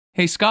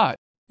Hey Scott,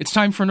 it's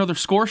time for another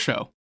score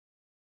show.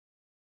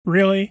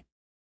 Really?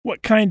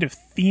 What kind of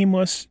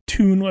themeless,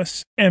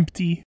 tuneless,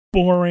 empty,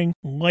 boring,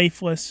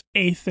 lifeless,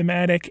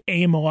 athematic,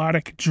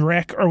 amelodic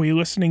dreck are we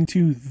listening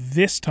to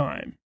this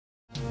time?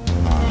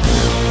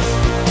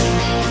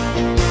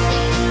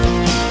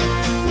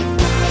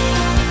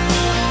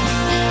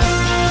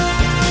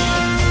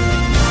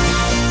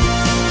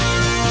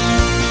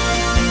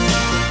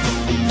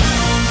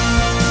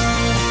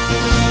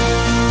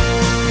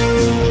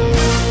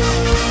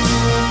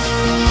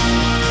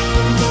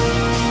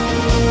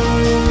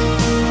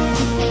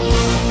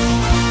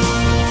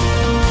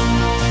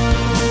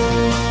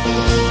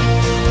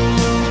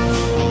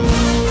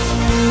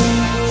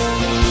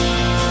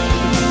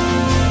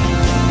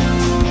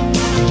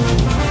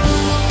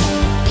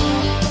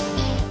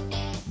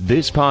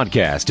 This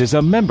podcast is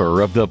a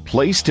member of the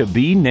Place to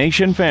Be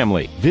Nation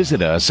family.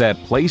 Visit us at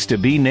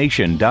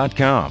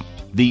placetobenation.com,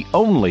 the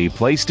only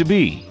place to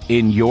be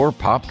in your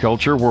pop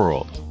culture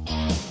world.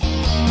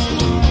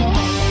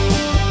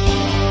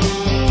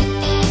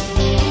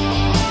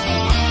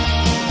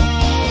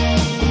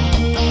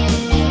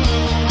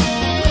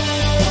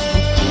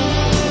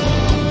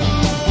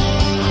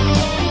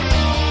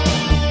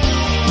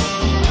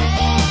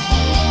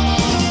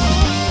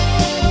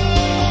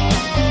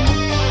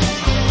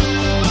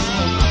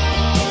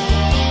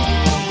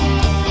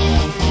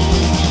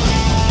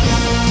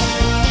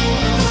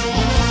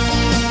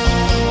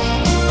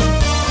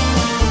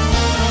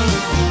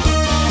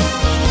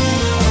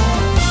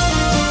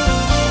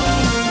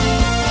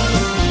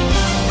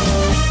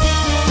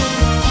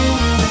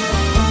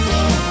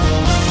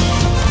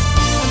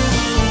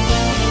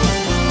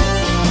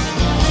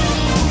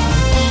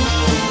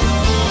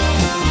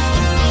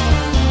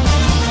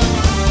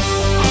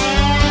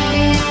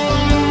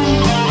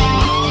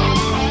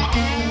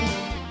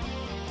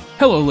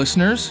 Hello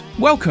listeners,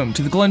 welcome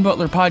to the Glenn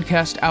Butler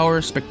Podcast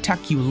Hour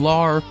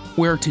Spectacular,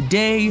 where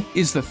today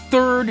is the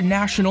third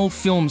National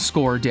Film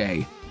Score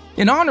Day.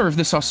 In honor of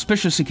this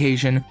auspicious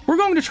occasion, we're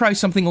going to try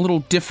something a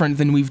little different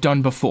than we've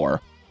done before.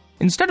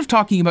 Instead of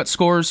talking about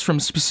scores from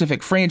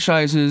specific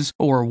franchises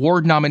or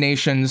award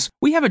nominations,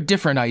 we have a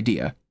different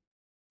idea.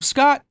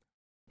 Scott,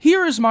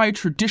 here is my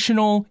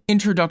traditional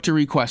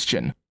introductory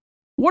question.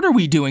 What are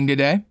we doing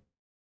today?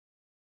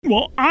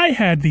 Well, I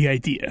had the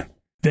idea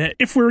that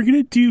if we're going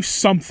to do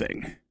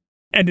something,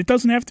 and it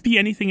doesn't have to be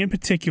anything in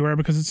particular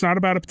because it's not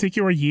about a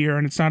particular year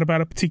and it's not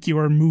about a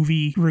particular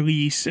movie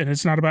release and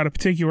it's not about a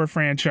particular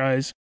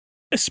franchise,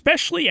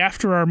 especially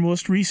after our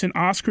most recent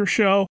Oscar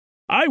show,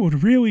 I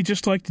would really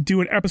just like to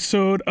do an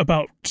episode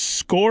about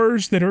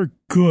scores that are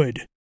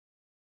good.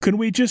 Could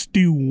we just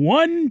do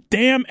one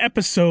damn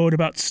episode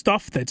about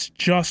stuff that's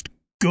just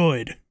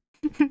good?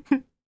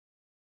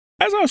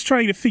 As I was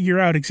trying to figure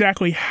out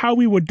exactly how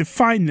we would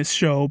define this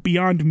show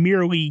beyond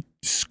merely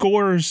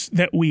scores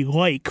that we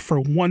like for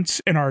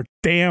once in our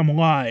damn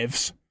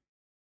lives,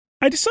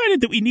 I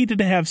decided that we needed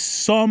to have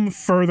some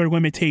further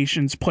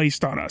limitations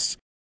placed on us.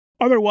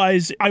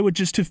 Otherwise, I would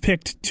just have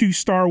picked 2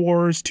 Star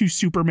Wars, 2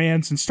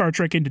 Supermans, and Star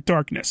Trek Into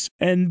Darkness,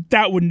 and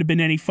that wouldn't have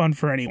been any fun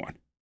for anyone.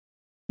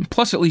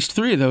 Plus at least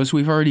 3 of those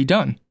we've already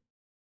done.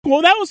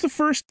 Well, that was the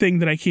first thing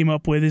that I came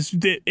up with, is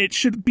that it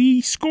should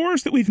be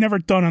scores that we've never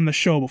done on the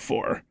show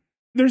before.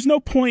 There's no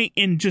point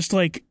in just,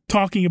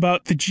 talking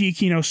about the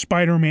Giacchino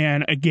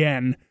Spider-Man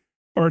again,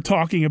 or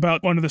talking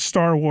about one of the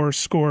Star Wars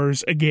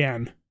scores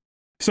again.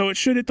 So it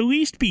should at the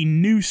least be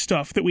new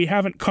stuff that we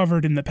haven't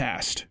covered in the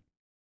past.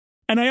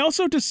 And I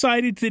also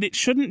decided that it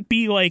shouldn't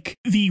be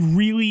the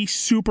really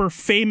super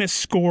famous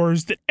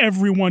scores that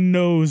everyone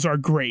knows are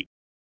great.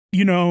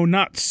 You know,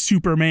 not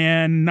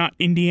Superman, not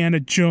Indiana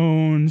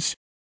Jones,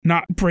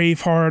 not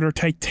Braveheart or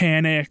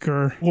Titanic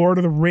or Lord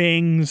of the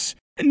Rings.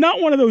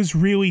 Not one of those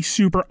really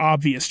super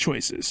obvious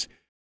choices.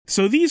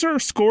 So these are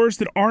scores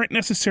that aren't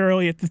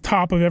necessarily at the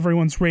top of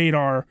everyone's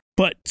radar,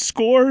 but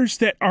scores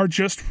that are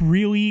just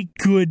really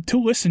good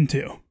to listen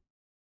to.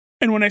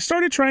 And when I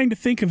started trying to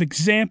think of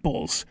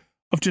examples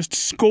of just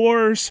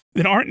scores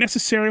that aren't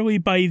necessarily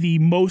by the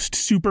most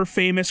super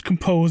famous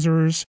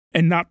composers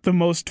and not the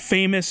most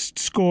famous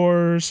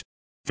scores,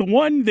 the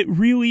one that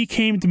really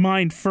came to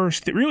mind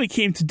first, that really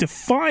came to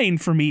define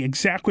for me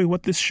exactly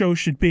what this show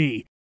should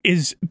be,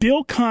 is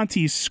Bill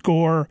Conti's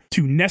score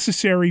to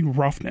Necessary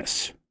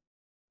Roughness.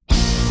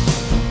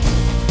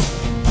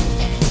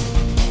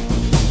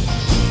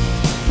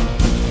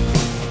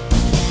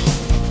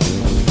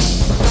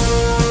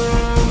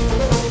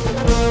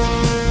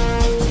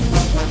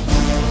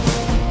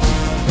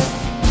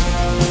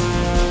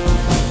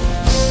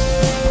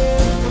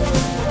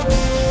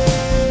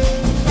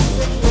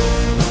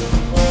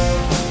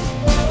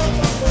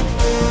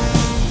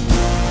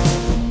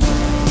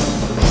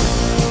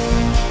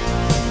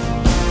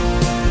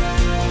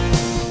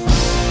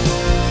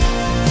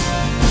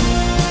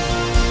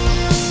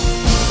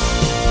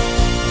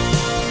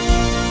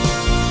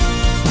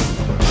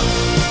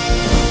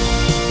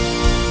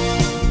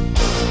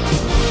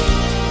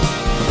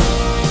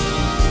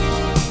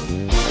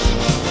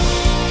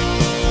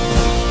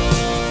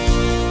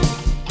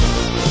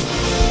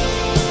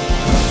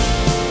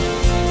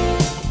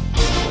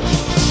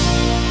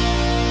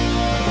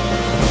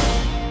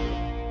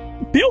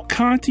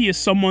 Conti is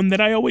someone that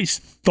I always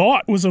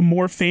thought was a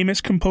more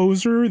famous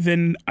composer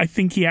than I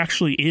think he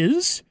actually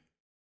is.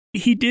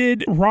 He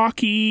did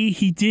Rocky,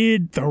 he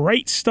did The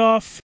Right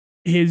Stuff.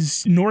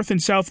 His North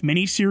and South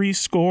miniseries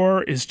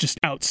score is just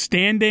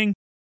outstanding.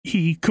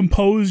 He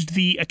composed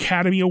the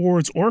Academy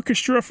Awards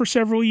Orchestra for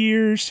several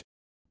years.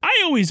 I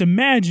always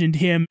imagined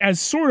him as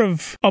sort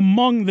of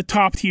among the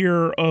top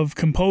tier of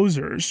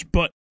composers,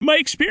 but my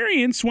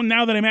experience,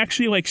 now that I'm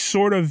actually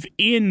sort of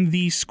in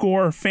the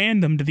score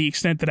fandom to the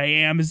extent that I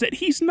am, is that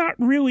he's not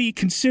really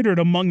considered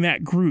among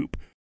that group.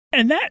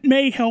 And that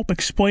may help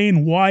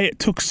explain why it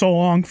took so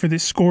long for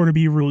this score to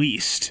be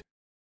released.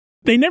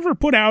 They never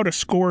put out a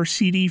score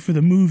CD for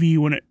the movie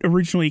when it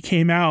originally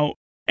came out,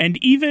 and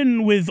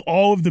even with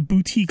all of the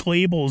boutique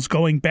labels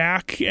going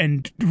back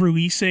and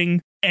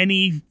releasing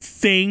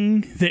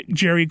anything that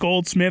Jerry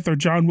Goldsmith or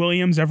John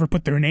Williams ever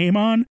put their name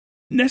on,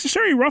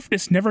 Necessary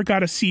Roughness never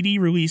got a CD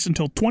release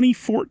until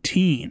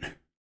 2014.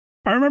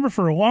 I remember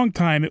for a long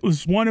time it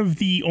was one of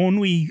the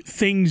only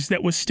things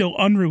that was still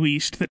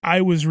unreleased that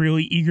I was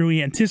really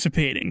eagerly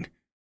anticipating.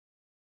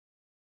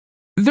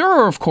 There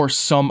are, of course,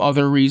 some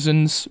other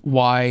reasons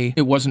why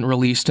it wasn't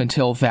released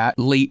until that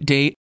late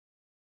date.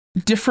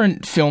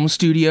 Different film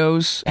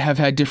studios have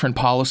had different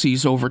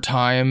policies over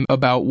time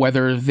about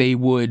whether they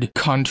would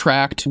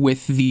contract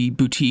with the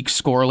boutique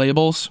score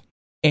labels.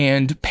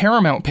 And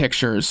Paramount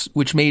Pictures,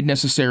 which made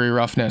Necessary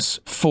Roughness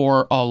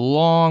for a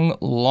long,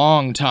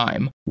 long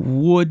time,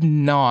 would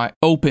not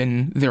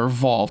open their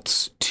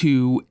vaults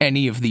to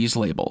any of these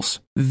labels.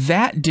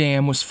 That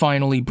dam was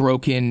finally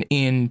broken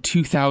in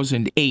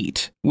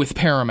 2008 with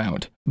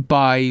Paramount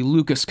by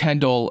Lucas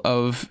Kendall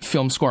of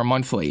Film Score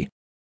Monthly.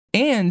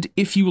 And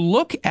if you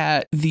look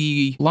at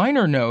the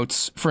liner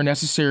notes for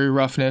Necessary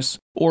Roughness,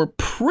 or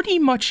pretty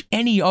much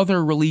any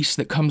other release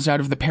that comes out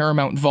of the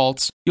Paramount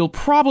vaults, you'll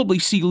probably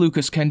see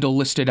Lucas Kendall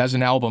listed as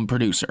an album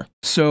producer.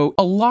 So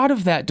a lot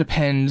of that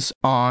depends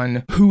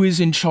on who is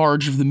in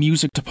charge of the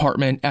music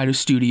department at a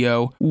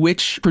studio,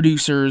 which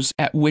producers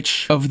at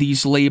which of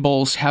these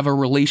labels have a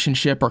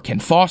relationship or can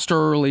foster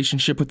a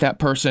relationship with that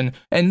person,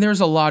 and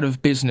there's a lot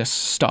of business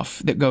stuff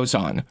that goes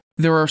on.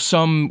 There are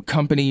some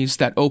companies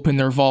that open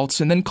their vaults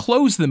and then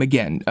close them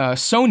again.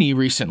 Sony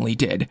recently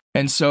did.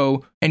 And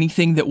so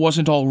anything that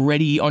wasn't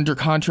already under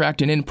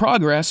contract and in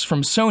progress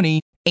from Sony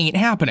ain't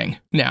happening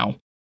now.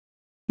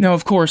 Now,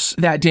 of course,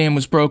 that dam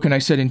was broken, I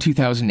said, in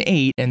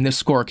 2008, and this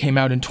score came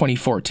out in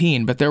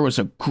 2014, but there was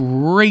a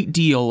great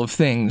deal of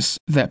things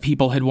that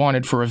people had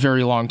wanted for a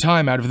very long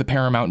time out of the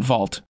Paramount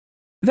vault.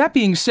 That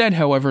being said,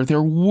 however,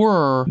 there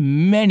were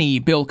many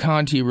Bill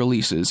Conti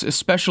releases,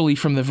 especially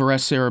from the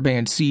Varese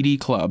Sarabande CD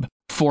Club,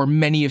 for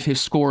many of his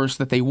scores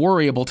that they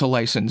were able to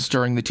license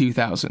during the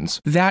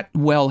 2000s. That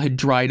well had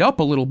dried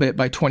up a little bit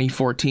by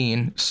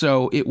 2014,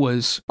 so it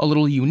was a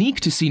little unique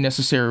to see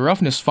Necessary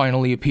Roughness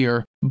finally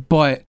appear,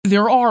 but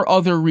there are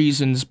other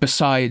reasons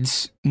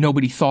besides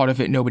nobody thought of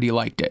it, nobody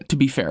liked it, to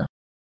be fair.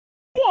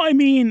 Well, I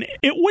mean,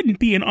 it wouldn't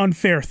be an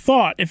unfair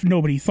thought if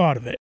nobody thought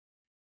of it.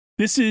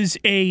 This is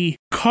a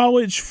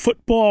college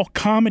football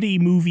comedy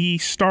movie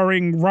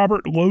starring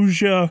Robert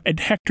Loggia and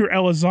Hector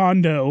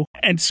Elizondo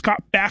and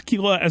Scott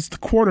Bakula as the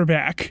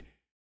quarterback,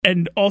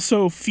 and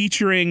also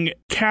featuring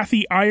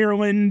Kathy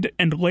Ireland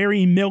and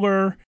Larry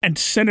Miller and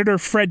Senator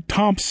Fred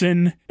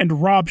Thompson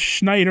and Rob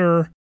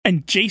Schneider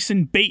and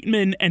Jason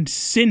Bateman and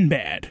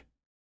Sinbad.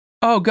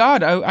 Oh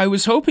God, I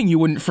was hoping you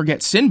wouldn't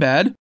forget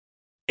Sinbad.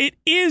 It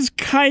is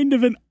kind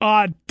of an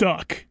odd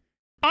duck.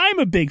 I'm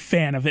a big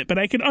fan of it, but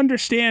I can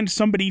understand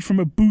somebody from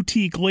a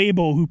boutique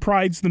label who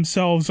prides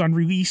themselves on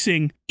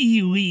releasing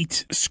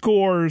elite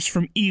scores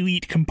from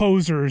elite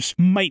composers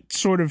might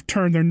sort of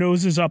turn their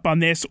noses up on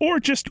this or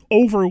just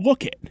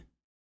overlook it.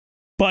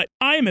 But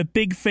I'm a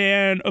big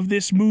fan of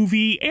this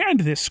movie and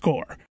this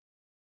score.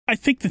 I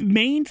think the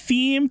main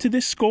theme to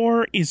this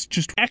score is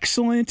just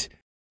excellent.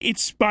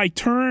 It's by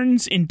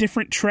turns in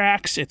different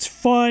tracks. It's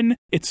fun,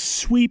 it's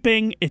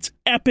sweeping, it's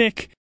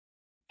epic.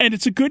 And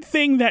it's a good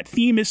thing that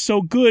theme is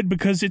so good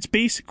because it's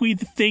basically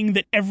the thing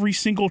that every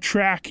single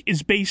track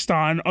is based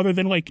on, other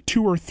than like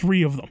 2 or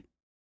 3 of them.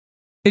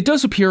 It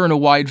does appear in a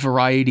wide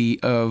variety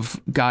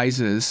of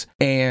guises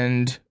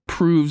and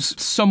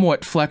proves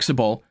somewhat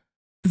flexible.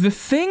 The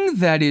thing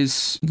that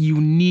is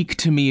unique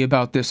to me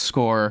about this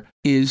score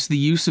is the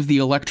use of the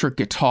electric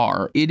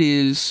guitar. It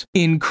is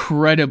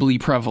incredibly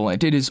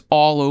prevalent. It is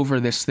all over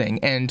this thing.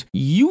 And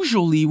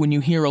usually when you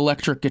hear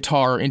electric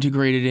guitar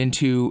integrated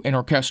into an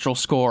orchestral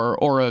score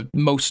or a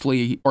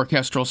mostly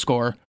orchestral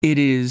score, it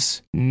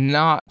is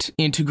not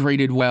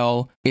integrated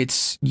well.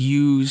 It's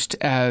used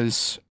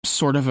as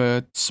sort of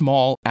a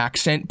small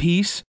accent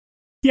piece.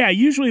 Yeah,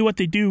 usually what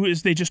they do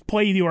is they just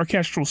play the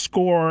orchestral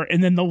score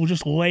and then they'll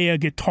just lay a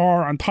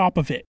guitar on top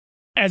of it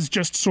as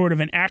just sort of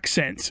an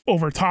accent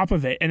over top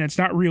of it, and it's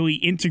not really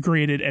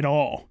integrated at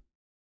all.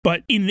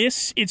 But in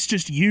this, it's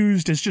just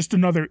used as just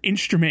another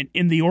instrument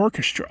in the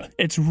orchestra.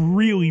 It's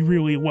really,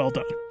 really well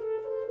done.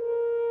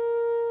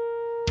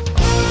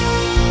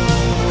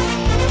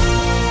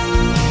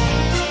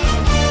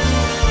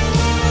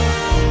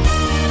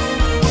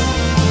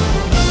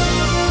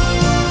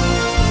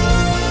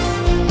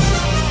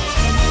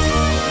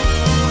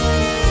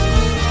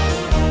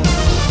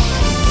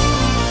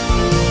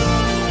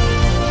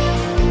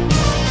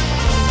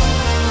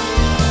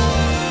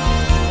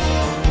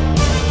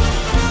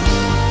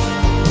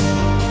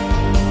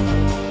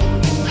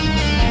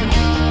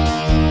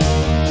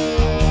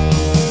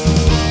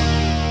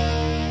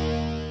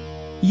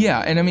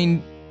 Yeah, and I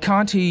mean,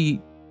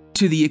 Conti,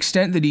 to the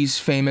extent that he's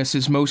famous,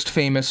 is most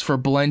famous for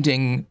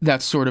blending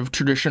that sort of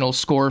traditional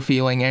score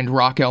feeling and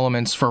rock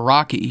elements for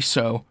Rocky,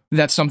 so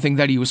that's something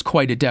that he was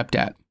quite adept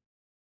at.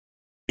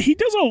 He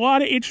does a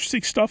lot of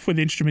interesting stuff with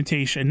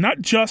instrumentation,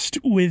 not just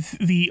with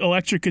the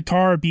electric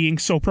guitar being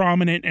so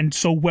prominent and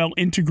so well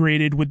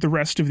integrated with the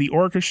rest of the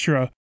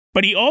orchestra,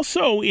 but he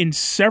also, in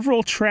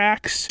several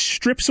tracks,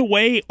 strips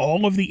away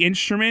all of the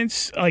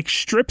instruments, like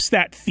strips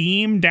that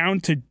theme down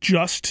to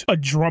just a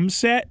drum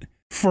set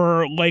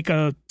for like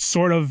a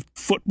sort of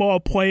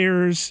football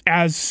players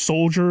as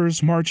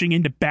soldiers marching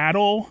into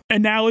battle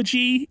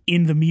analogy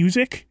in the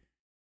music.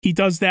 He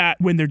does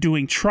that when they're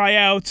doing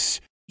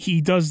tryouts. He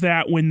does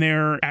that when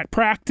they're at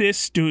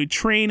practice, doing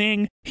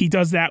training. He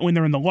does that when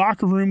they're in the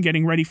locker room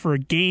getting ready for a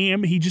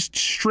game. He just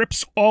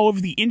strips all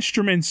of the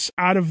instruments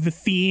out of the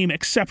theme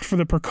except for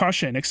the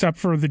percussion, except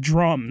for the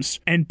drums,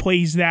 and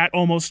plays that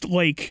almost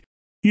like,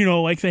 you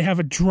know, like they have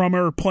a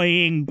drummer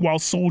playing while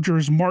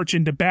soldiers march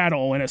into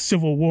battle in a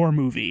Civil War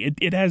movie.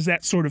 It has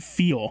that sort of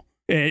feel.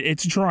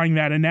 It's drawing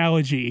that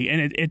analogy,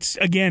 and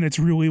it's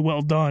really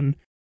well done.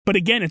 But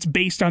again, it's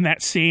based on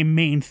that same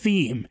main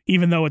theme,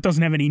 even though it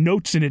doesn't have any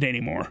notes in it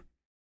anymore.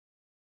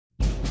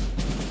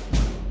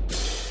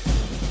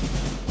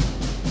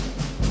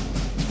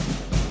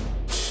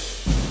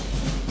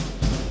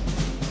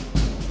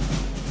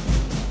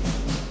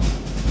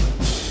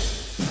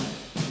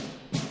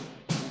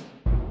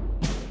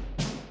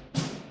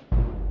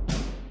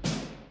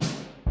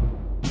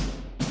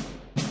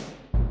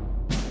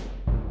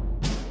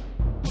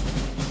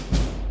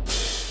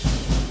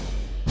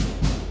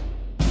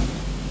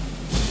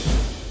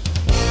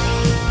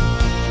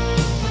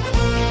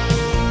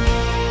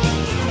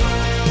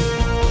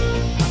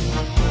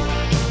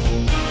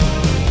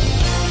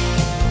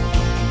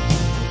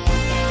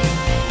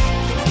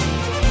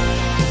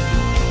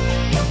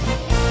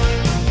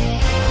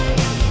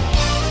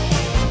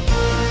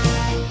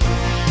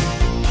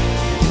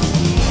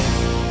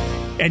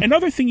 And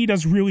another thing he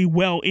does really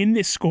well in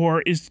this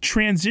score is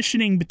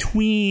transitioning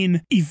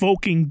between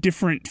evoking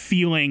different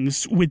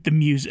feelings with the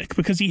music,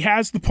 because he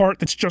has the part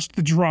that's just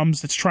the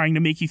drums that's trying to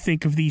make you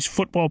think of these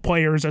football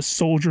players as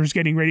soldiers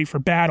getting ready for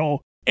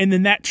battle. And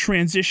then that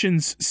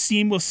transitions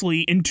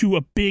seamlessly into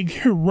a big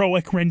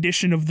heroic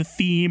rendition of the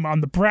theme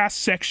on the brass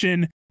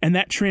section. And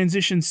that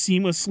transitions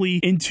seamlessly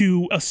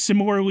into a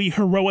similarly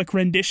heroic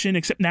rendition,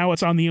 except now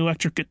it's on the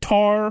electric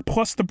guitar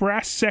plus the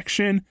brass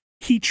section.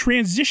 He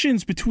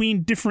transitions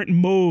between different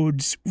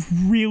modes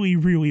really,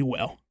 really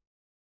well.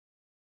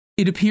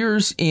 It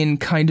appears in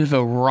kind of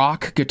a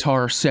rock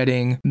guitar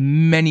setting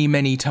many,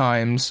 many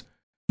times.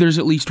 There's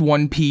at least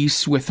one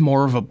piece with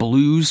more of a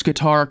blues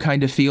guitar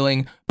kind of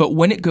feeling, but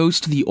when it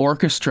goes to the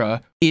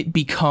orchestra, it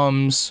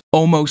becomes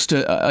almost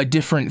a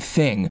different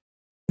thing.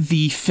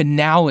 The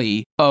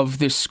finale of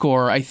this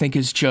score, I think,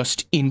 is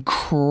just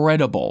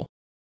incredible.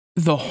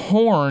 The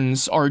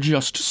horns are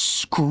just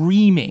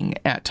screaming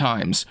at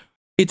times.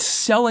 It's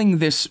selling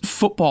this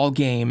football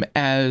game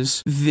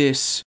as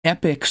this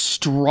epic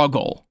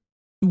struggle,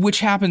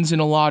 which happens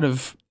in a lot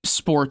of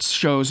sports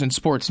shows and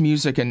sports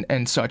music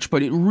and such,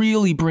 but it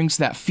really brings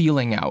that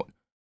feeling out.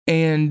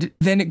 And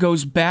then it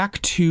goes back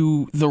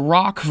to the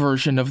rock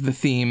version of the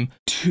theme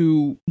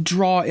to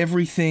draw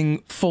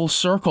everything full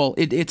circle.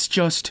 It's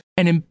just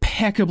an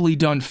impeccably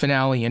done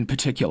finale in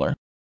particular.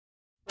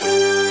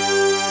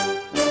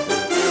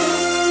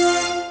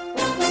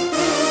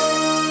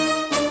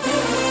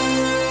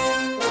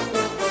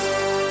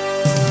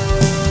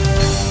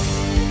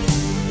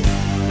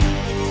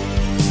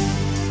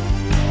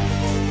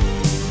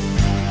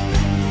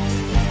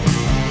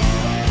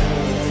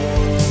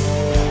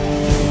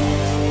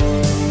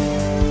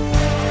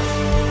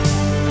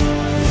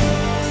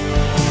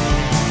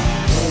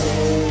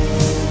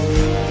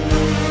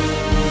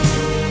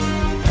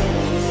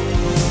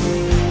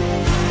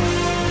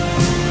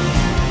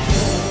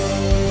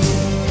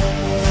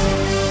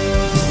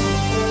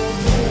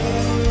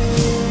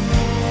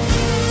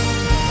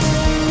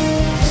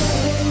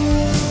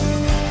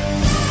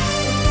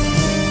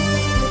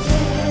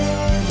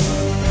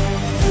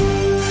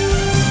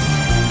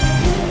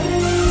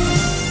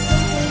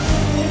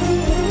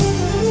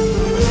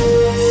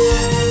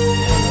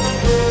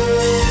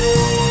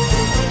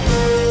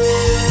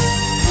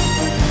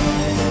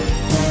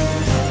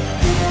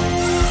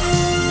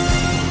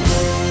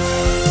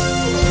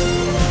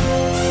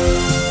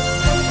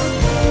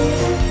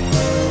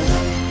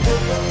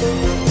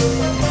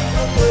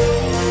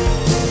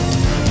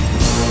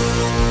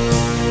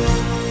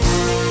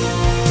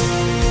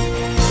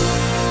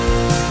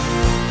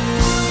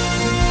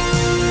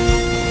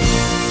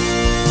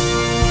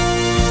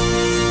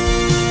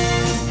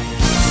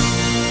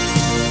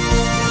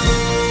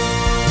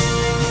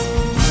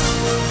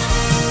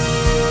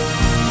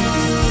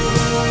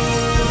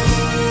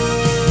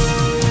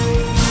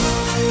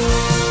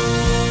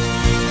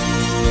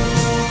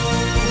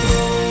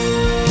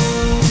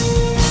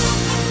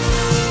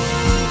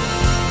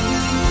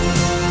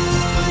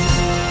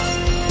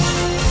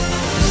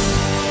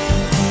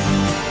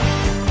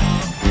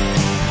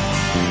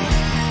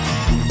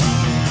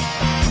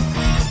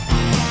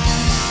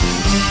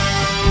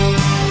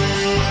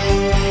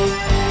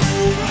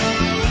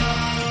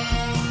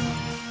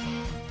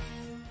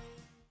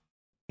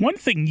 One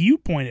thing you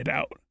pointed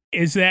out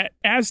is that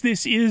as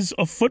this is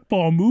a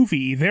football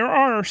movie, there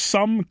are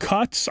some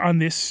cuts on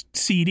this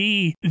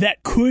CD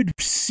that could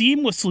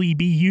seamlessly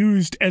be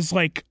used as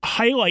like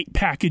highlight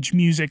package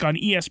music on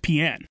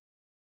ESPN.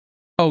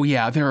 Oh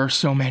yeah, there are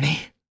so many.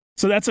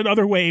 So that's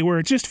another way where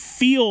it just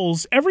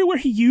feels, everywhere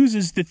he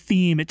uses the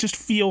theme, it just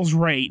feels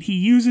right. He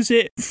uses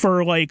it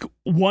for like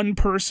one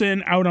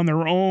person out on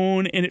their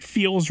own and it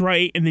feels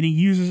right. And then he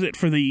uses it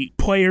for the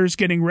players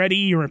getting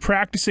ready or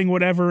practicing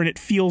whatever and it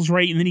feels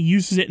right. And then he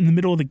uses it in the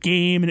middle of the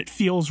game and it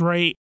feels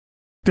right.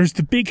 There's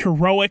the big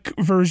heroic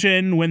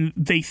version when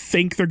they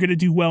think they're going to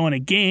do well in a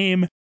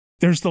game.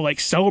 There's the like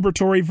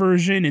celebratory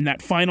version in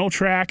that final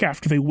track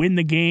after they win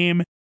the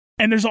game.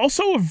 And there's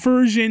also a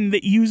version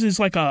that uses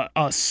like a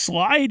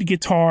slide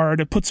guitar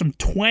to put some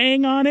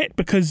twang on it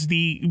because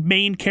the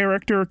main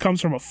character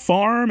comes from a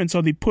farm, and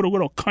so they put a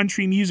little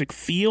country music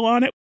feel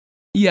on it.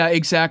 Yeah,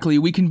 exactly.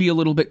 We can be a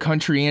little bit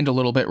country and a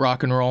little bit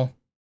rock and roll.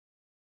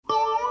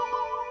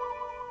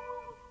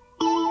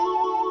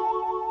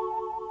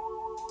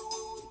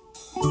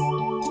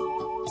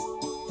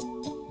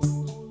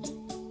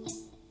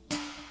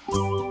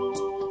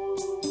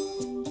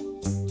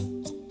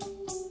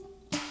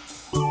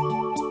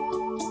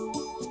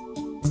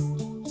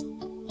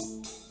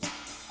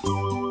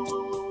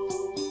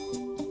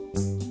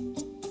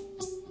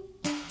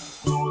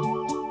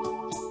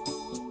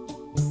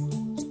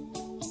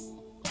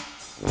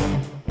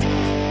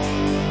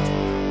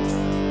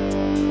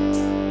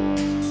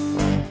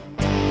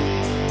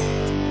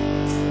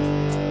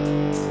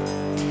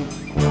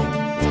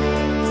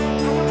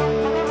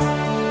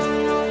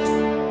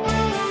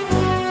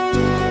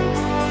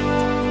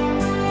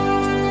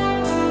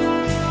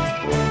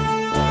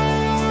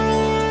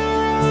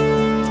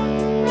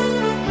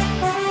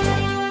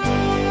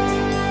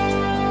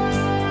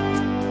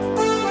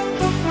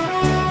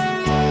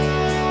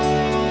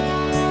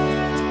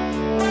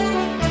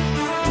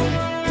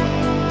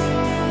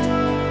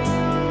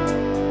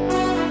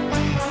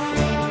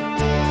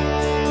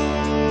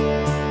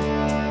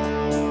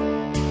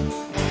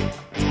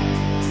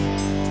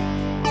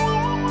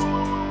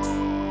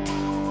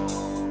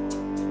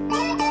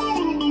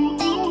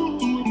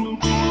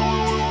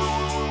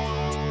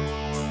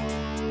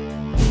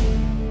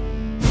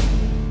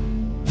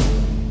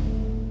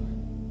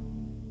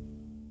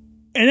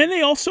 And then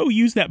they also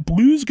use that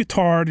blues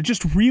guitar to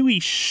just really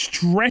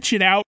stretch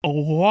it out a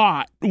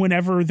lot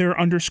whenever they're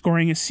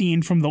underscoring a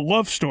scene from the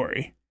love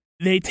story.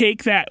 They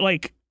take that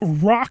like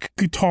rock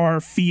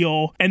guitar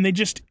feel and they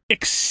just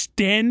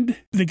extend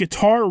the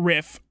guitar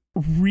riff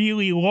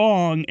really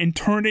long and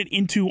turn it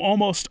into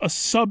almost a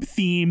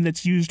sub-theme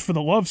that's used for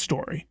the love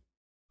story.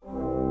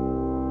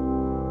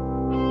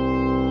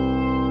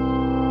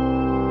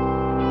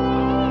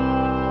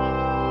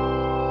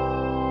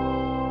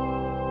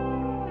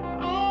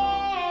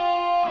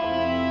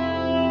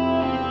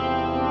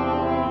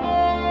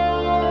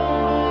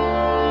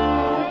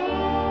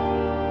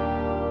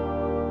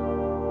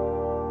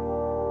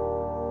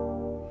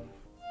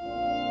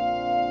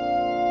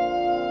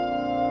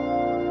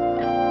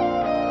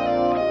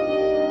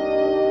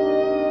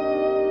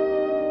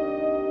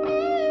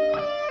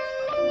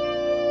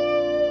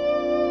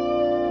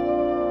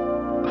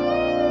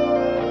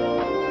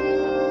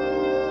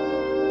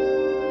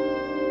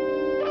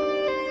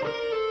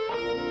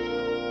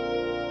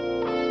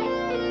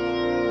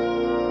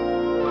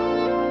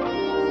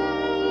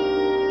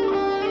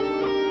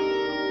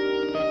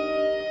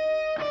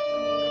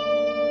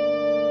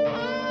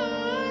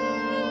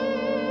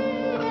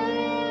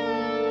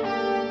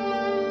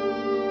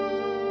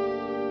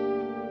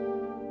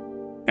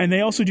 And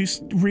they also do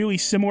really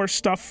similar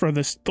stuff for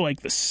this,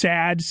 like the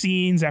sad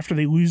scenes after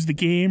they lose the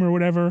game or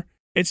whatever.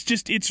 It's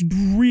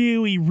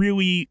really,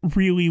 really,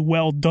 really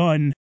well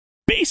done.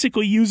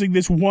 Basically using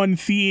this one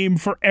theme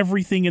for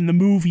everything in the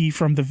movie,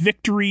 from the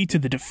victory to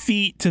the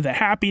defeat to the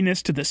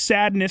happiness to the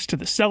sadness to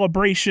the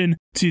celebration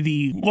to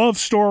the love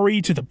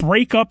story to the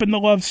breakup in the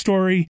love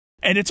story.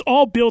 And it's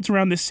all built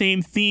around the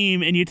same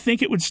theme, and you'd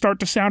think it would start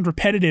to sound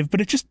repetitive,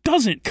 but it just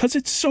doesn't because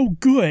it's so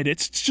good.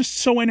 It's just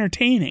so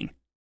entertaining.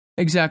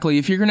 Exactly.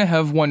 If you're going to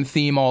have one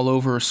theme all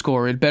over a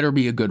score, it better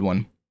be a good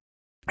one.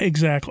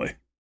 Exactly.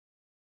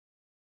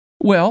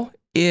 Well,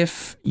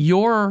 if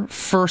your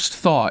first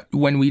thought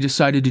when we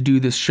decided to do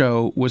this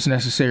show was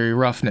Necessary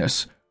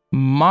Roughness,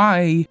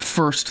 my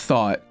first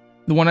thought,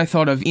 the one I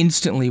thought of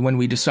instantly when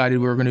we decided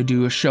we were going to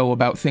do a show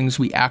about things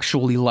we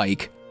actually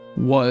like,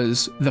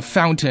 was The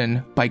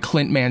Fountain by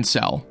Clint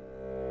Mansell.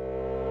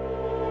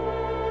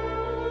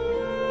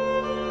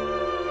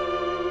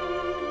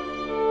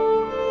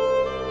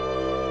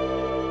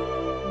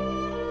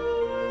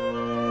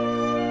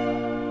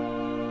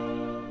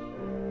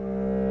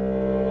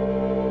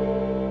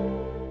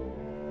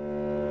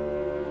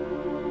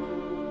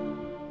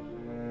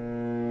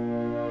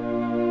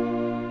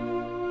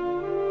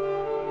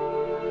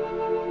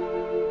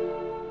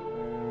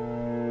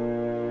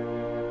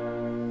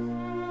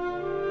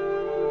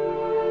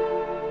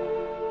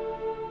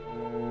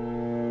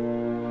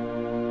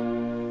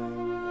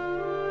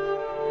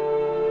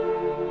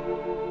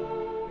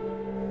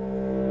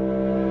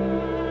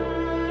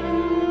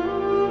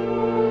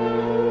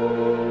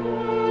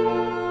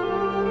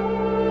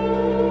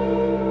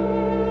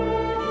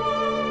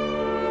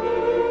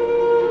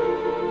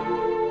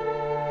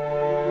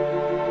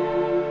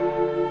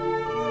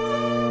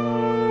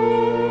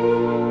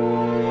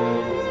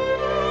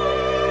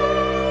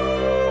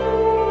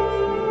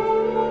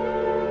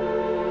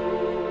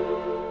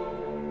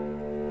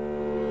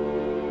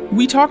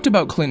 We talked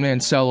about Clint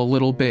Mansell a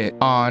little bit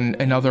on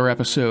another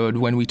episode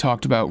when we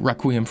talked about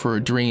Requiem for a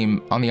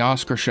Dream on the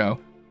Oscar show.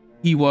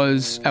 He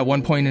was, at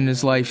one point in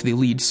his life, the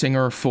lead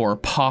singer for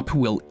Pop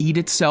Will Eat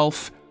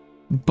Itself,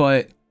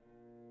 but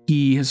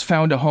he has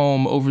found a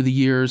home over the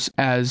years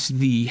as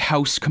the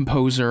house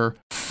composer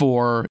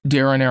for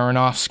Darren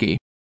Aronofsky.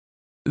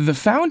 The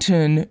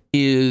Fountain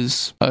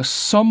is a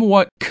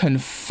somewhat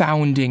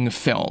confounding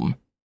film,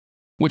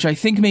 which I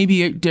think may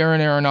be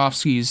Darren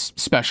Aronofsky's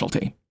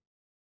specialty.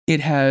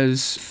 It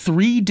has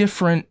 3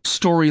 different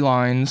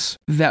storylines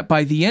that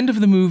by the end of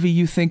the movie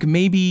you think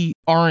maybe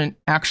aren't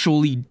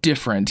actually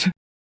different,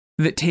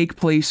 that take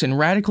place in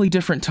radically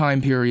different time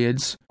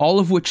periods, all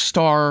of which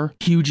star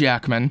Hugh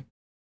Jackman.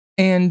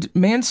 And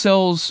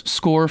Mansell's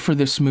score for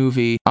this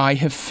movie I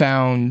have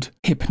found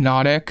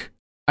hypnotic.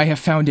 I have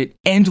found it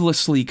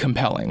endlessly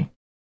compelling.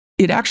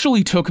 It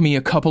actually took me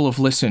a couple of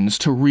listens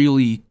to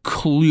really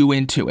clue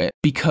into it,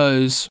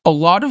 because a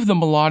lot of the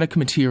melodic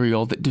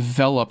material that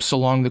develops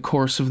along the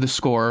course of the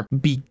score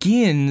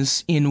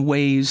begins in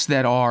ways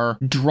that are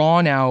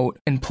drawn out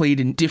and played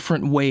in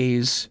different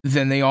ways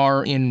than they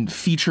are in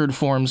featured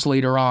forms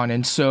later on.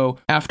 And so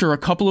after a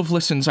couple of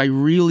listens, I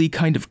really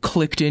kind of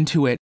clicked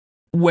into it.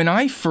 When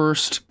I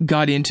first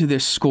got into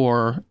this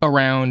score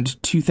around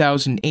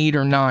 2008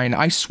 or 9,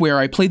 I swear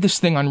I played this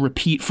thing on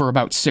repeat for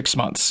about 6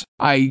 months.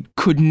 I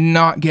could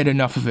not get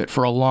enough of it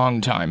for a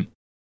long time.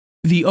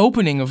 The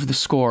opening of the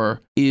score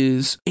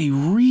is a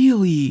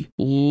really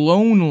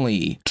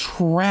lonely,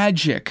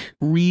 tragic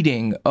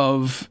reading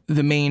of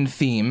the main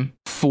theme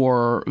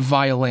for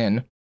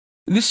violin.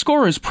 This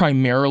score is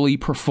primarily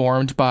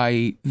performed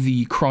by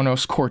the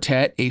Kronos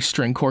Quartet, a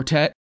string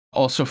quartet,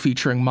 also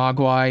featuring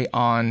Mogwai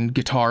on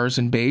guitars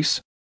and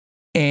bass.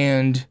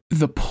 And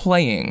the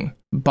playing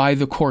by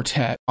the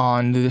quartet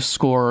on this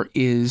score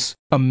is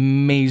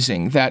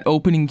amazing. That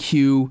opening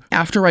cue,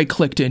 after I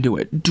clicked into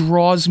it,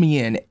 draws me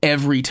in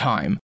every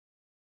time.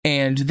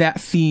 And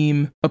that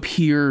theme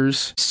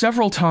appears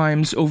several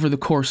times over the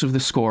course of the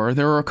score.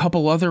 There are a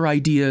couple other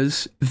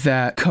ideas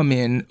that come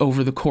in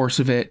over the course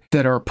of it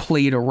that are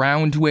played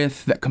around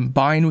with, that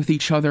combine with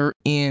each other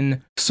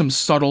in some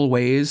subtle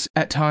ways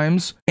at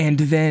times. And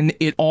then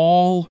it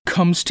all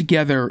comes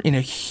together in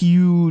a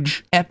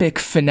huge epic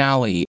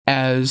finale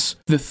as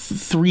the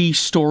 3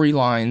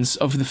 storylines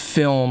of the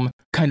film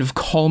kind of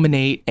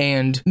culminate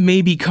and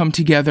maybe come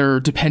together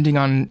depending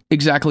on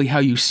exactly how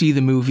you see the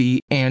movie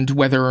and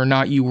whether or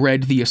not you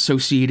read the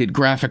associated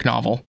graphic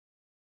novel.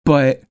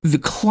 But the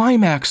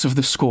climax of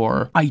the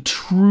score, I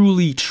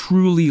truly,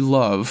 truly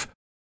love.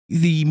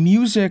 The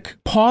music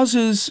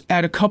pauses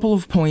at a couple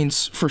of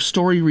points for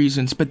story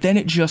reasons, but then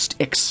it just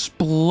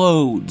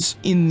explodes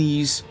in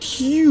these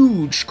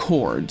huge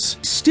chords.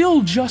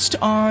 Still just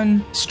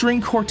on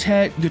string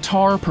quartet,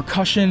 guitar,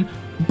 percussion,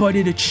 but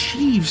it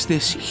achieves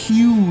this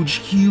huge,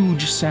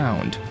 huge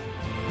sound.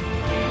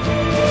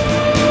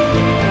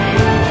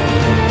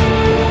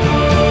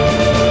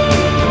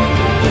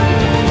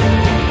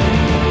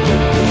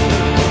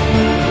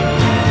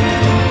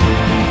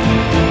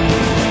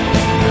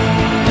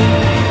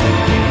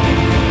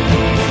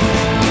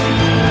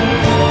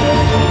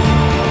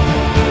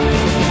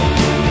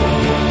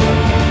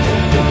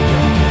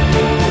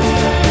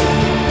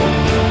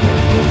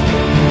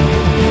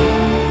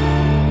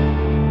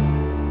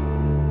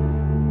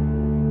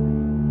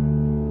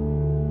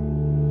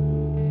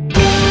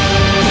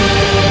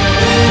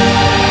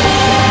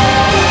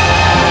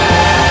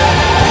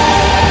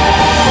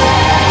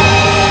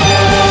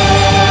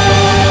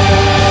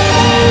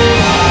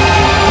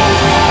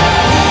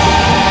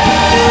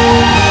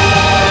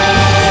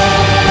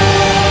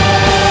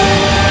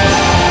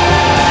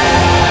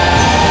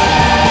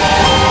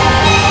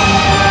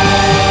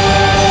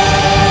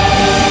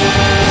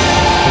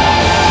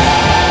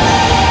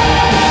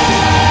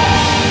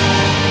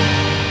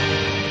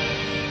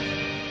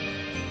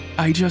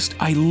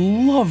 I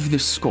love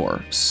this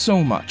score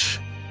so much.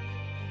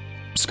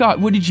 Scott,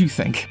 what did you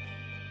think?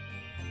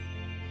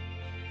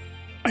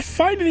 I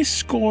find this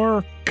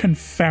score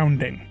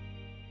confounding.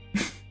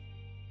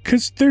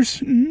 Because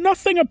there's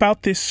nothing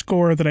about this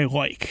score that I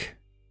like.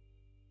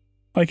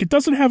 Like, it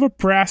doesn't have a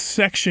brass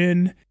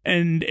section,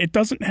 and it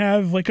doesn't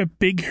have, like, a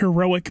big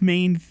heroic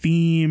main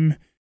theme,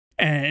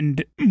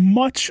 and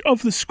much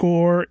of the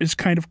score is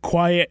kind of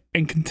quiet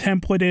and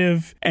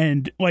contemplative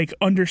and, like,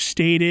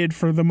 understated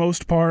for the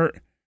most part.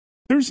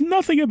 There's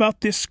nothing about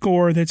this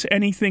score that's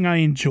anything I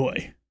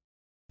enjoy.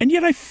 And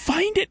yet I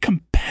find it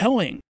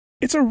compelling.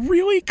 It's a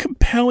really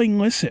compelling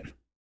listen.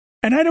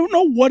 And I don't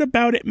know what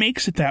about it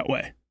makes it that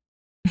way.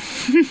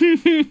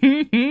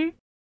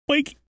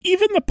 Like,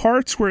 even the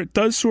parts where it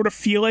does sort of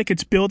feel like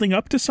it's building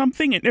up to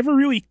something, it never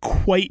really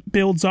quite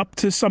builds up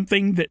to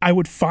something that I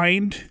would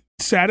find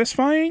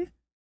satisfying.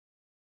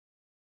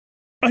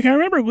 Like, I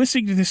remember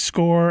listening to this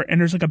score, and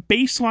there's like a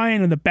bass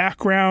line in the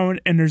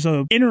background, and there's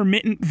a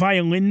intermittent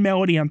violin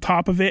melody on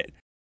top of it,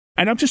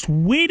 and I'm just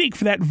waiting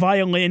for that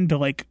violin to,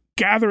 like,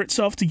 gather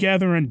itself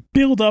together and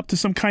build up to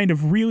some kind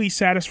of really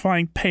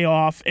satisfying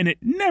payoff, and it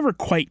never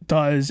quite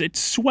does. It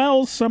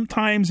swells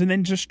sometimes and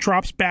then just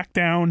drops back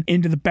down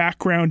into the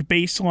background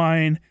bass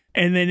line,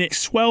 and then it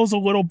swells a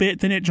little bit,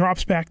 then it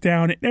drops back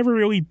down. It never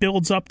really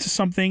builds up to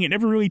something. It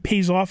never really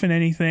pays off in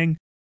anything.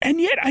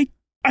 And yet,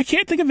 I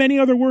can't think of any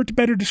other word to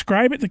better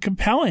describe it than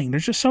compelling.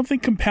 There's just something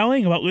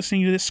compelling about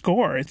listening to this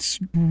score. It's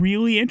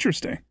really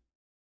interesting.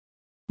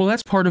 Well,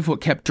 that's part of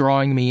what kept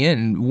drawing me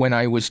in when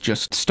I was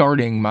just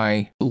starting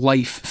my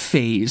life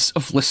phase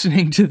of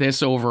listening to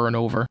this over and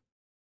over.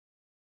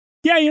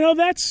 Yeah,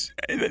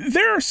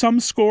 there are some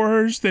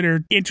scores that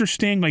are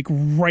interesting, like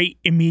right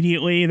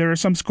immediately. There are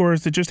some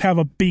scores that just have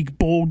a big,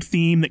 bold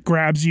theme that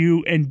grabs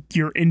you and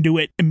you're into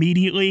it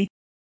immediately.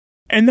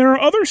 And there are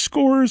other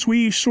scores where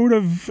you sort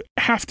of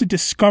have to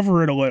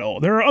discover it a little.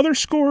 There are other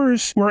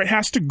scores where it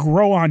has to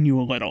grow on you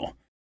a little.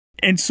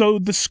 And so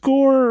the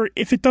score,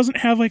 if it doesn't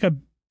have like a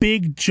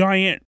big,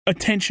 giant,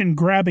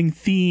 attention-grabbing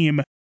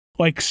theme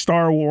like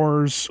Star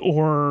Wars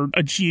or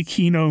a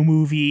Giacchino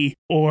movie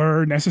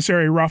or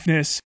Necessary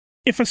Roughness,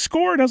 if a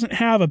score doesn't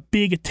have a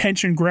big,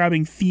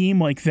 attention-grabbing theme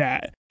like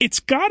that,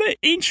 it's gotta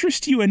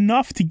interest you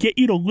enough to get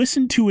you to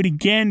listen to it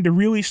again to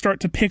really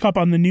start to pick up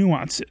on the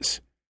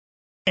nuances.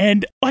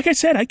 And like I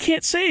said, I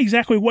can't say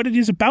exactly what it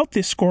is about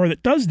this score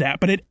that does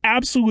that, but it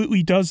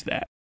absolutely does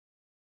that.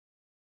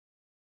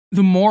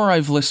 The more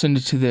I've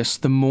listened to this,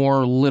 the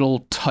more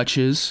little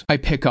touches I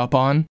pick up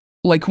on.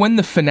 Like when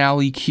the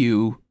finale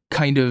cue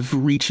kind of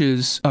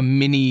reaches a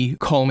mini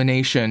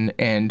culmination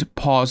and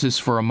pauses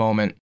for a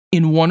moment.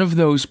 In one of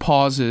those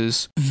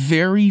pauses,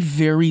 very,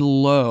 very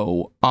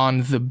low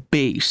on the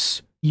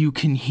bass, you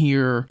can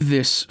hear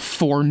this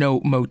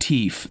 4-note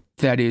motif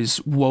that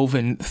is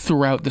woven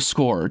throughout the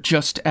score,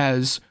 just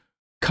as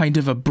kind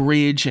of a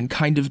bridge and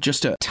kind of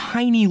just a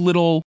tiny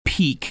little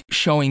peak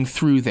showing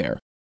through there.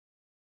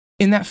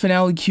 In that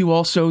finale cue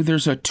also,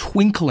 there's a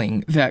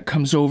twinkling that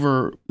comes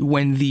over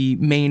when the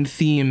main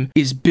theme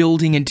is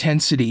building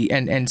intensity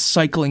and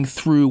cycling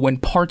through, when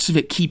parts of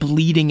it keep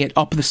leading it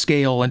up the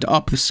scale and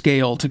up the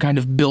scale to kind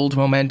of build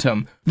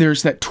momentum.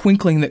 There's that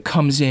twinkling that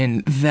comes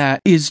in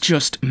that is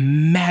just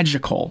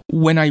magical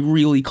when I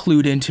really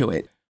clued into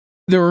it.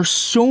 There are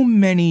so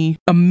many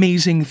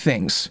amazing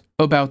things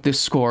about this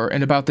score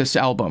and about this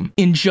album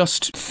in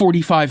just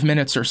 45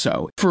 minutes or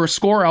so. For a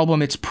score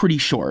album, it's pretty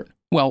short.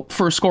 Well,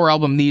 for a score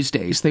album these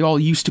days, they all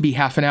used to be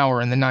half an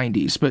hour in the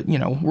 90s, but,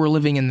 we're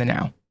living in the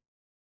now.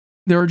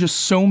 There are just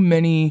so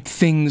many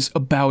things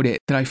about it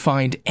that I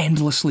find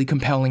endlessly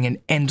compelling and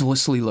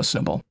endlessly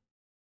listenable.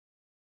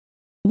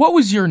 What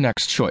was your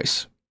next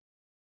choice?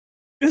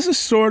 This is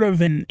sort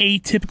of an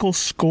atypical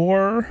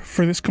score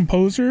for this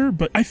composer,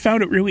 but I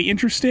found it really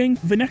interesting.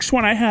 The next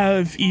one I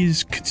have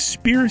is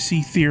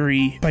Conspiracy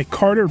Theory by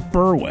Carter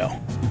Burwell.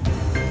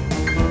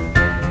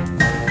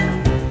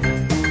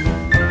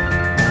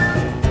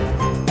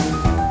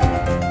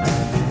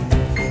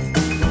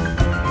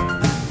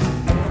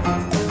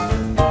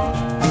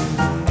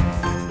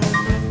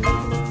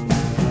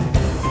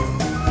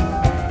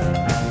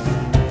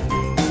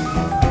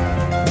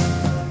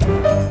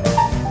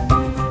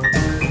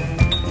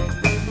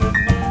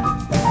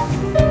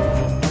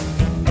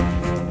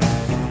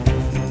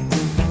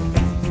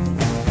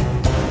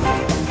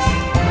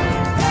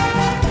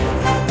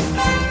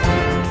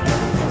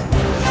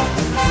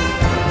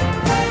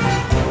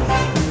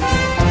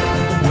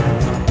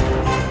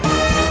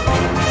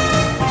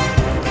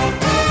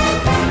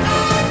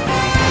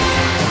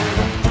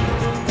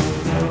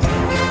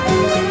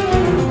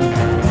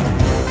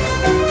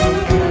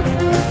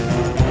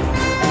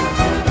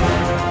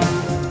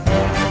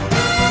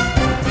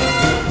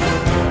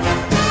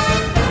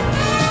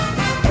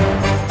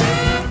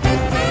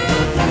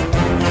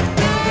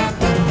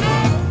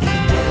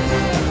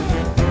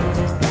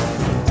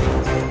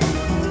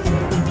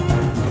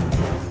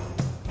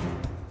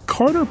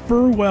 Carter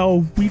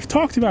Burwell, we've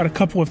talked about a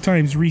couple of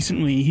times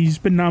recently. He's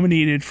been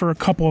nominated for a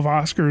couple of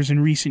Oscars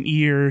in recent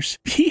years.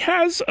 He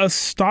has a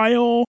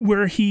style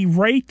where he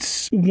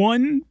writes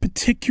one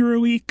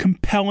particularly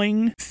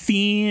compelling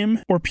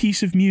theme or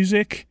piece of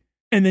music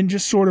and then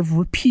just sort of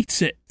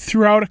repeats it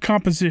throughout a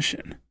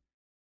composition.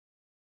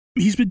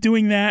 He's been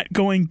doing that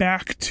going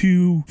back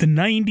to the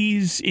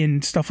 90s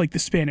in stuff like The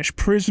Spanish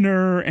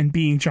Prisoner and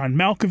Being John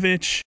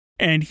Malkovich.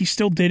 And he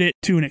still did it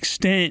to an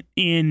extent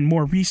in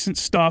more recent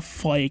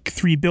stuff like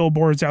 3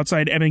 Billboards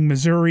Outside Ebbing,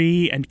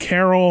 Missouri and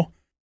Carol.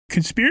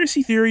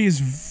 Conspiracy Theory is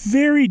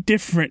very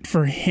different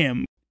for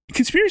him.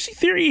 Conspiracy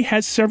Theory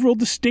has several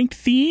distinct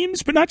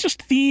themes, but not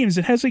just themes.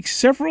 It has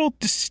several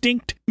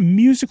distinct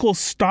musical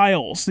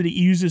styles that it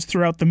uses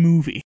throughout the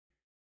movie.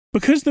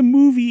 Because the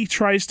movie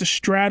tries to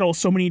straddle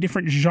so many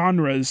different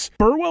genres,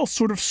 Burwell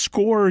sort of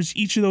scores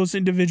each of those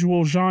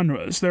individual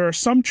genres. There are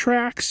some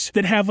tracks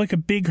that have a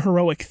big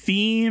heroic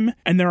theme,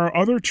 and there are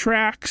other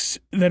tracks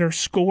that are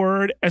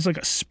scored as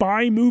a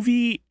spy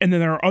movie, and then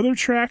there are other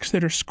tracks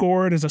that are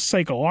scored as a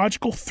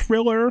psychological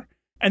thriller,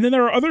 and then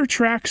there are other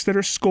tracks that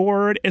are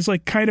scored as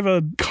kind of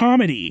a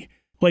comedy,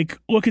 Like,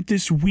 look at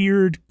this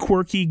weird,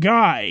 quirky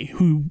guy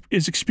who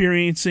is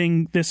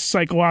experiencing this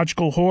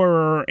psychological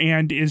horror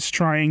and is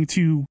trying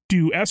to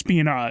do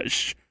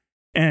espionage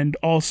and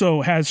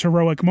also has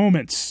heroic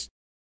moments.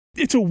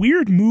 It's a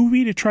weird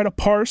movie to try to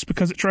parse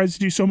because it tries to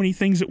do so many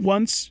things at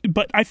once,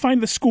 but I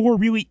find the score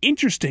really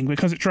interesting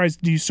because it tries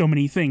to do so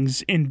many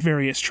things in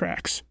various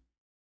tracks.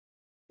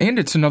 And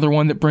it's another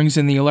one that brings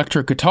in the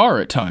electric guitar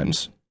at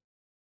times.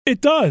 It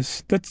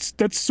does.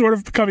 That's sort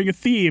of becoming a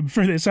theme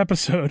for this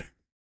episode.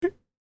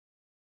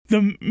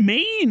 The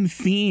main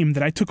theme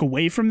that I took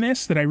away from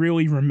this that I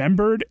really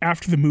remembered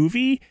after the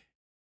movie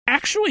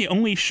actually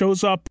only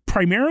shows up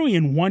primarily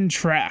in one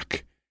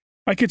track.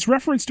 Like, it's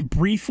referenced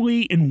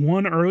briefly in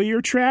one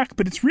earlier track,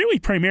 but it's really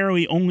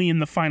primarily only in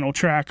the final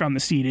track on the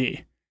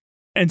CD.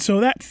 And so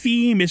that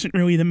theme isn't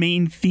really the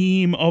main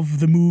theme of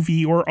the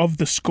movie or of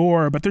the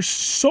score, but there's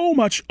so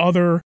much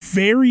other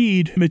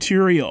varied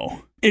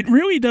material. It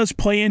really does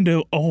play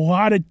into a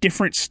lot of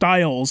different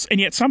styles, and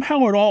yet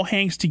somehow it all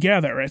hangs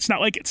together. It's not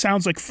like it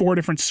sounds like 4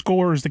 different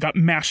scores that got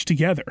mashed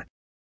together.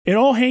 It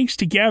all hangs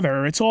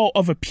together, it's all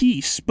of a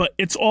piece, but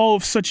it's all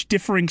of such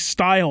differing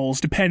styles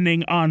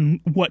depending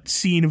on what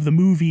scene of the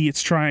movie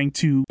it's trying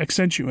to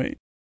accentuate.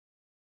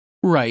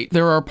 Right,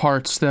 there are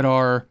parts that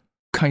are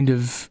kind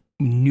of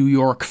New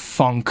York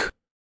funk,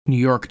 New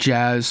York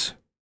jazz,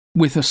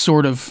 with a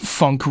sort of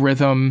funk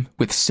rhythm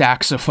with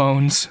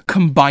saxophones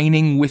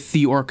combining with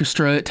the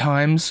orchestra at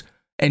times,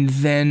 and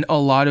then a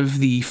lot of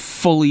the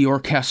fully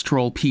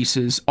orchestral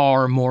pieces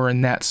are more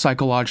in that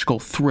psychological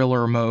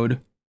thriller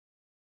mode.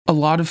 A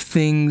lot of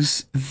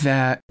things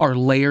that are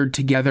layered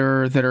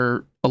together that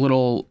are a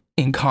little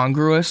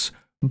incongruous,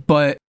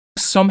 but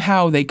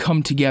somehow they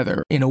come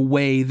together in a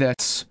way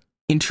that's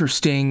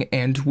interesting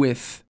and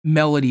with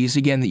melodies,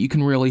 again, that you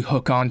can really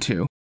hook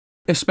onto.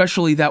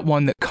 Especially that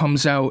one that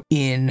comes out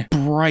in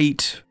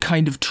bright,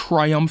 kind of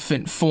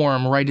triumphant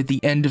form right at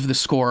the end of the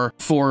score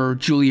for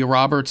Julia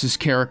Roberts'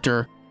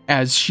 character,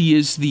 as she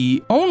is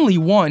the only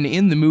one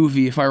in the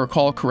movie, if I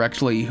recall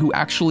correctly, who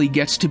actually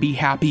gets to be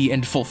happy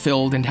and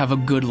fulfilled and have a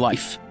good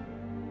life.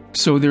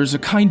 So there's a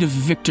kind of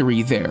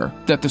victory there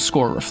that the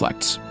score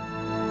reflects.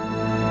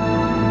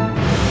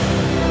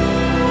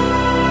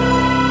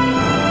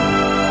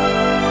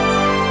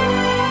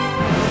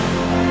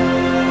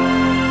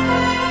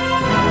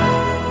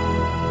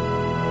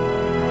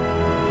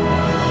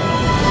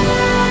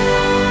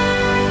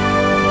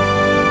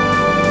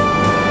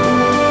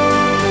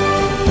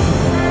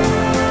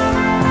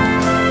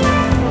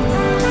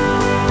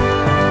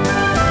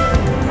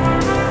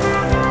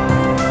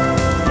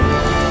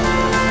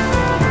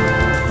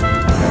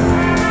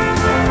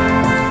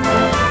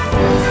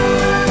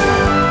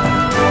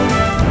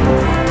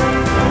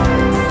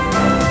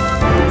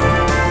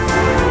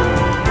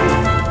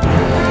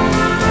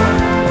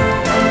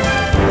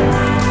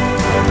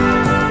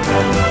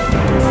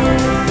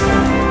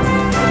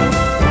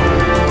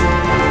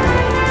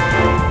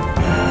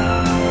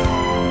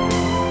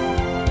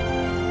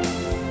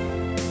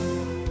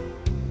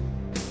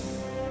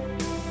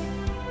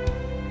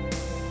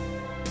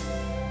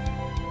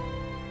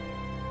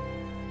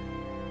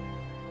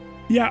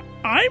 Yeah,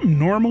 I'm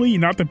normally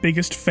not the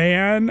biggest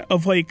fan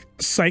of, like,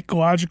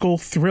 psychological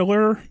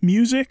thriller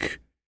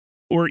music,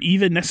 or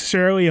even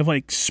necessarily of,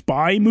 like,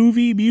 spy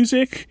movie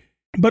music,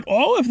 but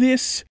all of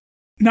this,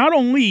 not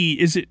only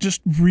is it just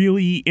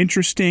really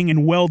interesting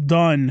and well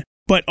done,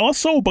 but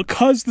also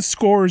because the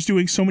score is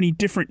doing so many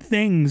different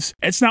things,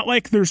 it's not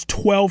like there's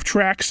 12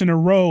 tracks in a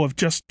row of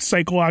just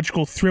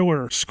psychological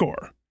thriller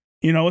score.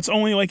 You know, it's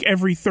only like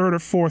every third or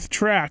fourth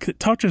track that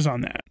touches on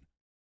that.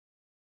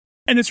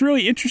 And it's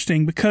really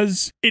interesting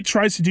because it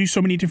tries to do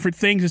so many different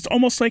things. It's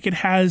almost like it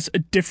has a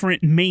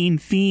different main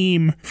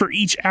theme for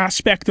each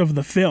aspect of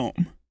the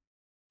film.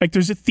 Like,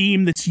 there's a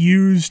theme that's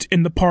used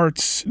in the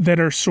parts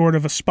that are sort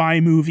of a spy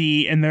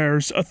movie, and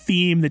there's a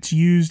theme that's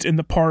used in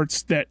the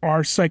parts that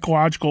are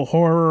psychological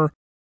horror.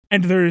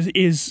 And there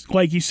is,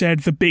 like you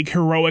said, the big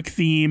heroic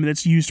theme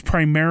that's used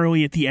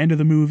primarily at the end of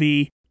the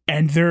movie.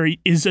 And there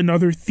is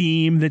another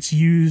theme that's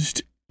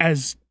used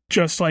as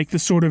just like the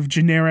sort of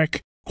generic,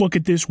 look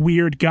at this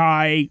weird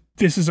guy,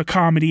 this is a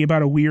comedy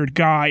about a weird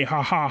guy,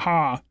 ha ha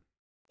ha.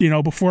 You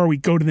know, before we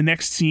go to the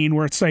next scene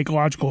where it's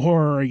psychological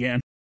horror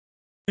again.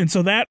 And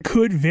so that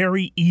could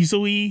very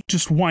easily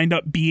just wind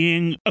up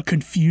being a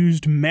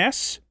confused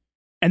mess.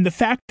 And the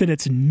fact that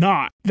it's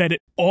not, that it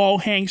all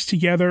hangs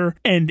together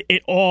and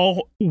it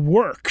all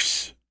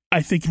works,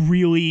 I think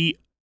really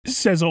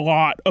says a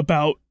lot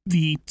about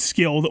the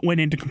skill that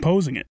went into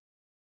composing it.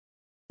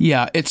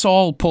 Yeah, it's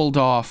all pulled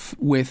off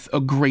with a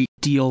great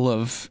deal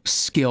of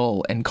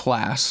skill and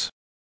class.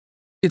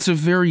 It's a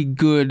very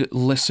good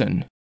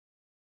listen.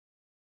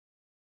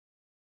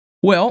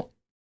 Well,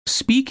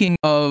 speaking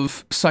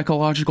of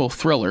psychological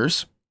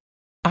thrillers,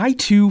 I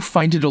too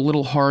find it a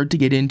little hard to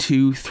get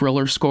into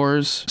thriller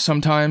scores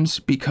sometimes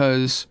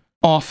because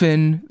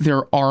often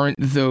there aren't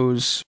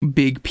those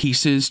big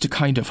pieces to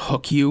kind of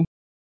hook you,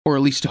 or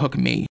at least to hook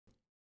me.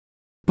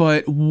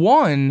 But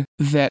one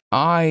that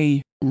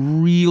I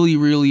really,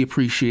 really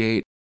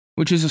appreciate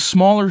which is a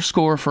smaller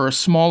score for a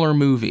smaller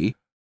movie,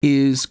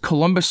 is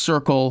Columbus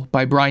Circle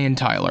by Brian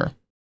Tyler.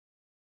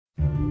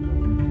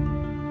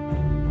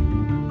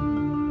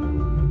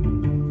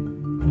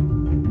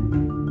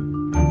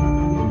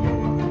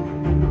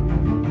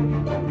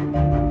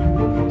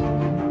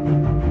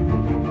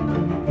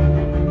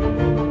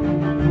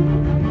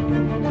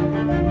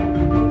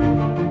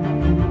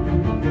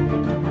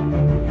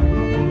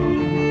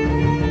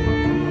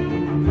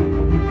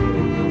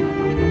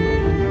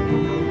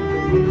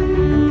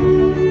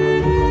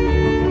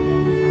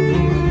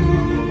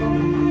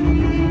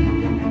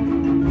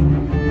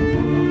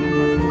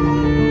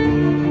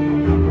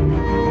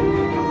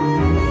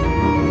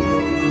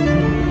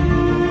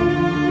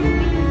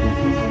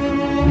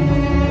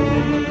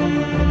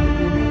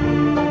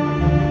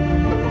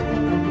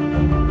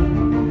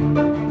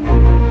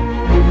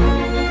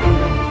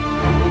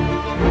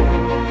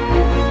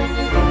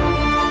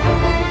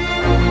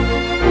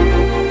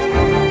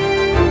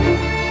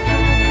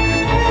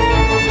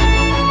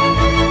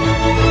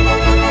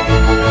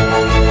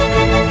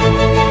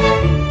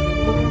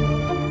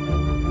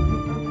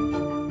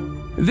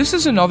 This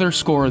is another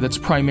score that's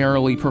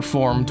primarily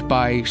performed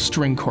by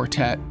string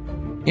quartet.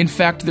 In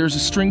fact, there's a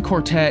string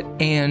quartet,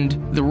 and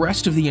the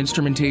rest of the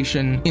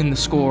instrumentation in the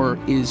score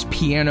is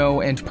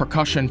piano and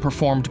percussion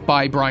performed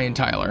by Brian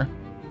Tyler,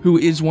 who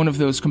is one of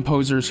those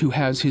composers who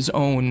has his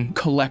own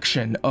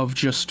collection of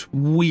just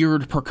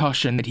weird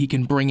percussion that he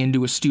can bring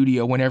into a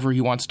studio whenever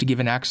he wants to give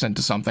an accent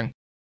to something.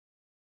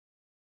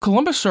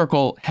 Columbus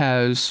Circle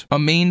has a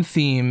main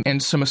theme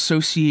and some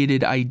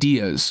associated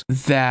ideas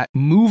that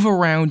move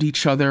around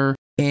each other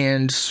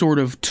and sort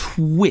of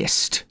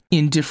twist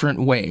in different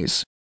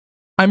ways.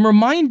 I'm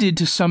reminded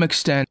to some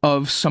extent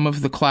of some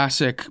of the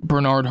classic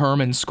Bernard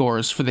Herrmann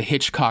scores for the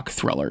Hitchcock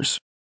thrillers,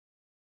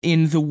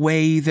 in the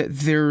way that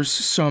there's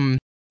some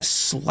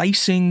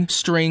slicing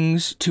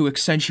strings to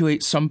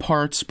accentuate some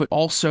parts, but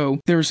also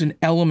there's an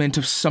element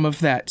of some of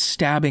that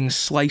stabbing,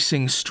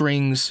 slicing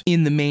strings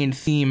in the main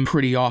theme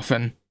pretty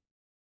often.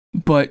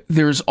 But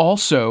there's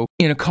also,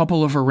 in a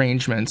couple of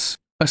arrangements,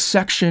 a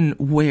section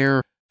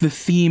where the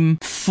theme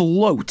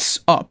floats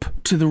up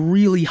to the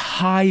really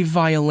high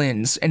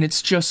violins, and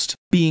it's just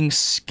being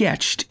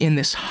sketched in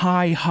this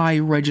high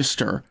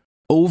register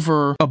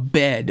over a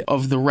bed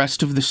of the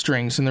rest of the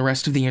strings and the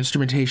rest of the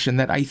instrumentation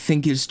that I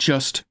think is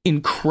just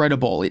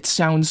incredible. It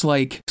sounds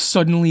like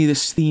suddenly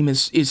this theme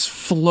is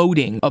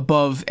floating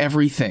above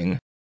everything,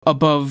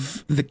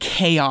 above the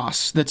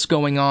chaos that's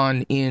going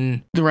on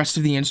in the rest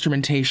of the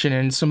instrumentation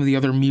and some of the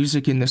other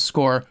music in this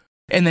score,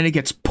 and then it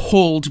gets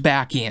pulled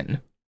back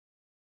in.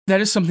 That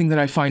is something that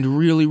I find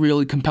really,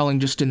 really compelling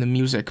just in the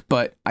music,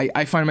 but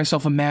I find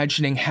myself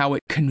imagining how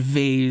it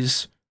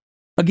conveys,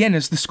 again,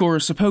 as the score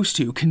is supposed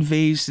to,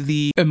 conveys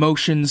the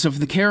emotions of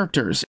the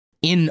characters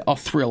in a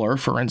thriller,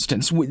 for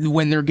instance,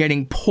 when they're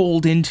getting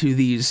pulled into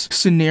these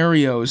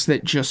scenarios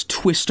that just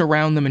twist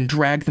around them and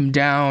drag them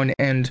down,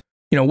 and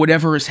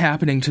whatever is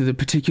happening to the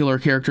particular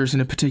characters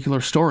in a particular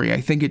story. I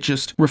think it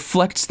just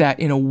reflects that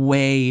in a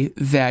way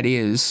that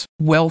is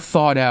well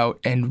thought out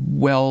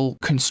and well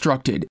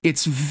constructed.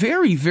 It's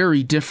very,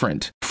 very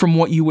different from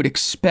what you would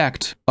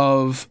expect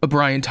of a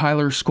Brian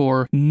Tyler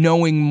score,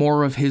 knowing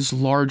more of his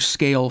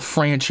large-scale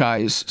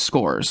franchise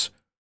scores.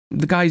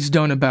 The guy's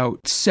done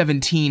about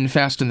 17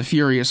 Fast and the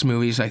Furious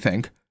movies, I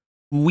think.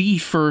 We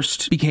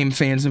first became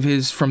fans of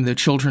his from the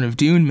Children of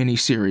Dune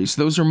miniseries.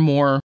 Those are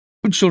more...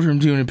 Children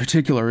of Dune in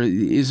particular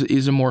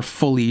is a more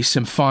fully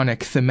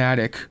symphonic,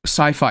 thematic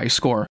sci-fi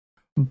score.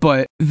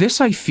 But this,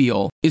 I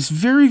feel, is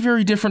very,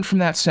 very different from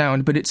that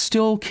sound, but it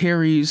still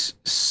carries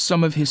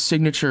some of his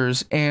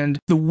signatures, and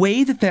the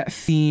way that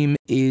theme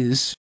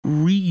is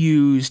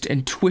reused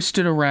and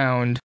twisted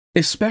around,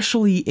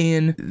 especially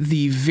in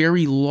the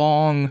very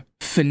long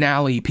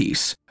finale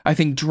piece, I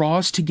think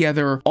draws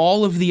together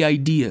all of the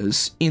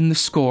ideas in the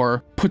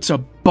score, puts a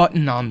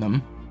button on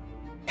them,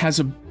 has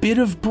a bit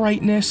of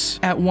brightness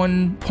at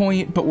one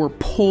point, but we're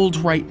pulled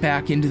right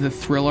back into the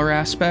thriller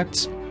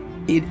aspects.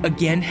 It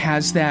again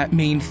has that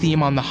main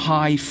theme on the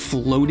high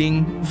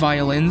floating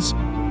violins.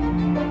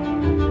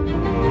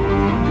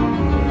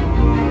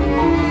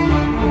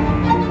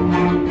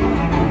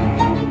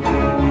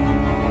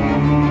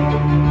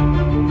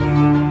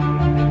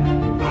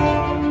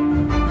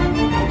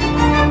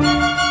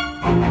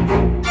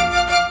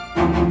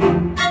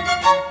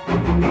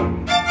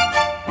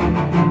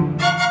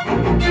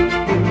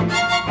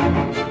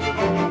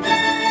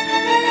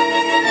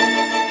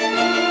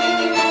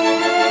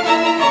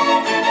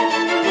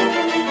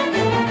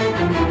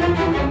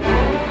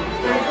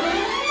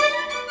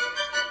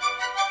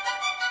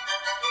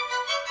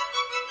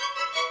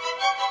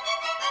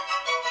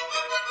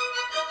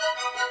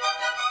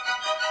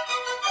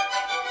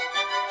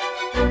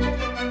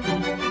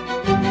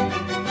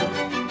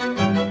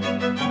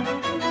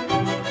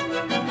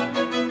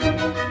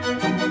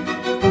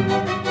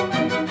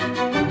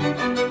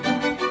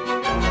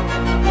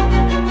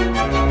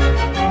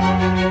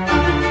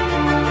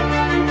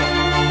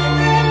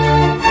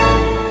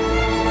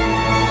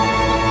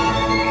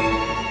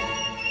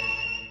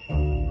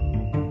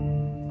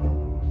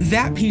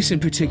 piece in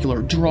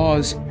particular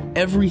draws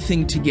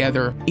everything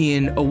together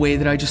in a way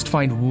that I just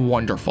find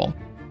wonderful.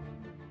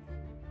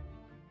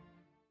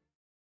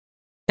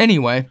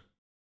 Anyway.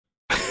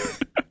 Do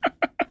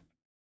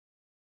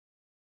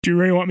you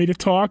really want me to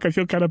talk? I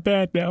feel kind of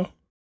bad now.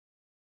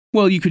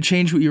 Well, you could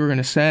change what you were going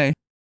to say.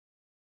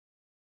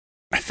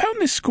 I found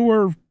this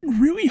score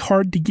really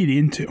hard to get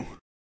into.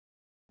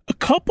 A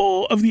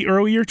couple of the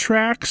earlier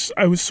tracks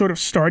I was sort of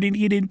starting to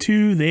get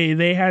into.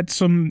 They had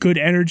some good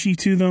energy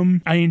to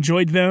them. I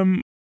enjoyed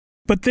them.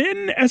 But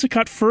then as it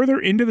got further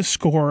into the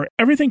score,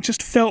 everything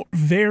just felt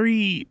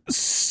very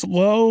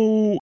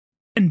slow,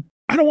 and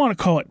I don't want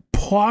to call it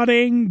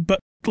plotting, but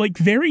like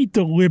very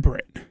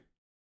deliberate.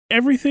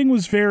 Everything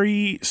was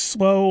very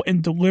slow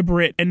and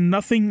deliberate, and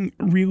nothing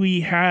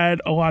really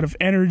had a lot of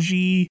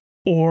energy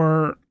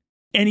or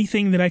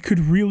anything that I could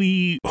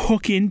really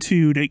hook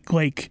into to,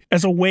 like,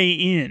 as a way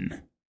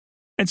in.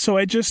 And so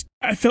I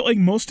felt like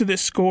most of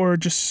this score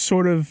just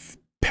sort of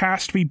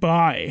passed me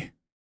by.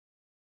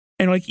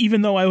 And like,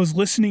 even though I was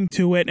listening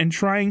to it and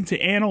trying to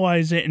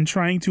analyze it and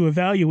trying to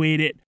evaluate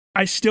it,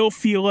 I still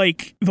feel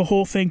like the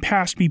whole thing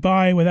passed me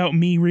by without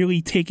me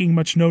really taking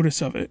much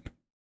notice of it.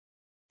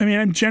 I mean,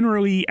 I'm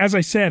generally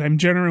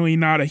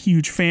not a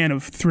huge fan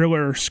of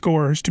thriller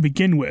scores to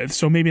begin with,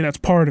 so maybe that's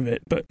part of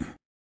it, but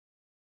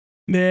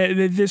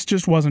this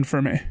just wasn't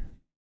for me.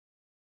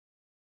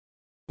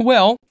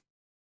 Well,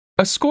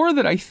 a score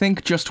that I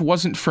think just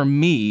wasn't for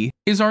me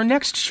is our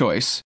next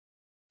choice.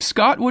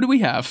 Scott, what do we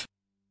have?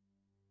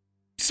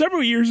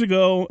 Several years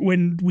ago,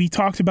 when we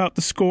talked about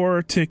the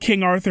score to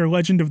King Arthur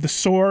Legend of the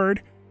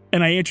Sword,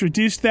 and I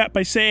introduced that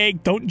by saying,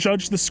 don't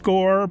judge the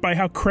score by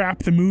how crap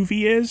the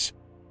movie is.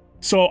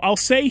 So I'll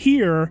say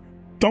here,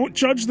 don't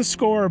judge the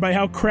score by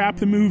how crap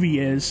the movie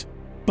is,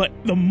 but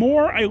the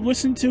more I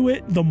listen to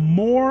it, the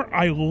more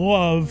I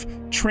love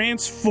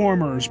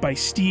Transformers by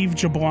Steve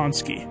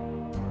Jablonsky.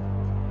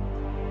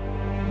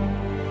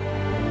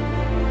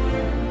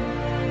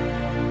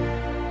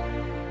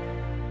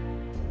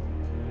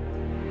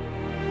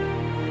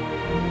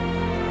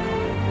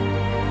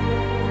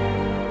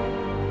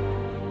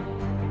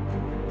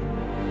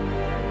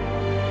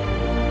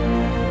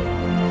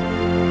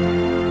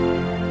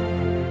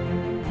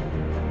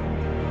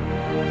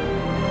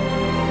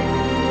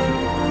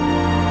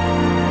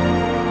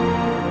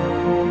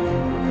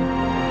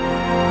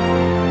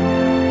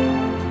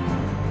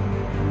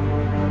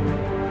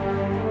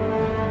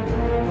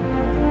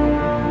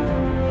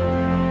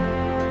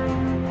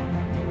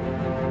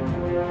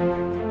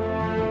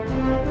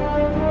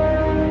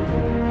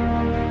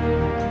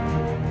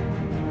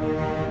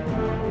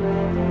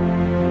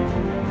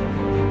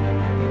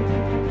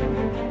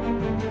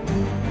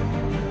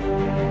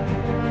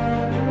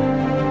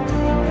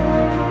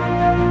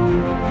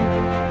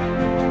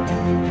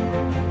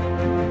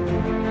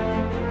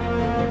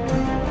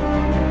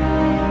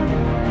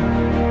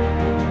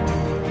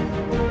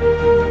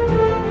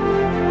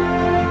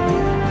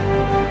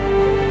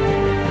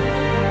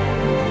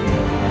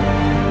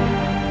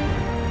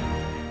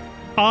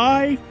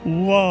 I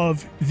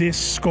love this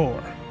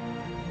score.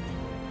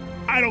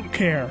 I don't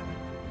care.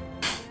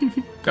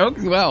 Oh,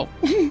 well.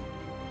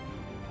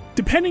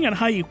 Depending on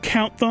how you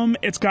count them,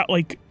 it's got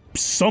like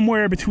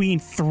somewhere between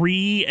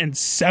 3 and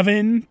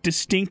 7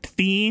 distinct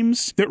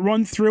themes that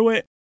run through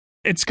it.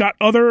 It's got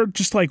other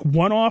just like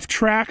one-off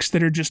tracks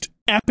that are just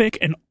epic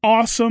and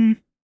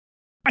awesome.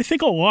 I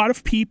think a lot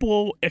of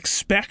people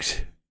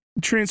expect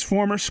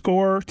Transformer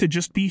score to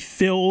just be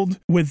filled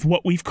with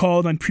what we've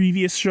called on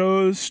previous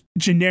shows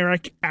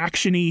generic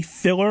action-y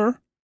filler,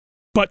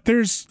 but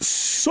there's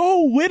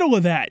so little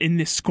of that in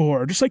this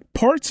score, just like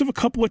parts of a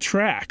couple of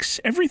tracks.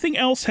 Everything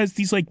else has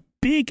these like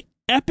big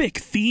epic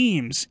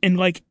themes in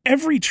like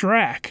every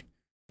track.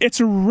 It's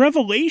a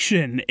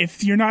revelation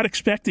if you're not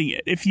expecting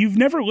it. If you've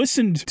never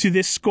listened to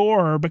this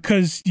score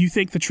because you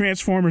think the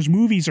Transformers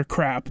movies are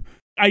crap,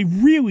 I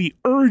really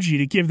urge you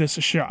to give this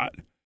a shot.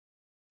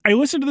 I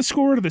listened to the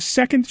score to the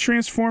second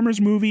Transformers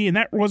movie, and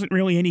that wasn't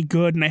really any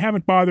good, and I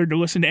haven't bothered to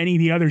listen to any of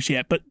the others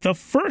yet, but the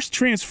first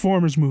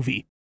Transformers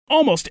movie,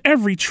 almost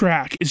every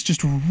track is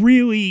just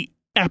really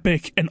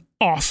epic and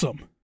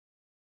awesome.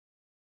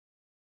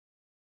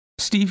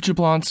 Steve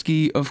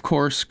Jablonsky, of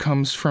course,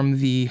 comes from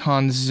the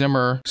Hans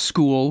Zimmer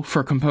School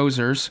for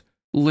Composers,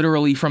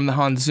 literally from the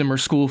Hans Zimmer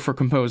School for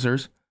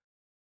Composers.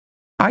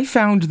 I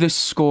found this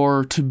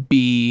score to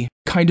be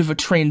kind of a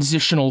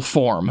transitional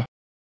form.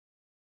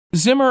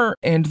 Zimmer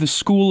and the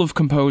school of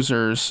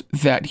composers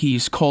that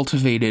he's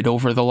cultivated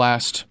over the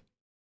last,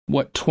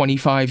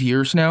 25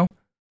 years now,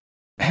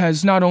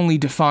 has not only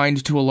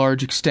defined to a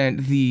large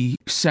extent the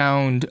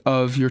sound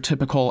of your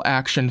typical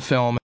action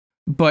film,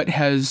 but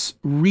has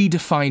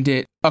redefined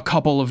it a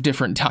couple of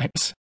different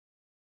times.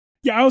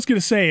 Yeah, I was going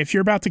to say, if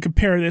you're about to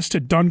compare this to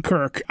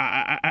Dunkirk,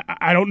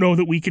 I don't know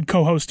that we could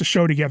co-host a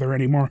show together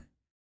anymore.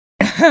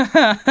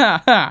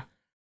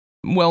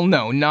 Well,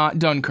 no, not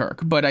Dunkirk,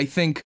 but I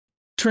think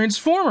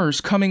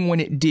Transformers coming when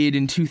it did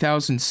in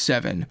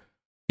 2007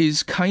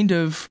 is kind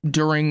of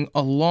during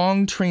a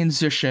long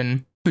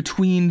transition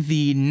between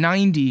the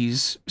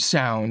 90s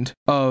sound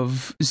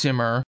of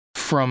Zimmer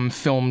from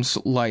films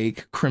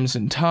like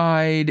Crimson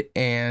Tide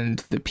and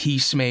The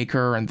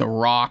Peacemaker and The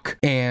Rock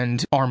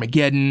and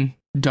Armageddon,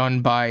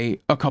 done by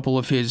a couple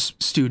of his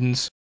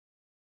students,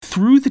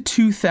 through the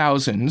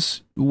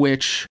 2000s,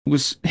 which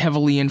was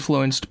heavily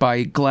influenced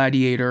by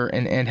Gladiator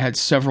and had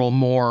several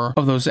more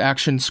of those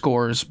action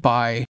scores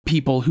by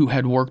people who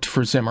had worked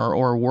for Zimmer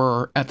or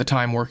were at the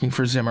time working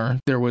for Zimmer.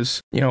 There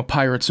was,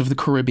 Pirates of the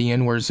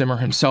Caribbean, where Zimmer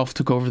himself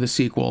took over the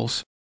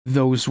sequels.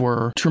 Those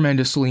were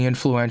tremendously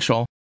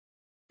influential.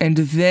 And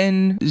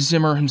then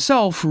Zimmer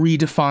himself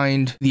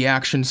redefined the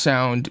action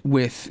sound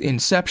with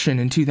Inception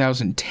in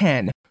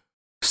 2010.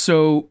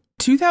 So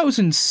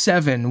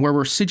 2007, where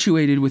we're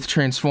situated with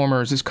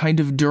Transformers, is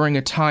kind of during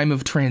a time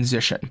of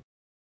transition.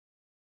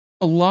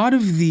 A lot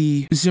of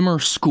the Zimmer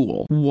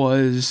school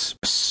was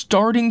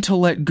starting to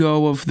let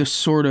go of the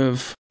sort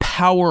of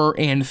power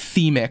and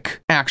themic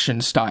action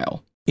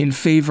style in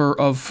favor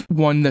of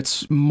one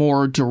that's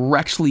more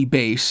directly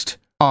based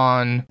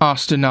on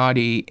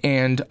ostinati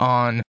and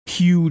on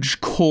huge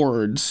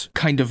chords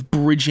kind of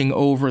bridging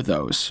over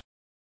those.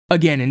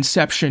 Again,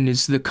 Inception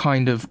is the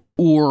kind of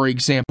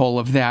example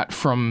of that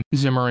from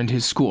Zimmer and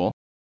his school.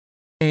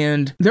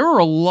 And there are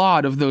a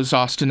lot of those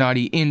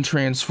ostinati in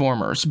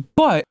Transformers,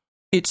 but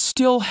it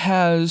still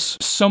has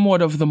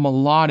somewhat of the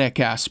melodic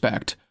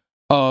aspect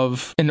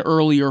of an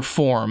earlier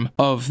form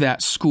of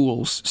that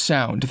school's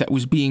sound that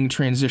was being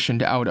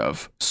transitioned out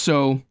of.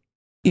 So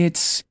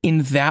it's,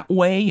 in that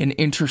way, an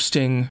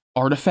interesting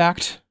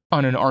artifact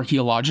on an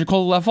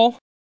archaeological level.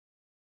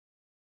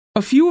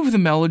 A few of the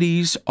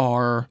melodies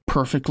are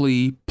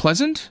perfectly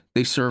pleasant.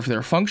 They serve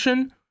their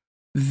function.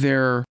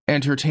 They're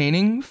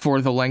entertaining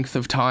for the length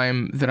of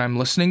time that I'm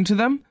listening to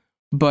them.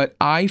 But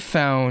I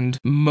found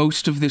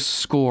most of this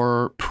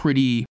score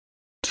pretty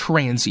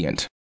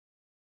transient.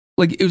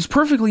 Like, it was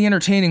perfectly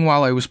entertaining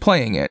while I was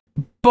playing it,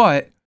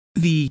 but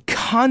the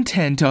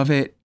content of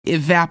it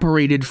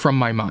evaporated from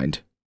my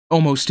mind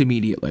almost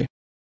immediately.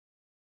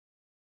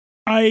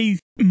 I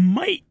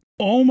might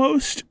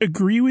almost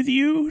agree with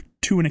you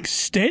to an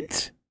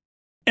extent,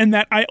 and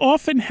that I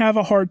often have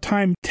a hard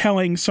time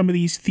telling some of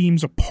these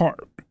themes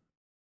apart.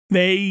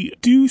 They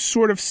do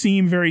sort of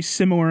seem very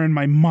similar in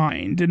my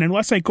mind, and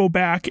unless I go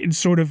back and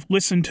sort of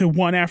listen to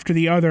one after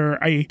the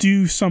other, I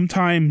do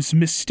sometimes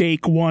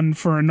mistake one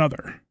for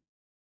another.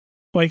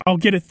 Like, I'll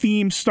get a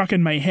theme stuck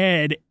in my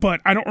head,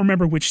 but I don't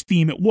remember which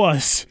theme it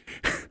was.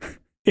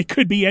 It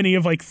could be any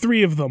of like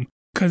 3 of them,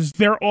 because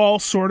they're all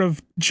sort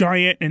of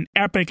giant and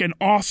epic and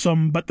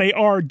awesome, but they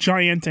are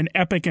giant and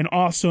epic and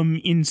awesome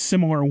in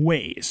similar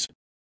ways.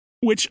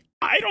 Which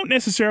I don't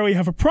necessarily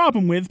have a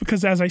problem with,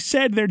 because as I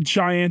said, they're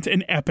giant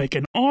and epic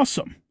and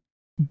awesome.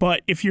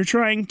 But if you're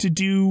trying to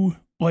do,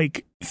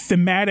 like,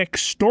 thematic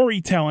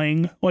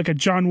storytelling, like a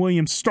John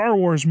Williams Star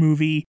Wars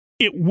movie,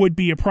 it would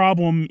be a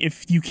problem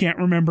if you can't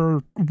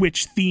remember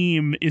which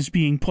theme is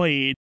being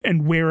played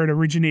and where it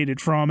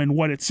originated from and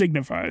what it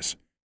signifies.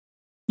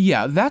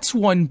 Yeah, that's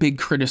one big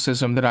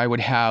criticism that I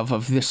would have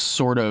of this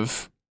sort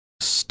of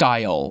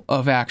style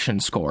of action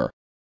score.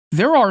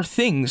 There are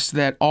things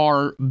that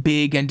are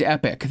big and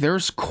epic.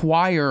 There's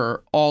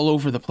choir all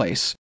over the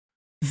place.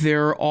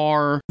 There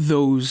are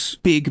those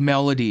big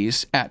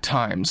melodies at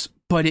times,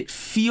 but it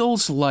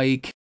feels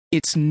like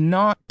it's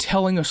not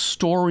telling a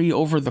story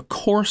over the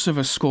course of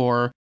a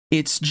score.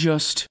 It's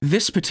just,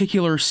 this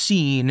particular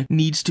scene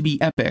needs to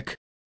be epic,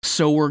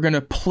 so we're going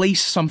to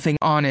place something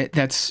on it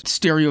that's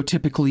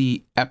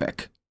stereotypically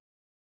epic.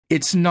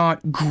 It's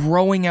not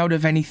growing out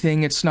of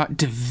anything. It's not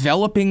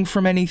developing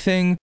from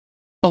anything.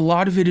 A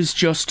lot of it is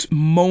just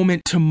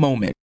moment to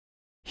moment.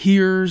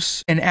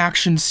 Here's an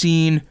action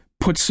scene,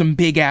 put some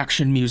big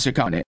action music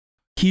on it.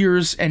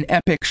 Here's an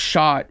epic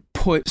shot,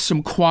 put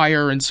some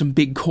choir and some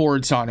big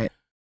chords on it.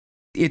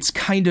 It's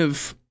kind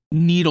of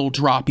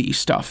needle-droppy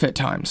stuff at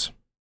times.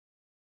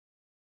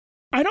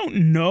 I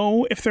don't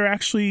know if they're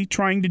actually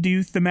trying to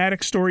do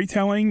thematic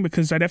storytelling,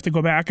 because I'd have to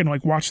go back and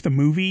like watch the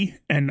movie,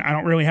 and I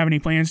don't really have any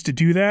plans to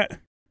do that.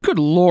 Good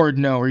Lord,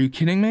 no. Are you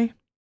kidding me?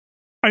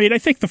 I mean, I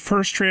think the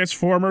first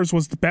Transformers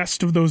was the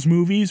best of those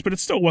movies, but it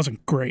still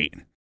wasn't great.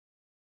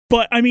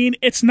 But, I mean,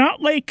 it's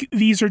not like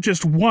these are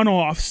just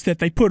one-offs that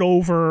they put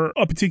over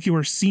a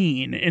particular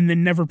scene and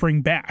then never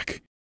bring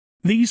back.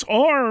 These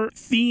are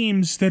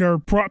themes that are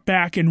brought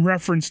back and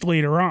referenced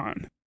later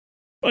on.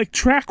 Like,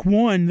 track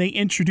 1, they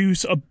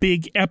introduce a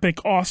big,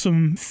 epic,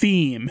 awesome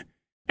theme.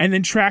 And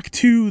then track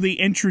 2, they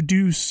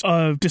introduce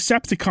a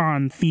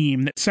Decepticon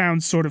theme that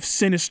sounds sort of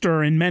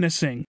sinister and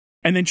menacing.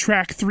 And then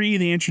track 3,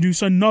 they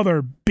introduce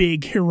another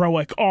big,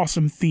 heroic,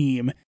 awesome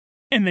theme.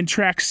 And then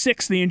track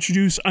 6, they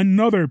introduce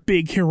another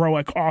big,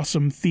 heroic,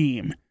 awesome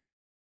theme.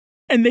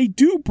 And they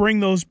do bring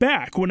those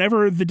back.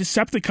 Whenever the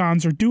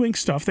Decepticons are doing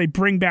stuff, they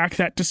bring back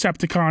that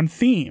Decepticon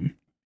theme.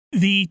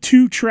 The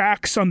 2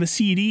 tracks on the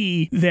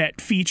CD that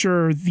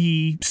feature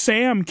the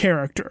Sam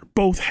character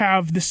both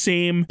have the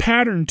same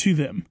pattern to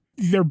them.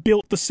 They're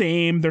built the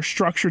same, they're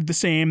structured the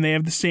same, they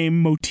have the same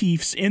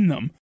motifs in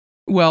them.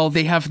 Well,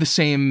 they have the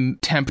same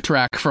temp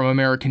track from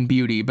American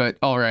Beauty, but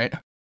all right.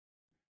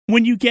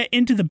 When you get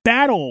into the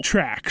battle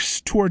tracks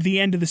toward the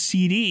end of the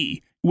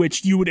CD,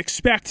 which you would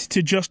expect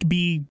to just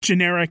be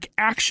generic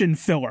action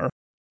filler,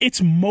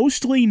 it's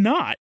mostly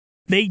not.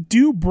 They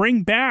do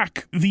bring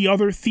back the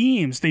other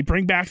themes. They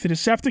bring back the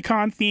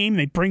Decepticon theme.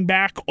 They bring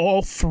back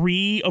all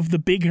 3 of the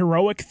big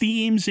heroic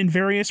themes in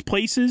various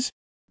places.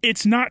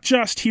 It's not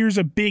just, here's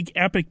a big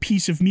epic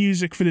piece of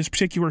music for this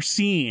particular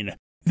scene.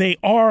 They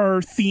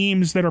are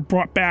themes that are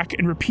brought back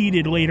and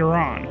repeated later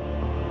on.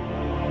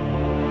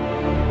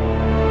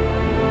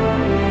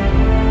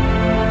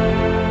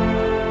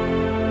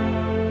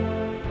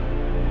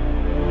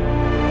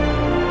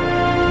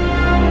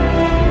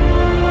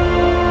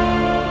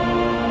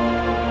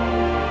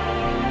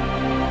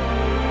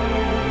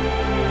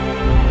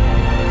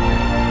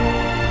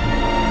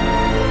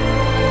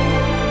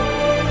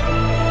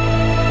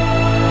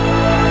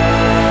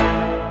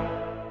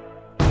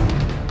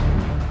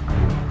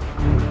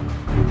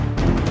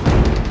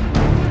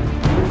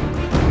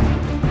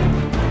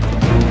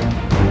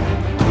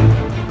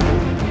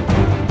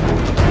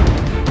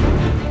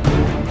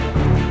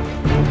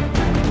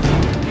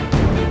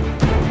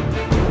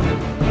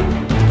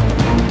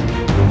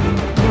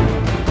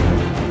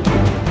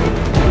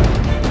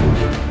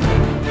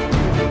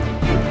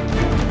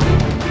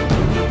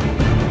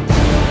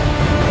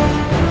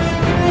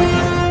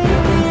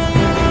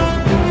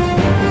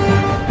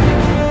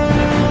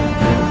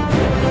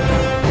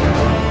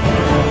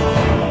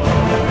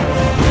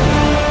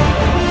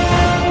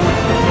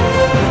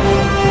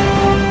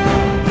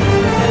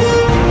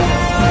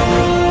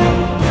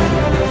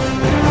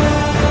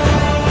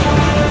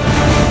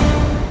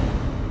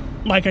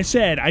 Like I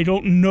said, I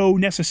don't know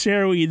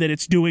necessarily that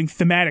it's doing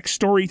thematic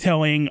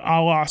storytelling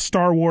a la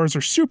Star Wars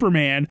or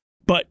Superman,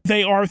 but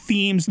they are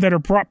themes that are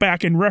brought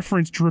back and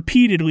referenced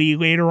repeatedly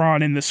later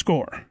on in the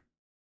score.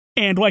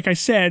 And like I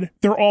said,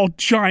 they're all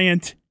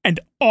giant and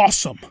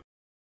awesome.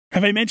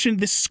 Have I mentioned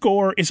this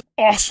score is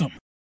awesome?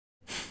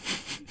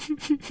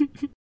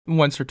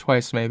 Once or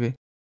twice, maybe.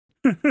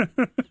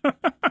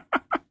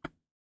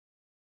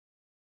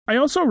 I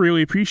also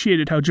really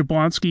appreciated how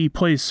Jablonski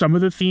plays some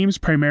of the themes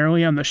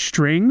primarily on the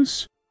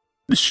strings.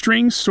 The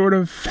strings sort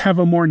of have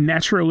a more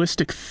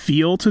naturalistic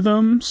feel to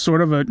them,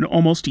 sort of an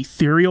almost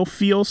ethereal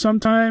feel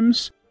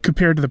sometimes,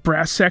 compared to the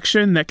brass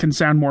section that can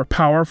sound more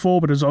powerful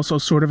but is also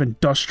sort of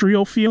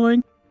industrial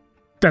feeling.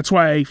 That's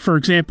why, for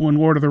example, in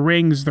Lord of the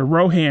Rings, the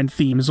Rohan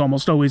theme is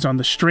almost always on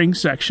the string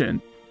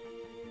section.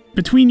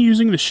 Between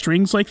using the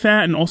strings like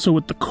that and also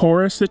with the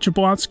chorus that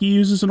Jablonski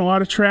uses in a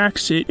lot of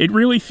tracks, it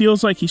really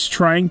feels like he's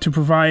trying to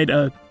provide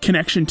a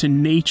connection to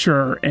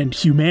nature and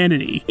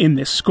humanity in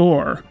this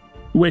score,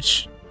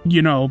 which,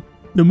 you know,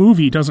 the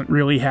movie doesn't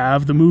really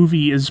have. The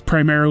movie is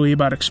primarily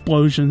about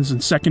explosions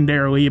and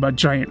secondarily about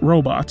giant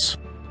robots.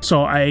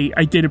 So I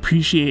did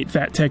appreciate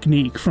that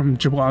technique from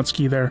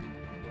Jablonski there.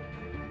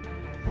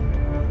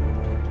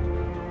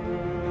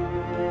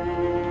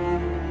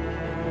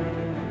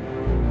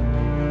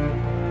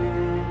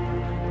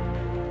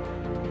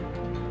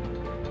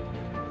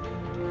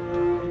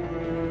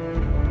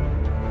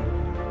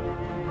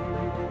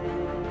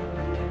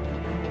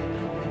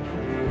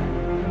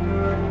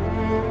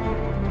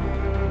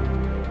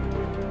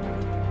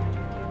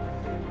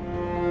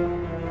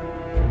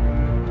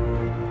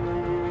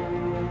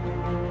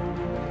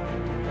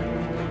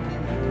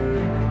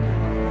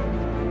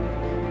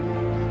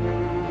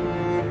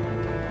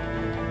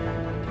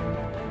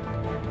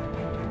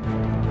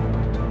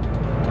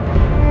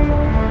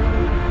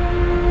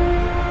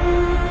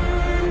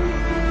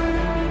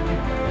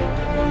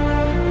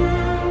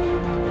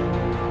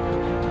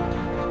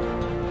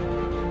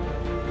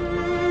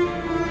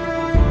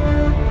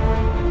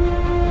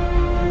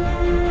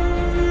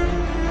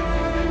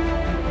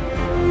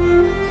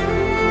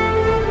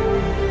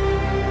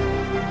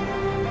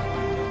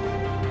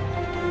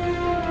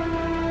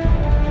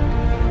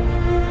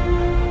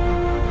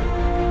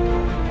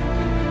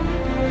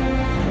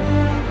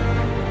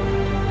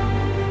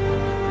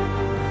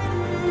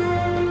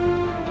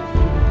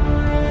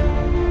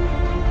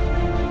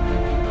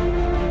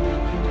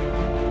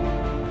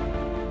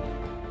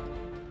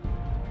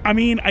 I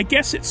mean, I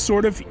guess it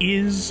sort of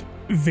is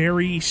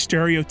very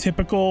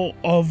stereotypical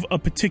of a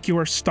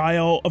particular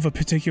style of a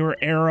particular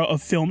era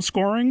of film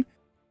scoring,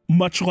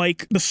 much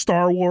like the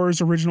Star Wars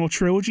original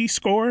trilogy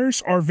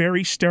scores are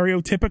very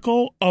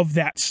stereotypical of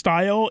that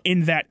style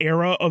in that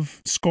era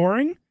of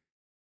scoring.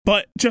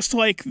 But just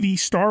like the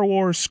Star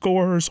Wars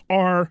scores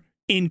are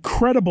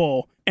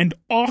incredible and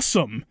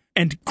awesome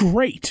and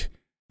great,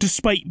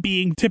 despite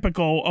being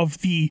typical of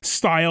the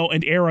style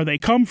and era they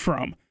come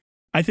from,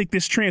 I think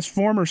this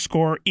Transformers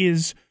score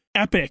is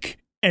epic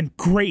and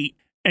great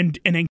and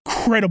an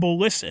incredible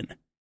listen,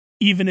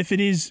 even if it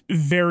is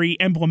very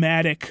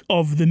emblematic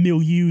of the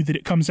milieu that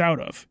it comes out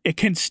of. It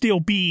can still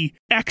be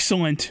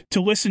excellent to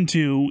listen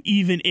to,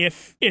 even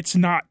if it's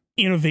not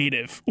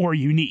innovative or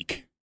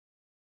unique.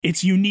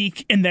 It's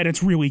unique in that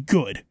it's really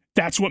good.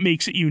 That's what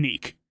makes it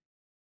unique.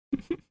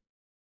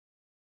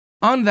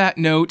 On that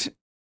note,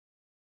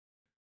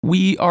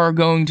 We are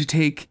going to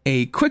take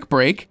a quick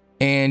break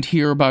and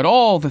hear about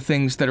all the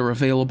things that are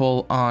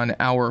available on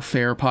our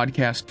Fair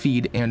podcast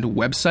feed and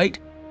website,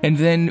 and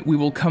then we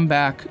will come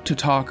back to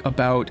talk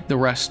about the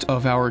rest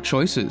of our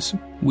choices.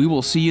 We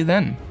will see you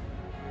then.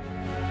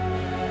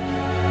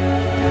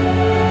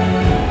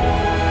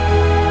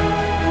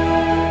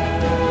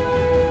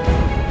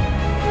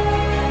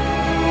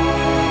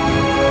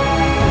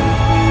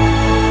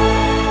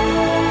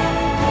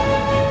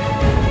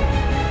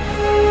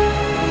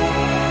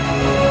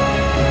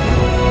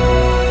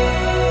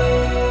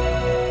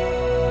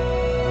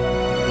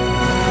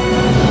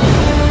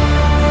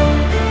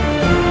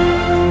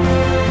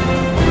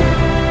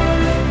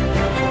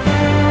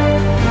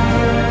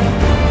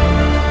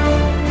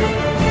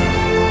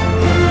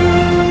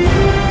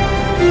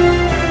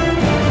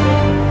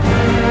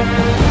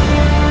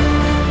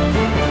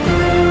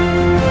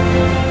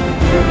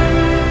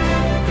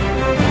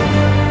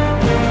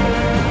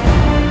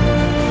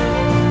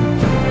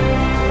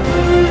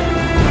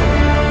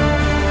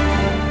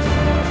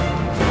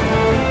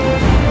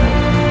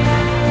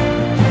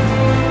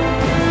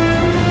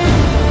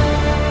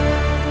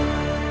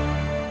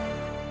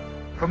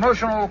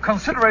 Promotional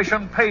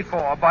consideration paid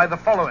for by the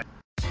following.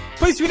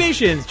 Place to Be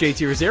Nation's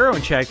JT Rosero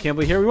and Chad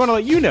Campbell here. We want to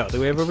let you know that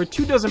we have over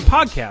 24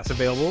 podcasts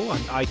available on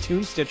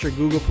iTunes, Stitcher,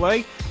 Google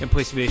Play, and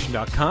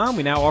PlaceToBeNation.com.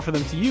 We now offer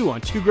them to you on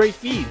two great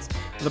feeds.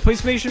 On the Place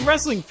to Be Nation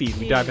Wrestling feed,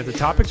 we dive into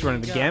topics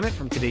running the gamut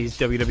from today's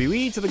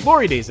WWE to the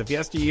glory days of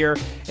yesteryear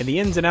and the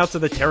ins and outs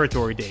of the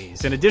territory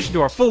days. In addition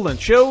to our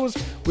full-length shows,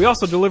 we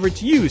also deliver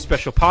to you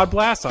special pod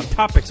blasts on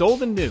topics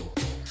old and new.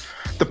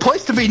 The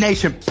Place to Be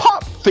Nation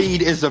Pop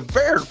feed is a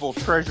veritable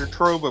treasure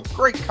trove of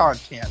great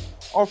content,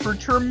 offering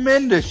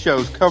tremendous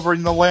shows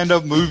covering the land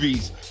of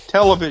movies,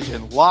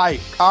 television,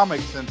 life,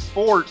 comics, and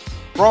sports,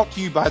 brought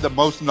to you by the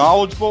most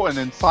knowledgeable and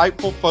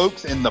insightful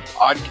folks in the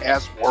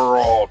podcast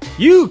world.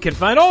 You can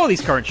find all of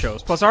these current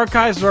shows, plus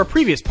archives of our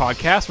previous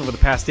podcasts over the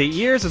past 8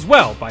 years as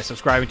well, by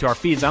subscribing to our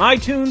feeds on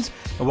iTunes.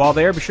 And while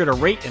there, be sure to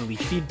rate and leave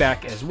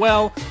feedback as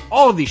well.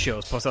 All of these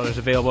shows, plus others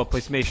available at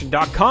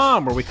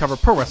PlaceToBeNation.com, where we cover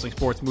pro wrestling,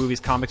 sports, movies,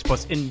 comics,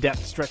 plus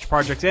in-depth stretch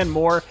projects and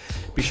more.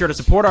 Be sure to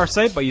support our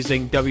site by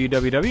using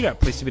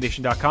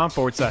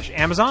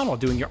www.PlaceToBeNation.com/Amazon while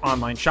doing your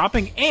online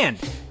shopping. And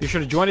be sure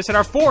to join us at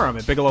our forum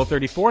at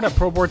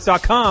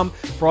Bigelow34.proboards.com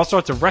for all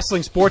sorts of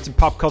wrestling, sports, and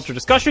pop culture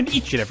discussion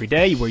each and every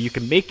day, where you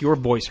can make your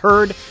voice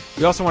heard.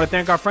 We also want to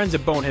thank our friends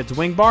at Bonehead's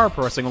Wing Bar,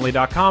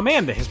 ProWrestlingOnly.com,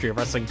 and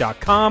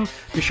TheHistoryOfWrestling.com.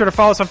 Be sure to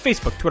follow us on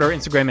Facebook, Twitter,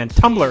 Instagram, and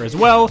Tumblr as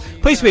well.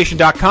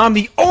 PlaceToBeNation.com,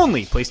 the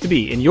only place to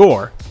be in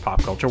your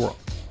pop culture world.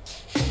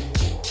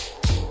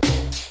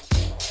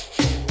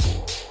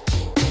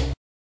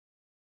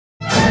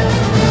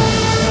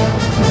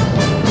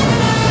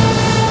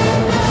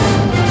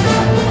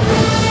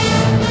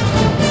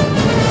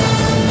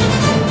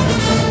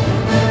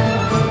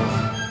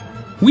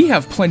 We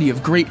have plenty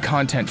of great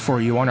content for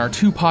you on our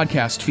two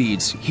podcast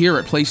feeds here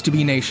at Place to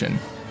Be Nation.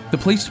 The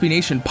Place to Be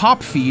Nation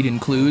Pop feed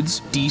includes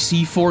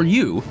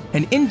DC4U,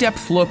 an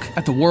in-depth look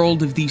at the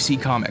world of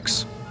DC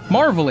Comics.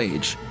 Marvel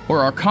Age, where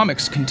our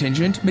comics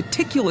contingent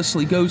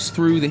meticulously goes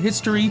through the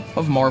history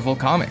of Marvel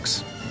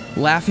Comics.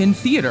 Laugh in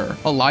Theater,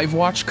 a live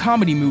watch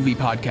comedy movie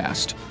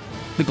podcast.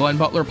 The Glenn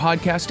Butler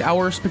Podcast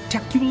Hour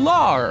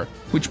Spectacular,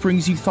 which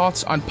brings you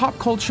thoughts on pop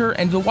culture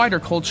and the wider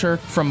culture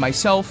from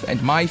myself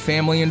and my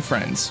family and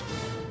friends.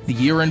 The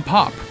Year in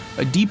Pop,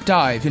 a deep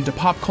dive into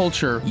pop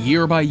culture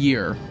year by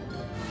year.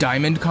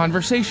 Diamond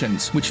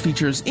Conversations, which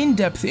features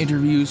in-depth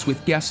interviews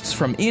with guests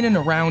from in and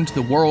around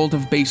the world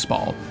of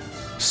baseball.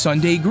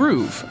 Sunday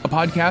Groove, a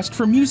podcast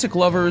for music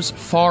lovers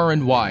far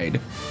and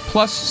wide,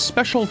 plus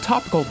special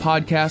topical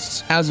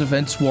podcasts as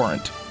events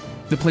warrant.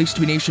 The Place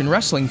to Be Nation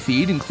Wrestling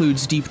feed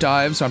includes deep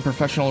dives on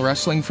professional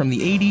wrestling from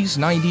the 80s,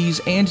 90s,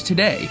 and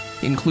today,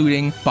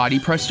 including Body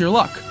Press Your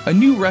Luck, a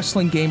new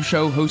wrestling game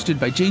show hosted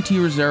by JT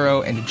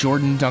Rosero and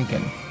Jordan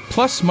Duncan,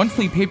 plus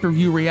monthly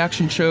pay-per-view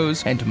reaction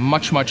shows and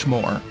much, much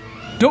more.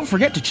 Don't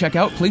forget to check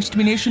out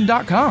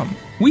PlaceToBeNation.com.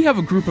 We have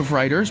a group of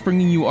writers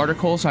bringing you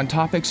articles on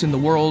topics in the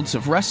worlds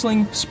of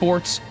wrestling,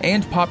 sports,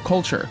 and pop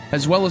culture,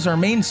 as well as our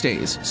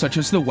mainstays, such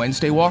as the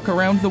Wednesday Walk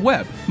Around the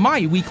Web,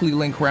 my weekly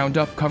link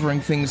roundup covering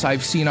things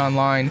I've seen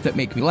online that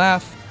make me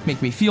laugh,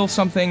 make me feel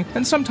something,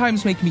 and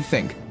sometimes make me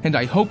think, and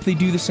I hope they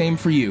do the same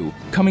for you,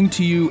 coming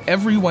to you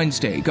every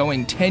Wednesday,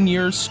 going 10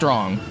 years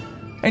strong.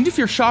 And if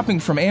you're shopping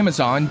from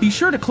Amazon, be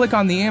sure to click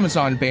on the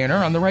Amazon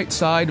banner on the right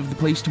side of the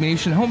Place to Be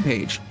Nation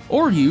homepage,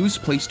 or use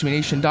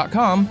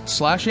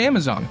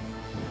PlaceToBeNation.com/Amazon.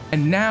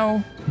 And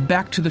now,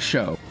 back to the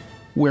show,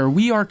 where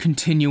we are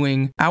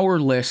continuing our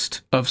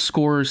list of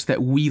scores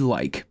that we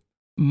like.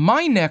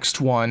 My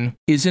next one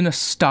is in a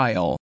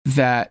style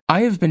that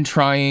I have been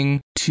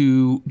trying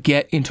to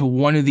get into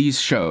one of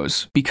these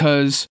shows,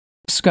 because,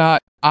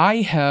 Scott, I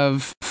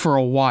have, for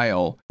a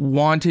while,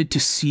 wanted to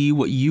see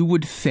what you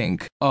would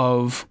think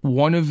of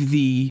one of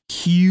the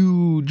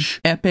huge,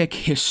 epic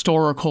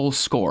historical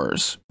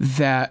scores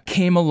that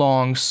came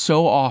along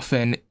so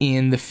often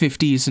in the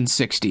 50s and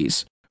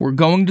 60s. We're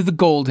going to the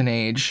Golden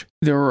Age.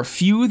 There are a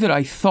few that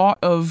I thought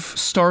of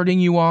starting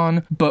you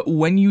on, but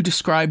when you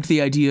described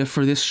the idea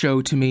for this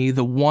show to me,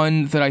 the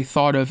one that I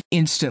thought of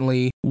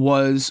instantly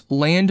was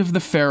Land of the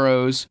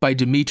Pharaohs by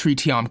Dmitri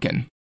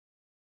Tiomkin.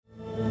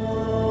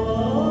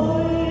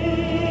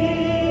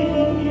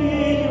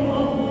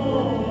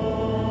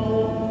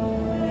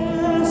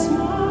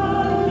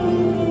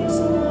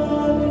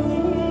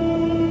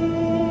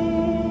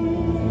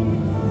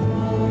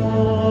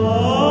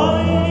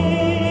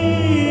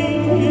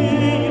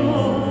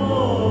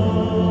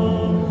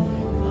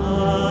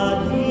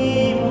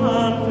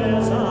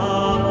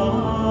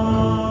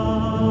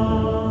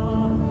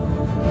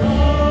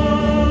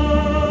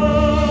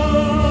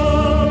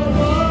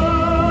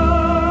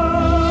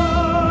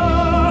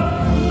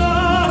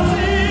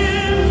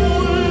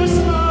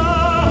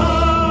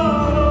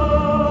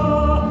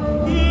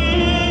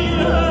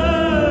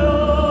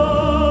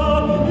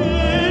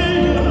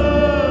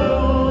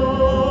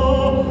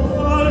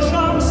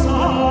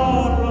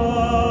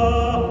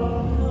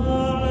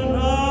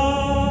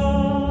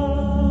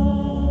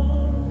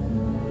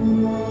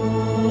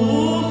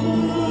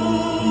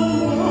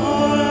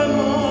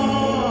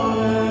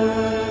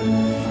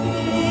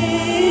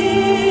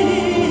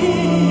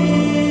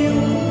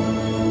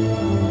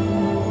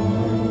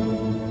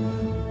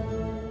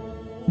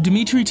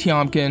 Dmitri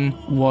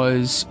Tiomkin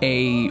was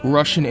a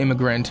Russian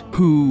immigrant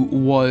who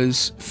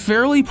was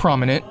fairly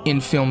prominent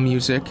in film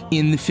music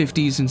in the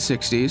 50s and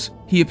 60s.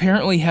 He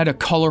apparently had a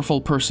colorful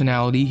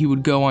personality. He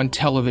would go on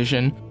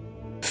television.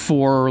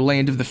 For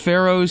Land of the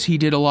Pharaohs, he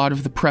did a lot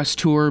of the press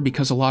tour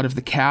because a lot of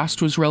the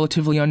cast was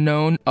relatively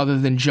unknown, other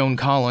than Joan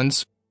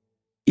Collins.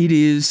 It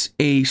is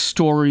a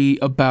story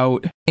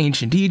about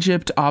ancient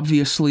Egypt,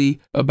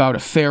 obviously, about a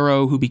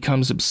pharaoh who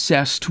becomes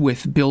obsessed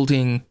with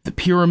building the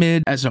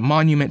pyramid as a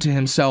monument to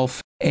himself,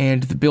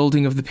 and the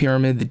building of the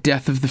pyramid, the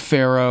death of the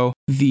pharaoh,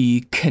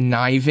 the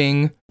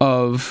conniving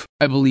of,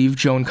 I believe,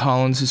 Joan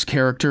Collins'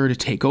 character to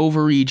take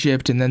over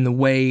Egypt, and then the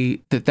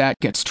way that that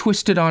gets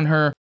twisted on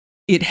her.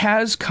 It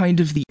has kind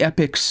of the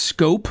epic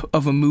scope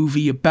of a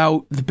movie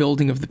about the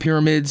building of the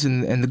pyramids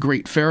and the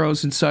great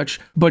pharaohs and such,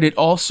 but it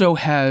also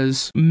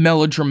has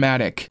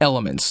melodramatic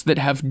elements that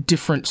have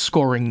different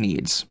scoring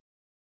needs.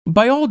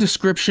 By all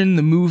description,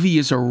 the movie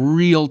is a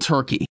real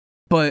turkey,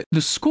 but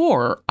the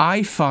score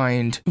I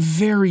find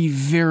very,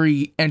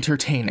 very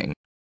entertaining.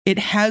 It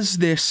has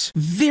this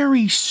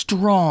very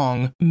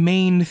strong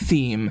main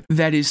theme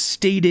that is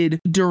stated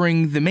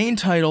during the main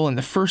title and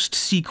the first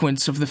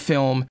sequence of the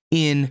film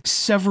in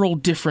several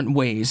different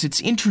ways.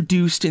 It's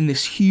introduced in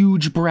this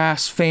huge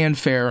brass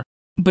fanfare,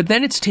 but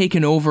then it's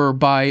taken over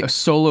by a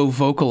solo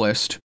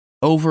vocalist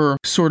over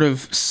sort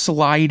of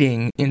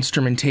sliding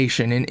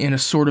instrumentation in a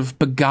sort of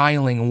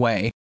beguiling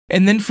way.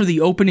 And then for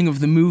the opening of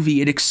the movie,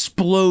 it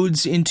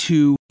explodes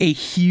into a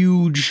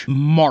huge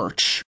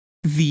march.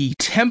 The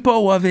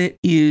tempo of it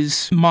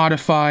is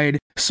modified,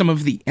 some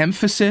of the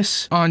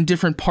emphasis on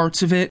different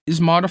parts of it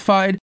is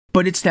modified,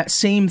 but it's that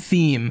same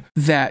theme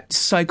that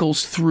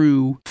cycles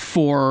through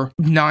for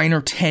 9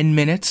 or 10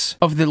 minutes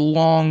of the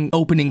long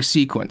opening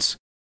sequence.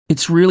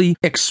 It's really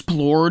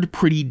explored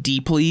pretty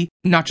deeply,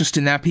 not just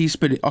in that piece,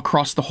 but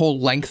across the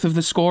whole length of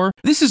the score.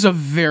 This is a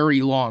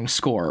very long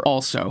score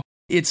also.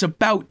 It's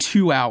about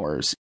 2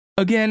 hours.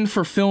 Again,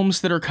 for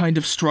films that are kind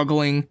of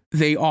struggling,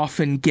 they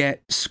often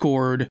get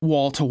scored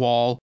wall to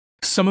wall.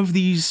 Some of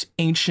these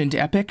ancient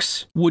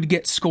epics would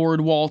get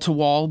scored wall to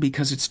wall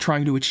because it's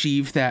trying to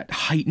achieve that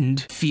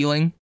heightened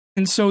feeling.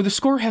 And so the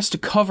score has to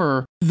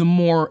cover the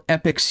more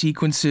epic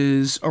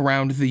sequences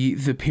around the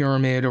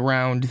pyramid,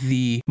 around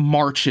the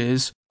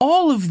marches.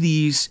 All of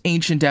these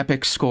ancient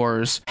epic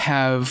scores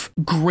have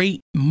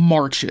great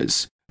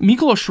marches.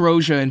 Miklos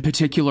Rozsa in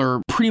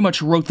particular pretty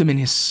much wrote them in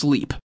his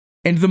sleep.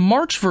 And the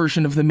march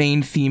version of the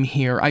main theme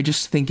here, I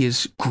just think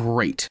is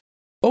great.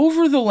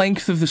 Over the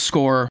length of the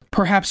score,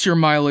 perhaps your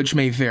mileage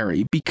may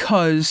vary,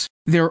 because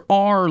there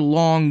are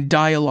long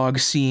dialogue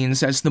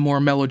scenes as the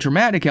more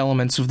melodramatic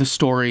elements of the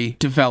story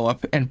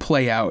develop and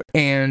play out,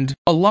 and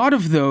a lot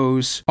of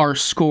those are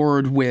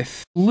scored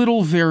with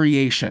little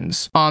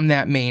variations on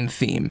that main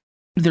theme.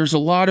 There's a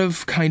lot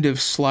of kind of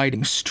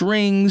sliding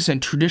strings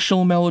and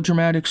traditional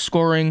melodramatic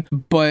scoring,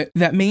 but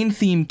that main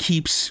theme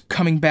keeps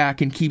coming back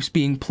and keeps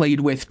being played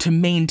with to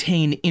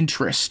maintain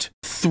interest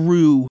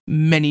through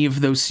many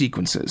of those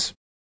sequences.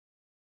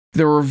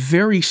 There are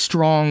very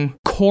strong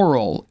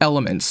choral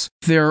elements.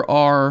 There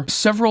are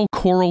several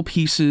choral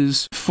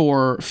pieces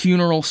for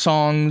funeral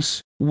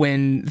songs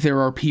when there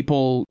are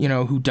people,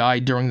 who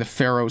died during the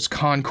pharaoh's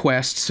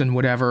conquests and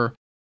whatever.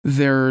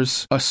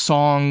 There's a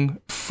song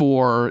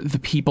for the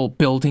people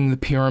building the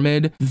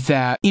pyramid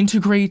that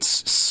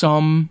integrates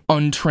some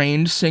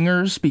untrained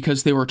singers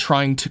because they were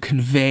trying to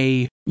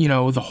convey,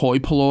 the hoi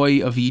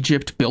polloi of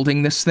Egypt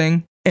building this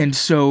thing. And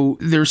so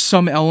there's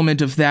some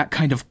element of that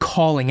kind of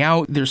calling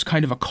out. There's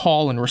kind of a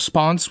call and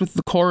response with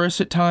the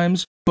chorus at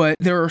times. But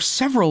there are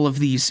several of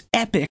these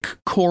epic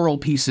choral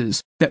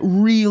pieces that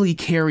really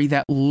carry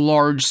that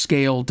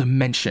large-scale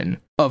dimension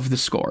of the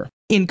score.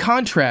 in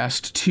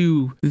contrast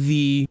to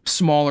the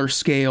smaller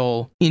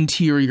scale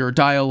interior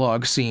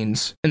dialogue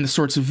scenes and the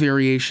sorts of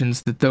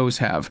variations that those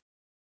have.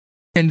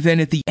 And then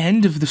at the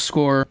end of the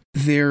score,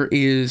 there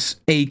is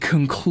a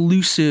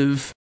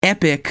conclusive,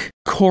 epic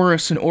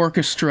chorus and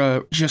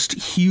orchestra, just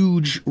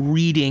huge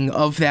reading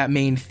of that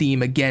main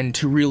theme again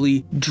to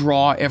really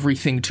draw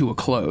everything to a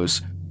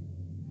close.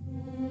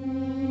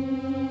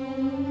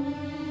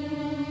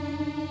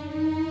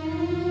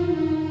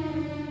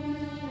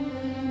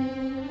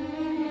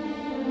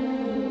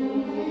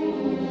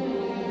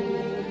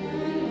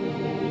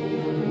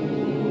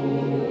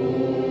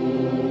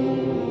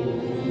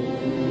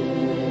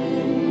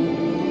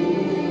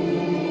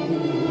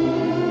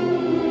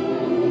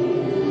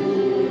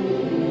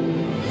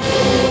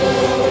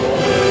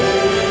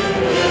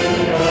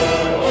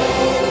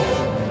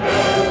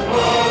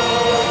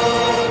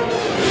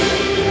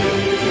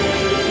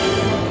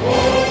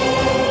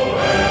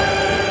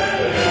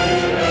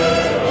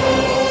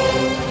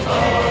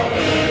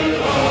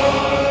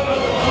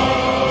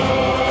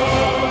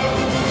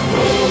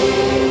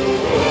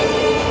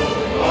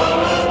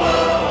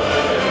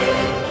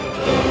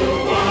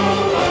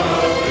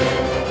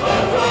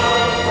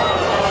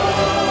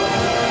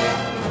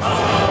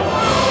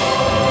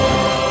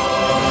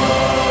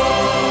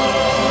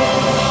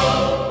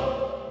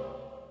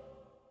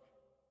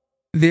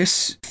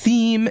 This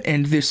theme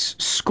and this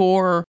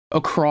score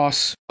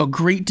across a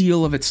great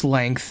deal of its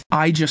length,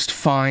 I just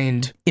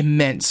find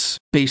immense,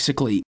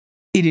 basically.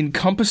 It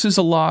encompasses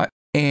a lot,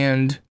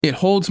 and it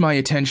holds my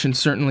attention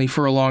certainly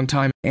for a long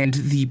time, and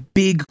the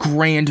big,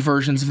 grand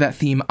versions of that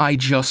theme I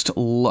just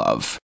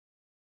love.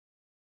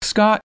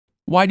 Scott,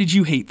 why did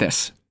you hate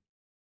this?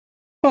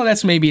 Well,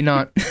 that's maybe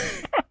not...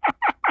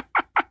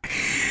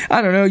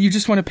 I don't know, you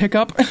just want to pick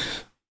up?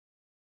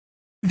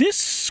 This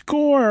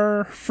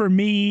score, for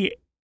me,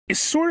 is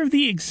sort of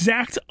the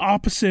exact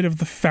opposite of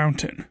The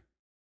Fountain.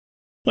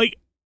 Like,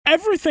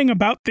 everything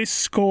about this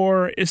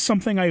score is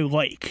something I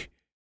like.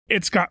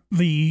 It's got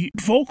the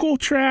vocal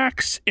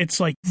tracks, it's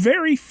like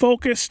very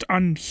focused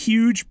on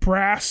huge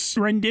brass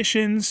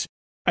renditions.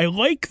 I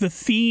like the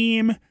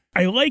theme,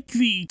 I like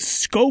the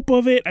scope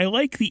of it, I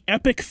like the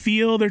epic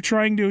feel they're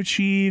trying to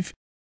achieve.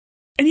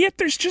 And yet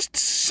there's just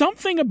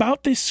something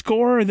about this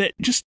score that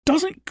just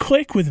doesn't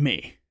click with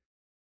me.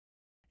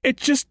 It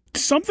just,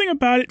 something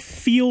about it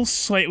feels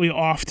slightly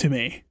off to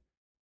me.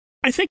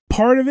 I think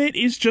part of it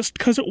is just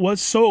because it was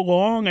so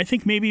long. I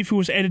think maybe if it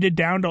was edited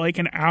down to like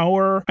an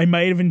hour, I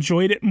might have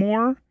enjoyed it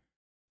more.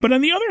 But on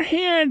the other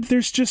hand,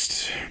 there's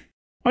just,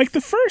 like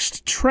the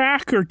first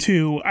track or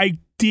two, I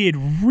did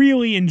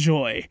really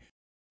enjoy.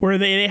 Where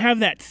they have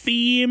that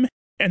theme,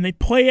 and they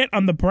play it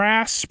on the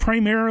brass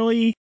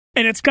primarily.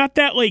 And it's got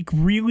that like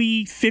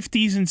really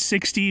 50s and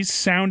 60s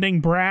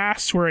sounding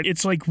brass where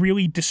it's like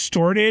really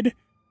distorted.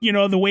 You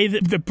know, the way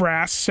that the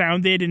brass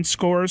sounded in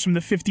scores from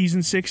the 50s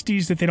and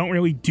 60s that they don't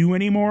really do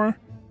anymore.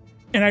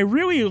 And I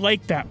really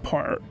like that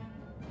part.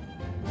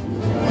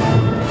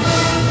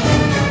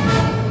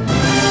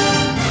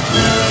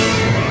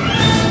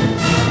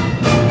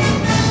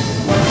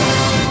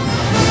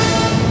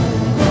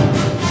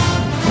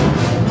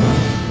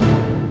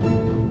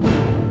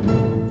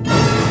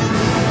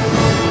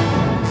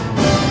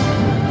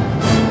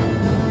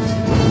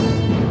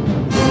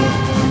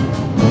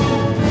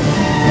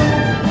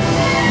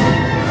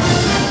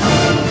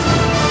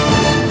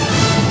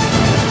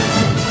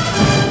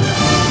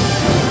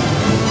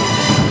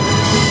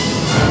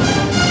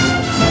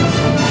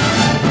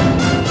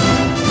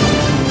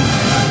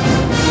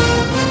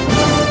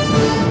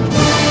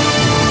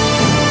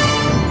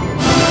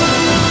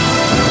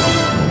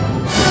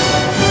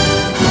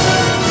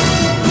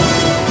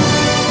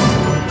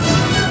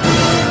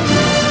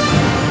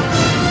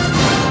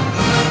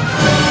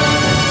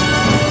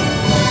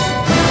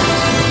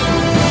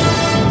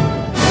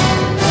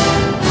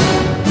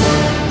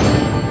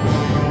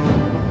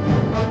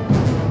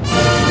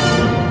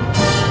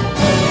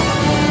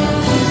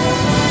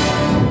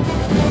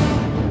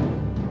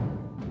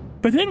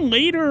 But then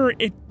later,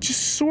 it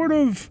just sort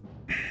of...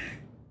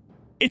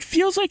 It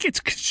feels like it's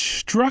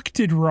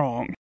constructed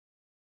wrong.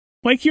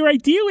 Like, you're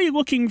ideally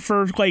looking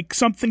for, like,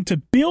 something to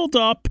build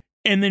up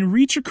and then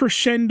reach a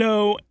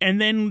crescendo and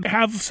then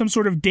have some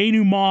sort of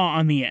denouement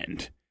on the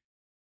end.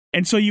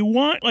 And so you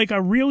want, like,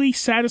 a really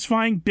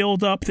satisfying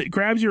build-up that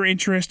grabs your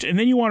interest, and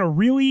then you want a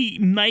really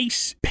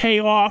nice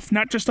payoff,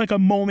 not just like a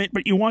moment,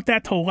 but you want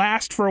that to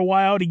last for a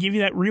while to give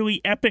you that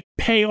really epic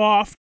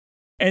payoff.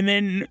 And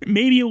then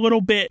maybe a little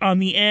bit on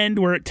the end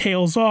where it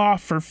tails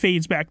off or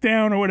fades back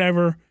down or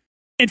whatever.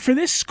 And for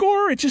this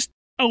score, it just,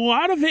 a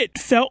lot of it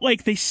felt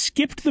like they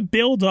skipped the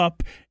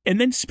build-up and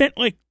then spent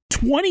like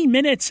 20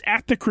 minutes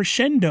at the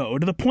crescendo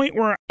to the point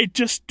where it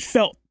just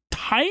felt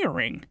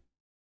tiring.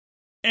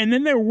 And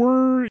then there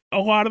were a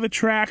lot of the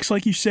tracks,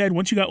 like you said,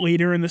 once you got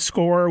later in the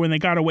score, when they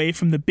got away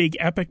from the big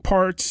epic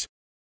parts,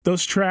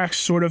 those tracks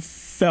sort of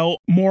felt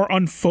more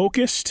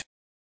unfocused.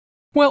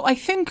 Well, I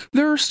think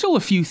there are still a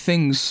few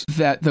things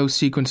that those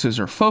sequences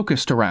are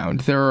focused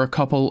around. There are a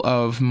couple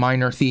of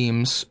minor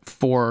themes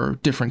for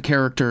different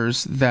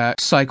characters that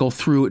cycle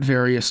through at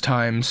various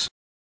times.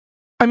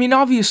 I mean,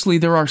 obviously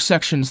there are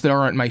sections that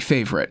aren't my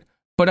favorite,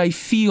 but I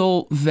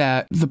feel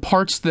that the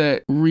parts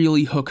that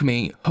really hook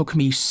me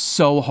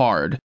so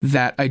hard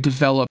that I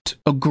developed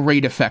a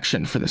great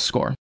affection for this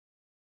score.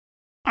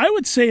 I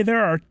would say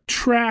there are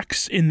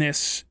tracks in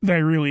this that I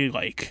really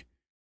like.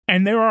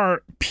 And there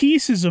are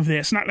pieces of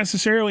this, not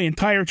necessarily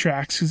entire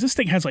tracks, because this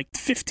thing has like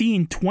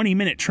 15,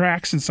 20-minute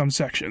tracks in some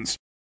sections.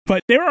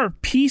 But there are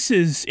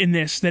pieces in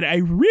this that I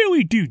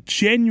really do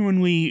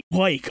genuinely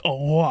like a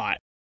lot.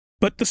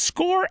 But the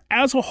score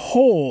as a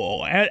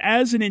whole,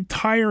 as an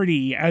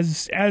entirety,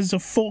 as a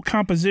full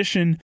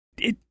composition,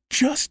 it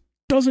just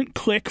doesn't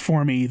click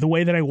for me the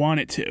way that I want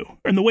it to.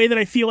 And the way that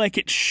I feel like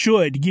it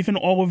should, given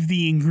all of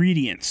the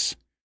ingredients.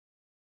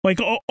 Like,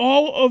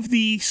 all of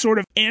the sort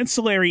of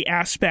ancillary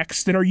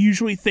aspects that are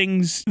usually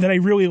things that I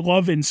really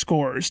love in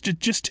scores, it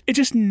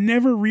just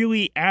never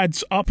really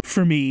adds up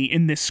for me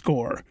in this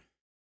score.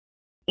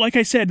 Like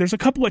I said, there's a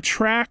couple of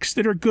tracks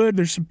that are good,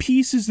 there's some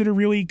pieces that are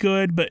really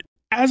good, but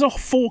as a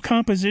full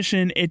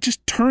composition, it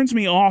just turns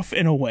me off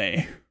in a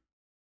way.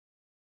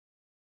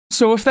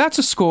 So if that's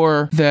a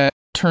score that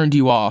turned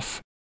you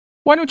off,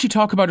 why don't you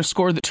talk about a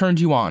score that turned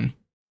you on?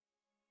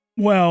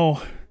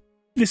 Well,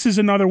 this is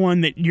another one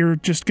that you're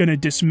just going to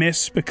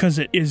dismiss because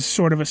it is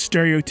sort of a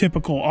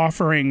stereotypical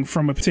offering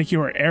from a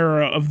particular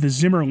era of the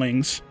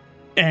Zimmerlings.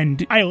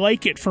 And I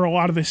like it for a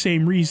lot of the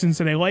same reasons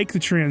that I like the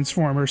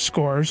Transformers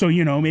score, so,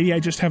 maybe I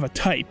just have a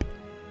type.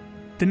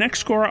 The next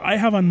score I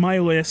have on my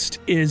list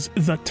is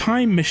The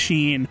Time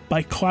Machine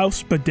by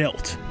Klaus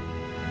Badelt.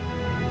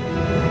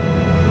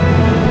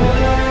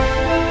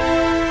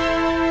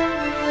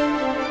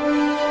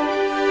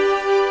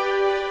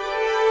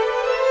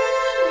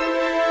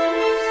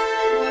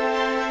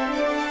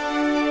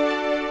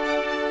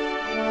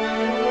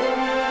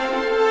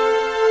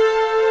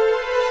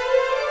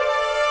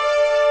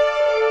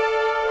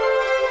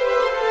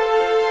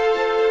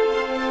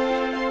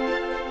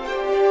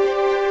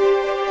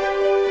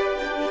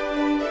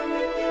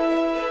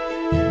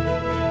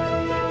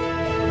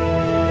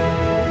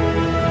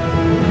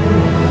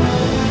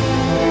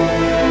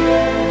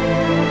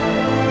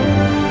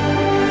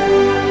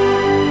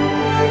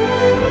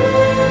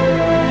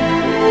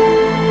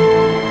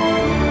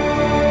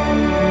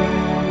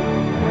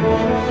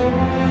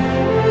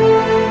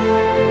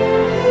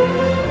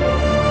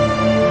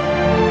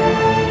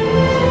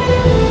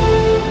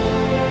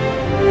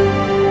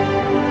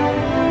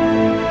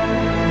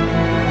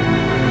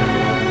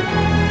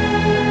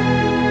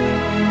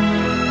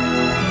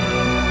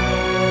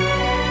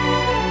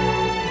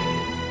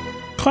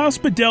 Klaus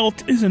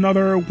Badelt is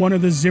another one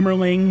of the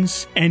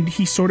Zimmerlings, and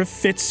he sort of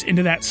fits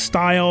into that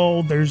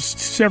style. There's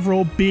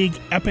several big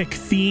epic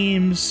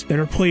themes that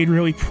are played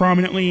really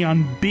prominently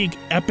on big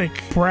epic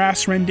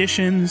brass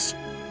renditions,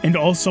 and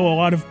also a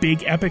lot of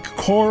big epic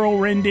choral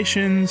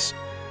renditions.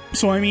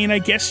 So, I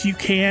guess you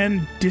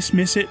can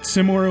dismiss it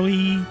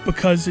similarly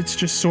because it's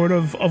just sort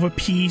of a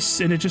piece,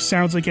 and it just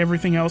sounds like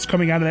everything else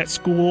coming out of that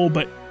school,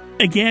 but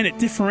again, it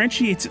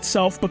differentiates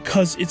itself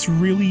because it's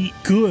really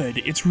good.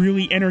 It's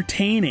really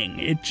entertaining.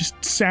 It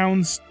just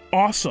sounds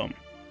awesome.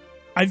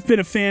 I've been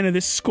a fan of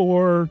this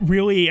score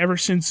really ever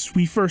since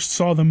we first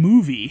saw the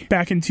movie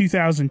back in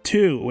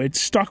 2002. It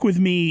stuck with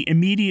me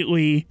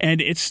immediately,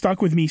 and it's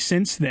stuck with me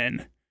since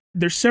then.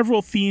 There's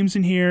several themes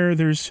in here.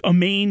 There's a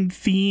main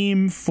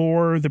theme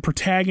for the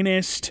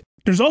protagonist.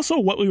 There's also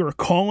what we were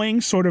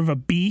calling sort of a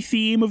B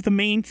theme of the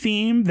main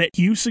theme that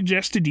you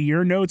suggested to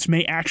your notes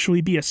may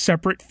actually be a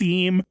separate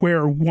theme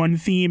where one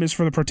theme is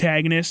for the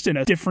protagonist and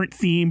a different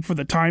theme for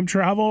the time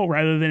travel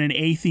rather than an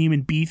A theme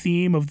and B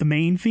theme of the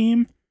main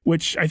theme,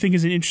 which I think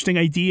is an interesting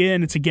idea,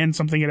 and it's again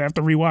something I'd have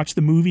to rewatch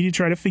the movie to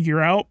try to figure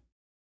out.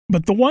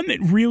 But the one that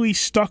really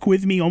stuck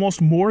with me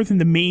almost more than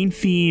the main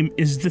theme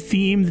is the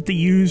theme that they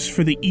use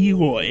for the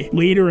Eloi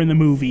later in the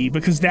movie,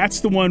 because that's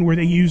the one where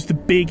they use the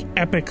big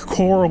epic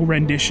choral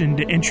rendition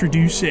to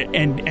introduce it,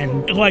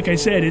 and like I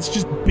said, it's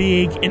just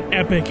big and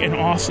epic and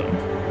awesome.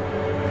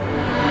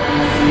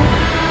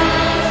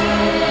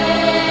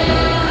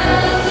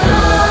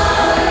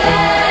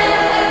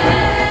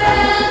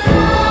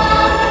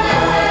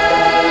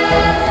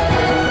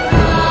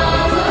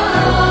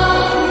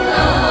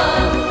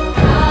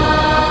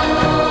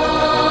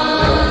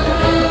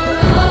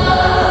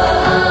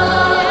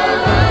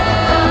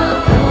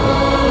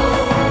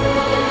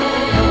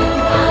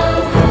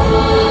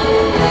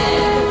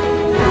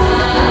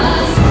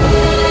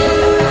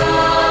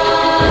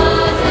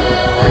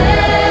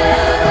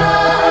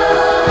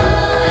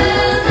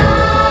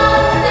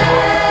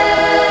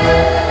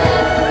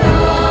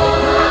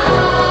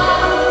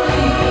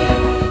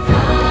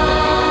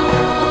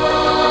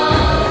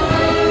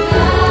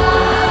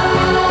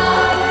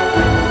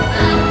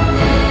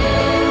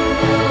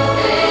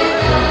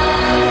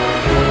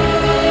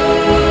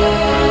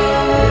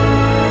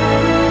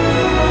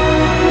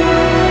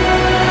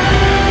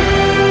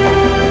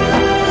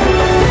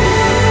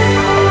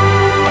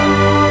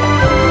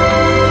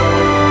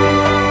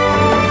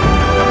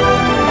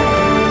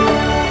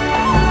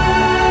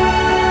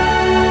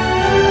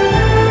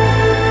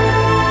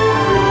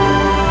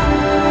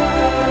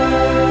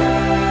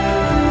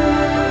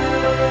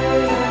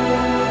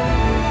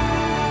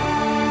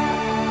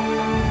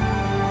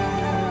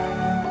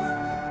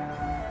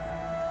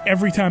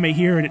 every time I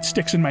hear it, it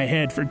sticks in my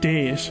head for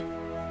days.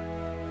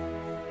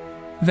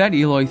 That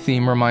Eloy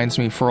theme reminds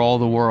me for all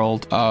the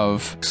world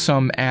of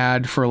some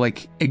ad for,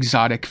 like,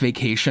 exotic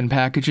vacation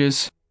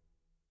packages.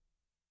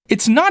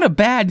 It's not a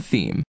bad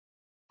theme.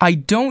 I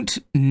don't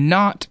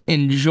not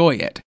enjoy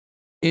it.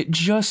 It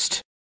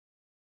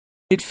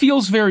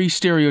feels very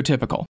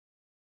stereotypical.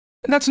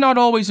 And that's not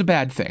always a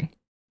bad thing,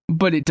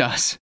 but it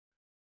does.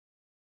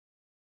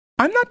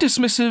 I'm not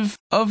dismissive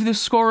of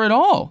this score at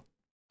all.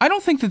 I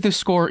don't think that this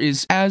score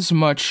is as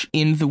much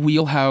in the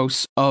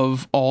wheelhouse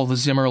of all the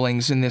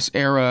Zimmerlings in this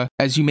era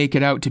as you make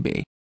it out to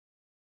be.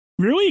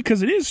 Really?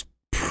 Because it is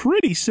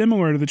pretty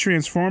similar to the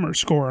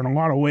Transformers score in a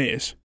lot of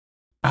ways.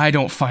 I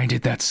don't find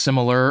it that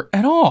similar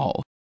at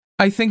all.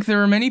 I think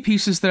there are many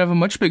pieces that have a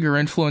much bigger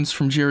influence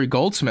from Jerry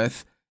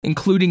Goldsmith,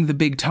 including the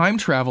big time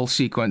travel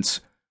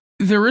sequence.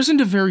 There isn't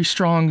a very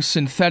strong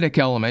synthetic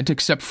element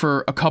except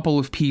for a couple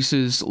of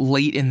pieces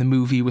late in the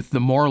movie with the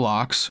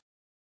Morlocks.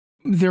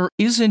 There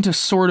isn't a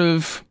sort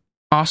of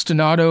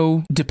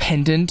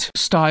ostinato-dependent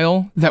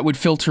style that would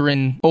filter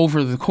in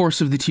over the course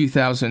of the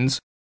 2000s,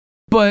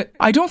 but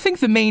I don't think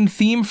the main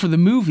theme for the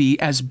movie,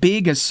 as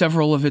big as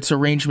several of its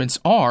arrangements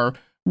are,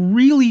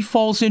 really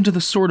falls into the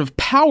sort of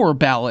power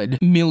ballad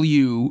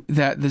milieu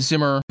that the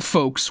Zimmer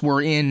folks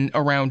were in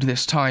around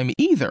this time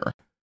either.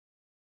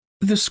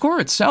 The score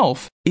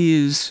itself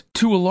is,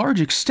 to a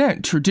large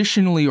extent,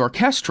 traditionally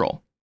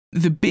orchestral.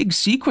 The big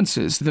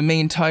sequences, the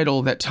main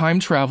title, that time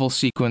travel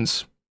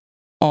sequence,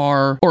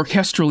 are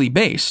orchestrally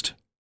based.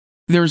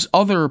 There's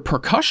other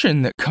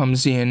percussion that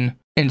comes in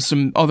and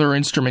some other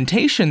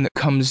instrumentation that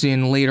comes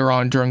in later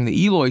on during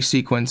the Eloy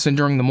sequence, and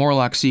during the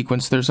Morlock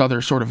sequence there's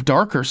other sort of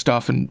darker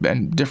stuff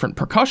and different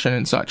percussion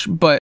and such,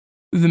 but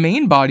the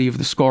main body of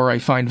the score I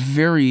find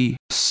very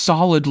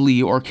solidly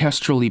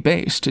orchestrally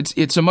based.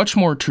 It's a much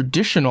more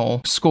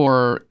traditional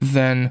score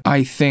than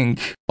I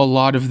think a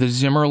lot of the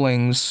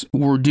Zimmerlings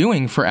were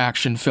doing for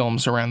action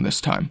films around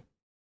this time.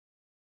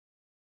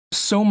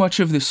 So much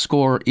of this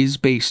score is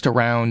based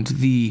around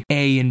the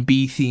A and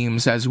B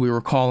themes, as we were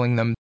calling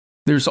them.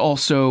 There's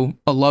also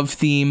a love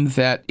theme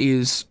that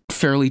is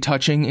fairly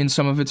touching in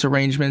some of its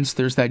arrangements.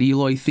 There's that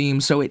Eloy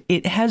theme, so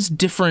it has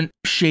different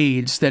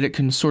shades that it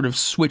can sort of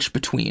switch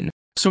between.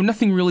 So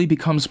nothing really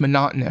becomes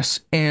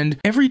monotonous, and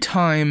every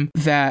time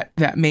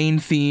that main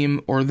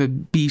theme or the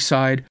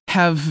B-side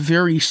have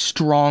very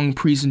strong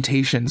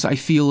presentations, I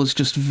feel is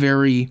just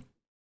very...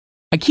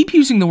 I keep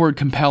using the word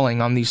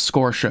compelling on these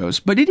score shows,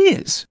 but it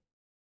is.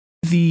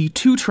 The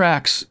two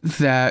tracks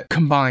that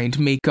combined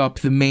make up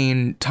the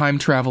main time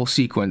travel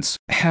sequence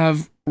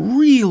have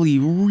really,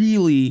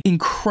 really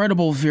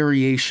incredible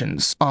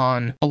variations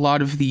on a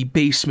lot of the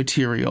base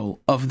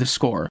material of the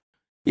score.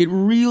 It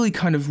really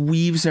kind of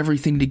weaves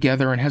everything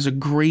together and has a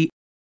great,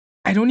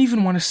 I don't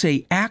even want to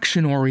say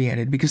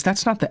action-oriented, because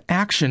that's not the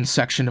action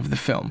section of the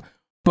film,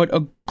 but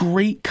a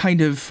great kind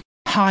of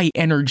high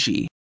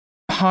energy,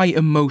 high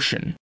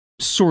emotion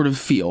sort of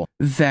feel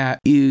that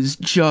is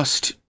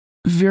just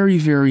very,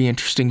 very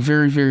interesting,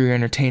 very, very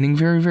entertaining,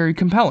 very, very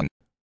compelling.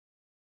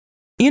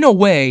 In a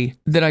way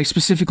that I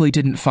specifically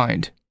didn't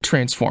find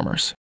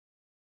Transformers.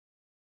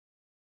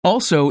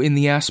 Also, in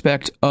the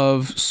aspect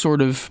of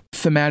sort of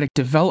thematic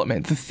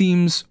development, the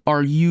themes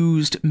are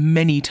used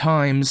many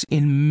times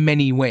in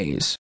many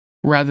ways,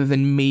 rather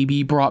than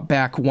maybe brought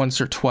back once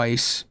or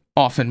twice,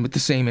 often with the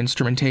same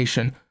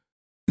instrumentation.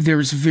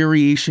 There's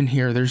variation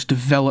here, there's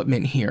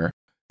development here.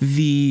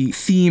 The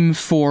theme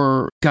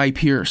for Guy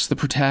Pearce, the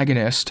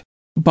protagonist,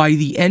 by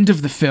the end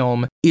of the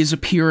film, is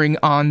appearing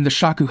on the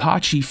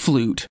shakuhachi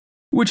flute,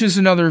 which is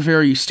another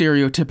very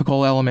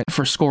stereotypical element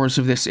for scores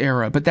of this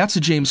era, but that's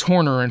a James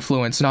Horner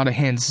influence, not a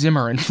Hans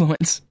Zimmer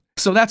influence,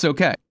 so that's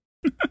okay.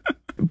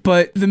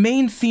 But the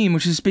main theme,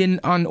 which has been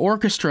on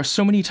orchestra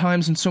so many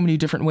times in so many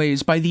different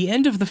ways, by the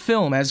end of the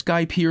film, as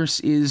Guy Pearce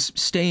is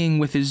staying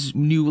with his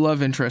new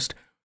love interest,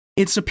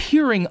 it's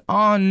appearing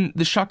on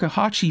the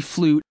shakuhachi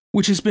flute,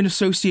 which has been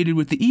associated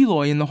with the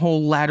Eloy in the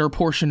whole latter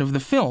portion of the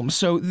film,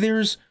 so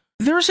there's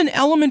an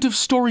element of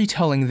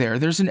storytelling there,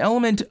 there's an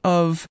element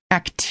of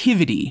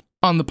activity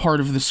on the part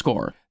of the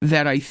score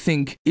that I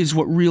think is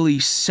what really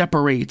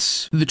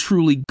separates the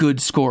truly good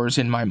scores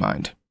in my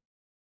mind.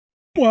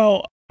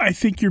 Well, I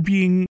think you're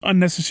being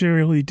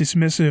unnecessarily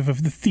dismissive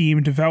of the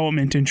theme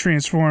development in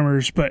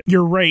Transformers, but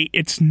you're right,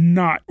 it's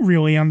not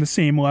really on the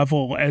same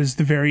level as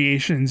the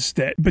variations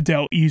that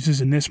Badelt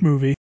uses in this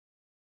movie.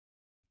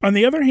 On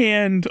the other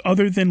hand,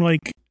 other than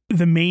like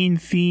the main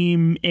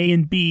theme, A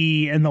and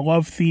B, and the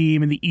love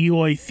theme, and the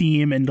Eloy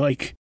theme, and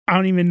like, I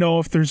don't even know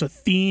if there's a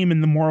theme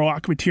in the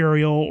Morlock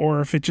material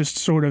or if it just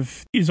sort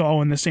of is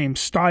all in the same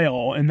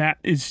style, and that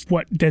is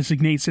what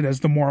designates it as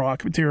the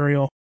Morlock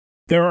material.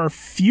 There are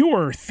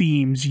fewer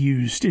themes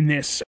used in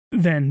this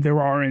than there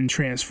are in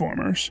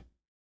Transformers.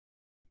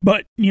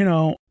 But, you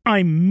know,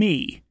 I'm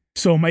me,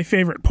 so my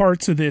favorite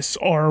parts of this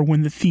are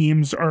when the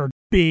themes are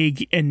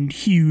big and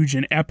huge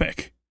and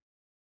epic.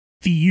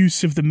 The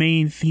use of the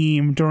main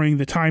theme during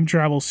the time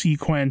travel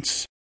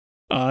sequence,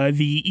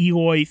 the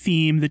Eloy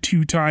theme, the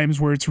two times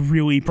where it's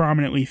really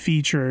prominently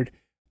featured,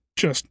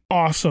 just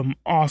awesome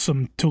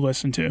to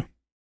listen to.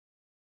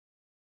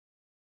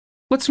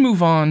 Let's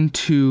move on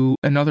to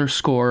another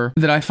score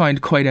that I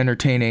find quite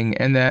entertaining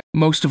and that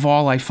most of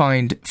all I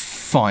find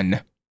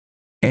fun.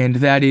 And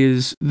that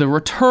is The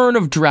Return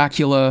of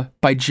Dracula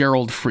by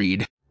Gerald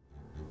Fried.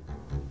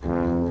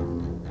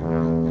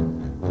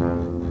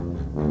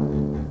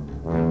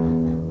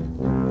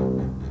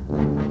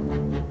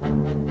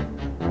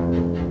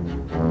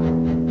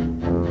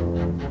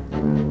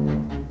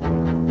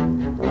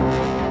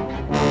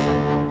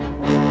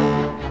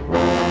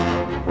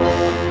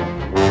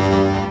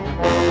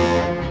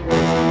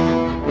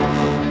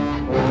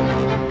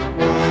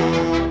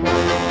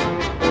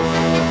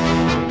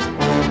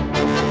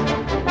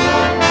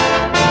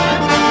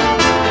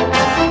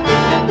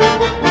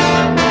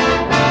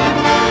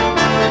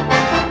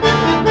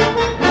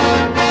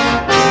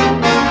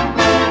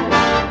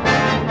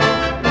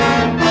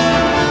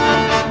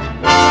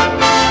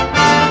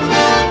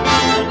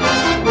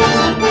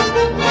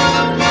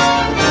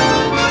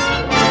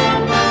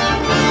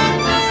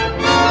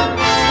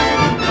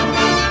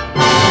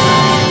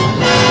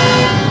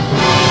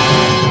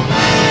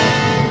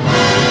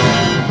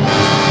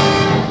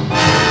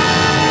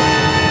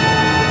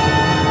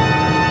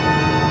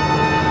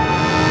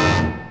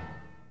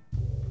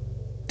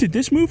 Did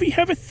this movie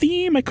have a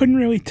theme? I couldn't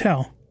really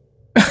tell.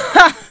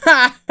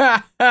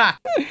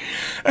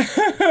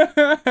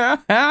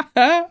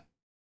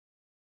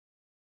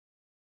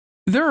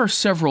 There are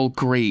several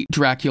great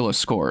Dracula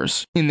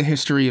scores in the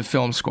history of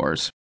film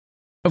scores.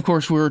 Of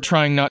course, we were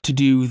trying not to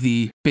do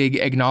the big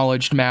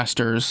acknowledged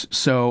masters,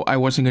 so I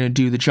wasn't going to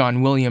do the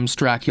John Williams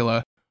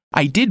Dracula.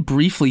 I did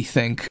briefly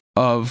think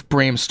of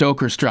Bram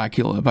Stoker's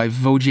Dracula by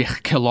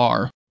Wojciech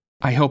Kilar.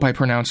 I hope I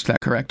pronounced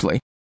that correctly.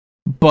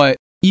 But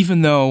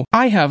even though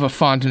I have a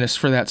fondness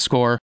for that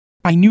score,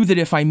 I knew that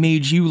if I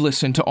made you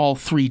listen to all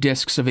 3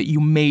 discs of it, you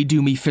may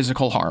do me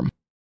physical harm.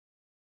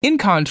 In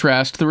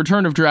contrast, The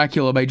Return of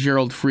Dracula by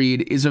Gerald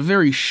Fried is a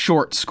very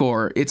short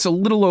score. It's a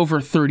little over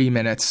 30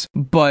 minutes,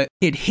 but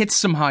it hits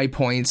some high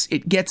points,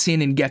 it gets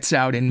in and gets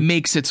out and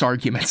makes its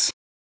arguments.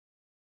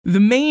 The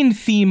main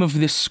theme of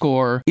this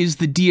score is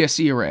the Dies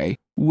Irae,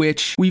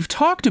 which we've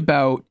talked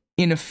about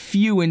in a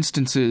few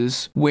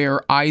instances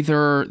where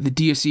either the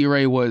Dies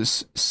Irae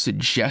was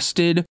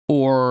suggested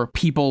or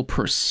people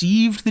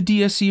perceived the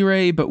Dies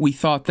Irae, but we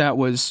thought that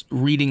was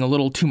reading a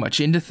little too much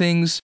into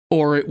things,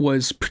 or it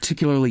was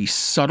particularly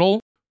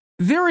subtle.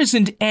 There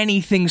isn't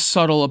anything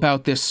subtle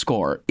about this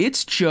score.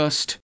 It's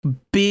just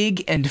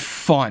big and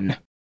fun.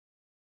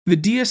 The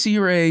Dies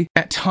Irae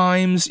at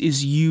times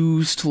is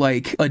used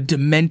like a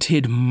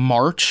demented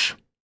march.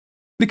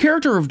 The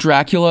character of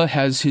Dracula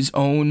has his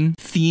own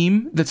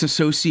theme that's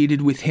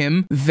associated with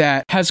him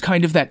that has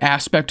kind of that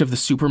aspect of the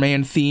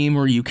Superman theme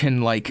where you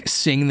can like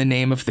sing the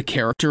name of the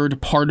character to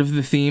part of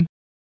the theme,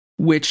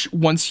 which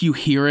once you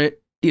hear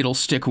it, it'll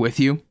stick with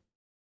you.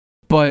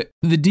 But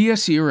the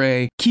Dies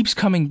Irae keeps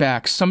coming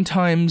back,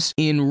 sometimes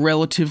in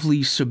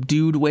relatively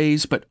subdued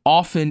ways, but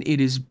often it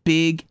is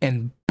big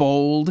and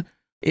bold.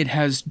 It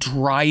has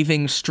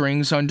driving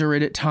strings under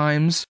it at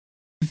times.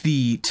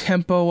 The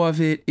tempo of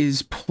it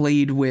is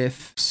played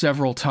with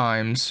several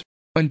times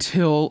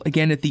until,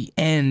 again, at the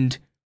end,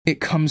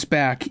 it comes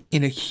back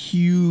in a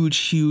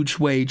huge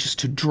way just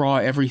to draw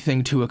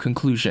everything to a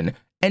conclusion.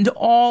 And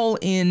all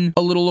in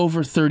a little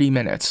over 30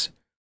 minutes.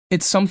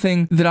 It's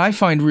something that I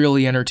find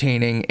really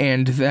entertaining,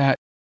 and that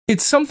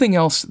it's something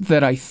else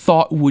that I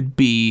thought would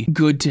be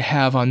good to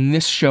have on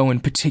this show in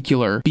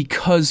particular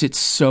because it's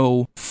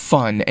so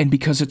fun and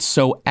because it's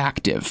so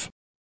active.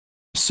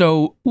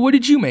 So, what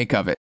did you make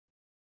of it?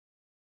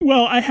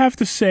 Well, I have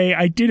to say,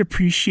 I did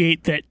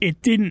appreciate that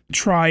it didn't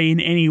try in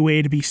any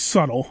way to be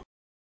subtle.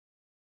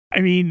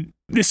 I mean,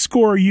 this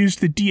score used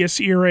the Dies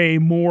Irae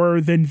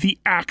more than the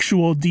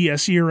actual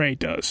Dies Irae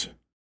does.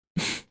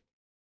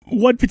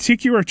 One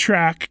particular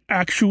track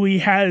actually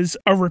has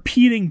a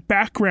repeating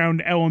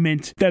background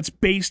element that's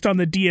based on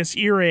the Dies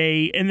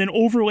Irae, and then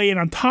overlaying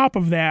on top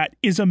of that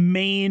is a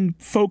main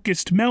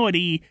focused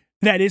melody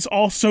that is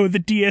also the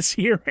Dies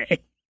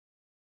Irae.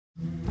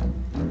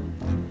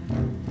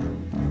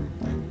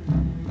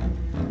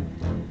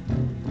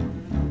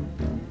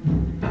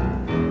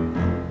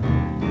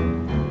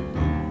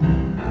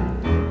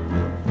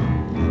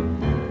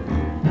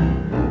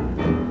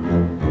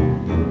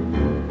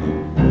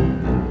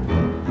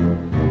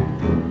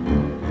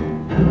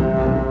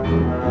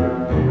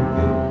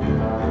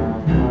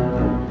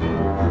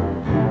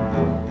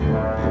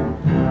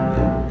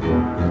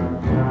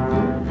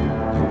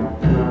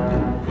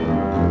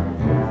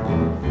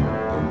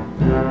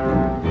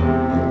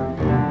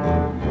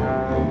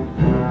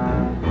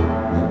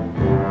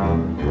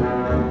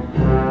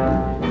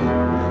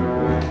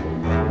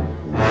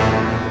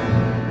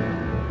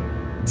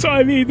 So,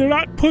 I mean, they're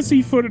not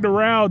pussyfooted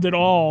around at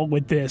all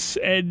with this,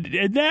 and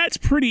that's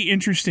pretty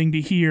interesting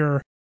to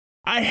hear.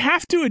 I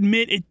have to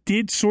admit it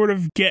did sort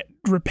of get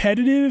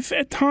repetitive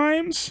at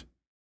times.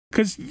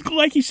 Because,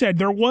 like you said,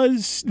 there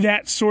was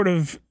that sort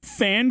of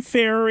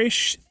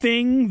fanfare-ish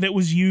thing that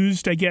was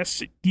used, I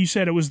guess you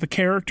said it was the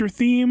character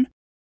theme,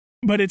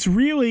 but it's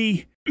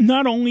really,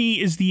 not only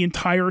is the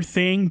entire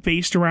thing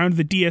based around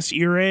the Dies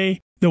Irae,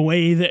 the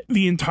way that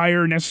the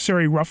entire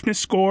Necessary Roughness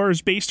score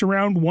is based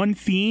around one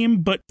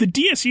theme, but the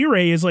Dies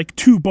Irae is like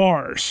 2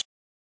 bars.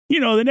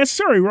 You know, the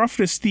Necessary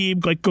Roughness theme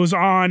like goes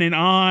on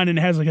and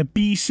has like a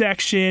B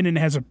section and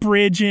has a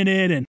bridge in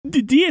it, and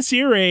the Dies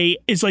Irae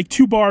is like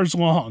 2 bars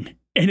long.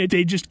 And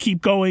they just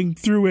keep going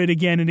through it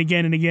again and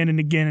again and again and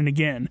again and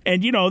again.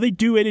 And, you know, they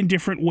do it in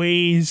different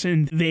ways,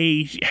 and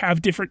they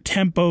have different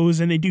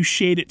tempos, and they do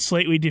shade it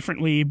slightly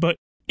differently, but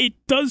it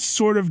does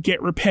sort of get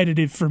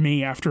repetitive for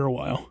me after a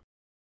while.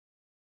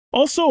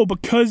 Also,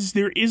 because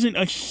there isn't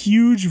a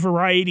huge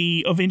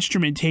variety of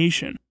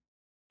instrumentation.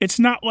 It's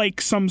not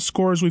like some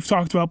scores we've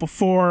talked about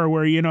before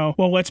where, you know,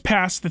 well, let's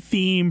pass the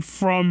theme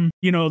from,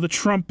 you know, the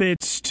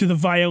trumpets to the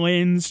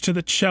violins to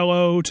the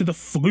cello to the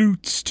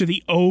flutes to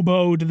the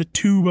oboe to the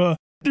tuba.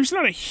 There's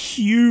not a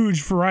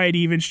huge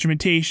variety of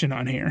instrumentation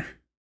on here.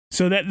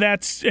 So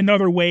that's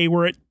another way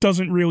where it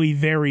doesn't really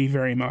vary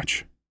very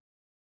much.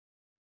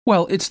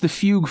 Well, it's the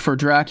fugue for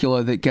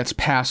Dracula that gets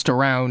passed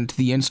around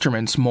the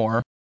instruments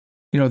more.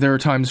 You know, there are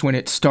times when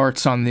it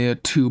starts on the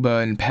tuba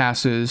and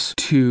passes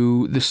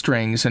to the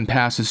strings and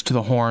passes to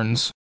the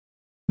horns.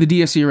 The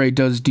Dies Irae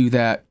does do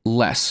that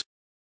less.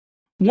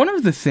 One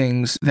of the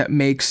things that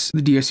makes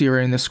the Dies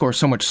Irae in this score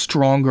so much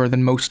stronger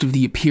than most of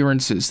the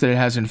appearances that it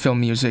has in film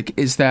music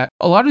is that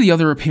a lot of the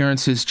other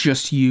appearances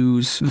just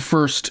use the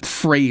first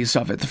phrase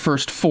of it, the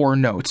first 4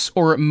 notes,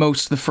 or at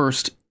most the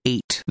first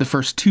 8, the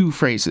first 2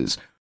 phrases.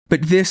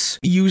 But this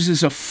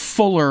uses a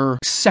fuller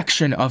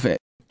section of it.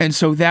 And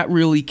so that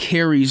really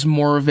carries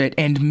more of it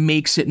and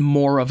makes it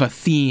more of a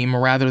theme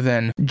rather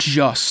than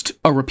just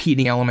a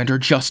repeating element or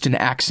just an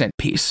accent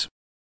piece.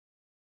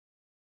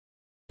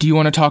 Do you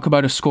want to talk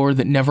about a score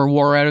that never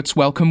wore out its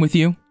welcome with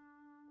you?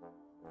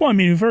 Well, I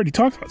mean, we've already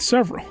talked about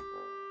several.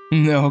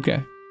 No,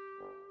 okay.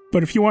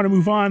 But if you want to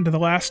move on to the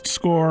last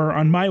score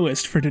on my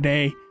list for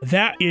today,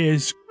 that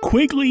is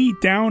Quigley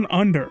Down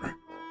Under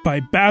by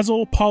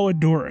Basil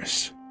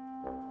Poledouris.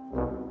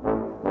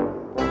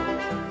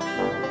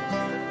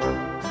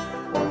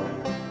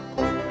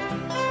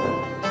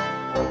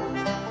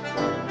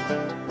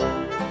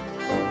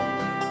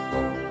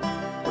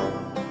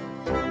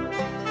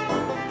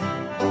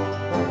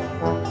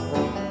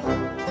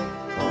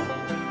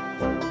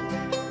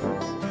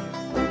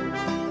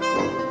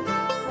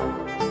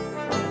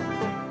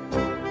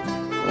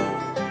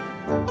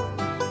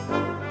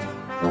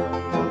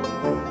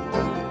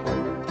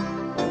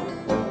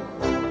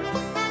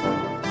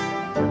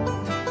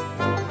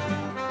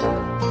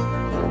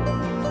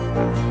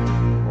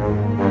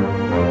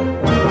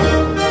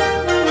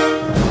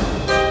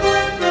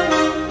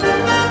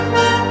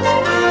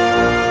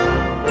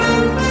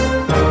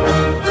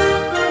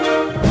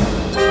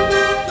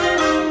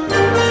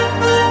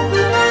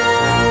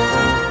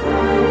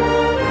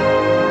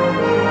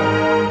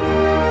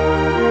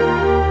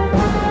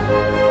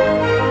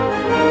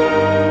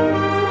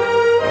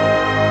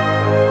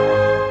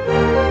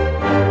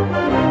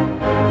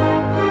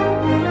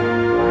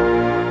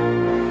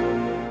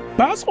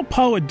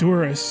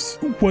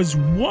 Poledouris was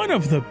one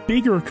of the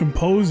bigger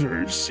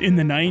composers in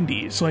the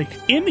 90s, like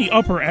in the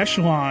upper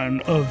echelon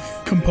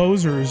of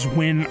composers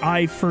when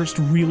I first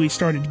really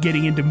started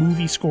getting into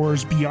movie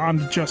scores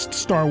beyond just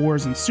Star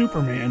Wars and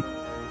Superman.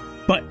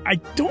 But I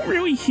don't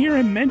really hear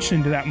him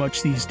mentioned that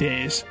much these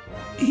days.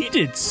 He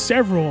did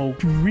several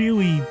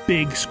really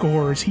big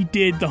scores. He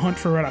did The Hunt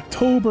for Red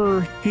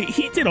October.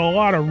 He did a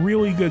lot of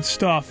really good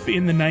stuff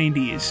in the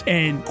 90s,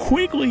 and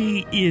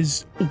Quigley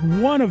is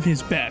one of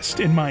his best,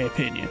 in my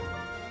opinion.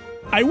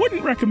 I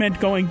wouldn't recommend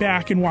going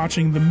back and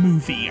watching the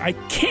movie. I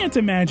can't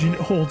imagine it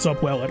holds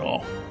up well at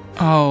all.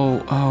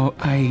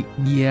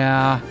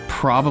 Yeah,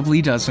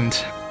 probably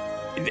doesn't.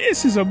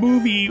 This is a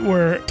movie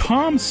where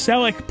Tom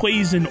Selleck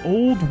plays an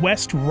Old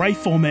West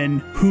rifleman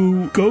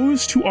who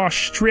goes to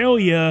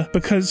Australia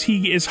because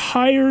he is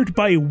hired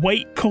by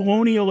white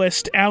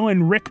colonialist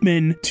Alan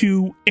Rickman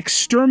to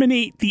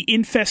exterminate the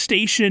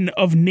infestation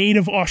of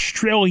native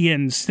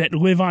Australians that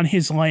live on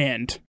his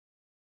land.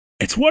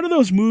 It's one of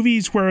those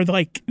movies where,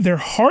 like, their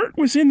heart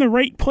was in the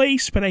right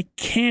place, but I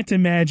can't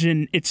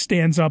imagine it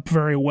stands up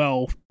very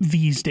well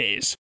these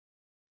days.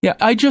 Yeah,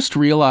 I just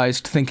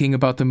realized, thinking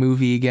about the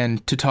movie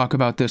again to talk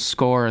about this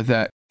score,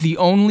 that the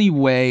only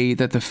way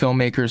that the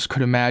filmmakers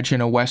could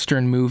imagine a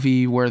Western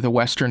movie where the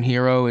Western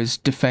hero is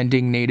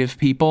defending native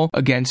people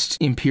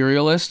against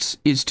imperialists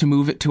is to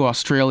move it to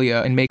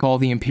Australia and make all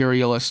the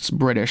imperialists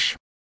British.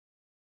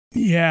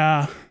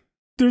 Yeah,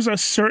 there's a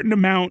certain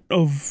amount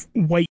of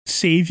white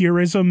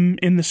saviorism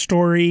in the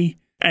story,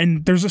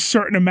 and there's a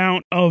certain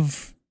amount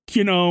of,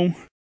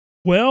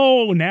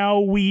 well, now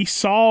we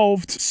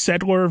solved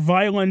settler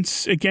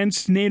violence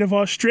against Native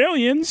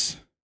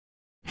Australians.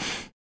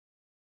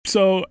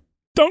 So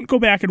don't go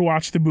back and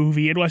watch the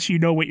movie unless you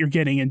know what you're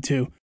getting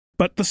into.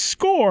 But the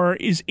score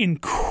is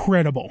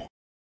incredible.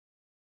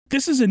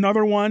 This is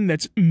another one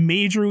that's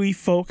majorly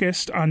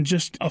focused on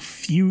just a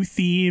few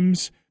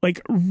themes.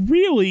 Like,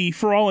 really,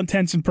 for all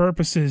intents and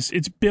purposes,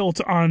 it's built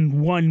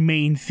on one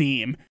main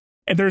theme.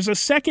 And there's a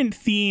second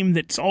theme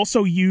that's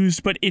also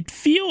used, but it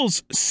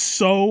feels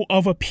so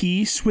of a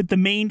piece with the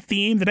main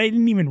theme that I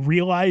didn't even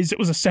realize it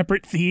was a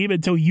separate theme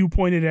until you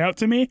pointed it out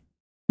to me.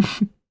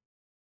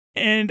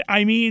 And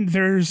I mean,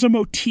 there's a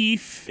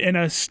motif and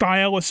a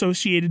style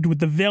associated with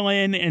the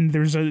villain, and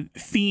there's a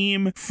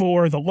theme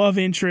for the love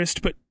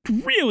interest, but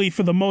really,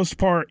 for the most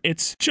part,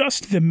 it's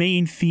just the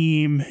main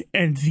theme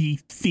and the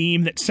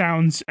theme that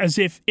sounds as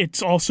if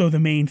it's also the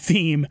main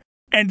theme.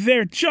 And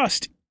they're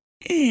just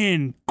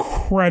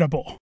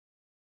incredible.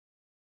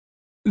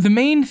 The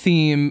main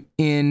theme,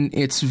 in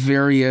its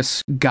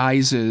various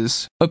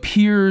guises,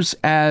 appears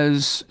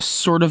as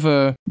sort of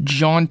a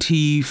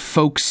jaunty,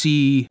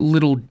 folksy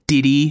little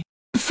ditty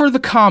for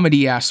the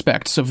comedy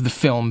aspects of the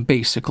film,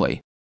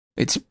 basically.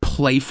 It's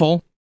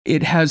playful.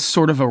 It has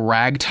sort of a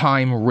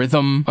ragtime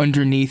rhythm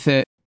underneath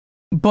it.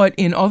 But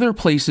in other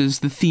places,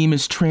 the theme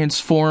is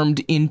transformed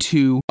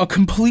into a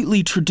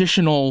completely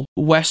traditional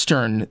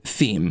Western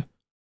theme.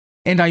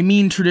 And I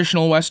mean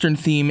traditional Western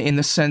theme in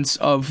the sense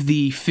of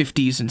the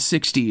 50s and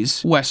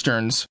 60s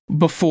Westerns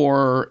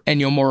before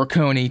Ennio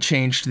Morricone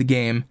changed the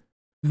game,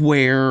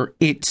 where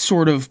it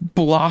sort of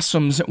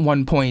blossoms at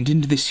one point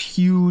into this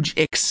huge,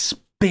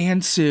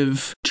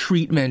 expansive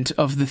treatment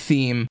of the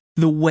theme,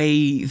 the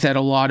way that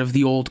a lot of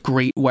the old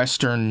great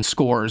Western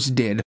scores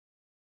did.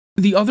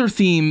 The other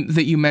theme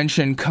that you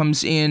mentioned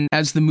comes in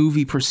as the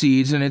movie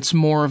proceeds, and it's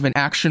more of an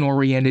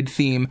action-oriented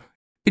theme.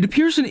 It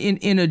appears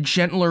in a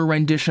gentler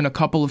rendition a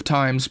couple of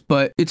times,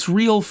 but its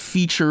real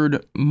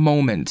featured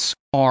moments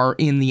are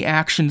in the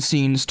action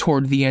scenes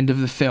toward the end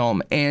of the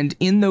film, and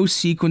in those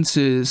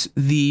sequences,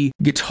 the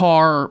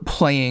guitar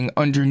playing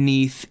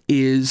underneath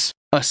is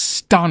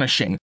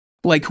astonishing.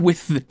 Like,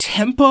 with the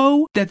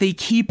tempo that they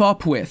keep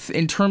up with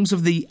in terms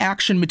of the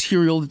action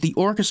material that the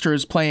orchestra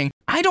is playing,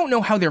 I don't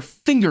know how their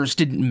fingers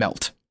didn't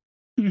melt.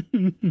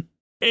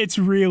 It's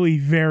really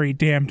very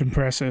damned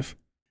impressive.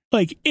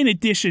 Like, in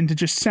addition to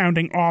just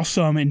sounding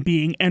awesome and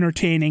being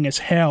entertaining as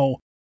hell,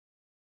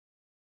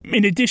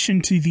 in addition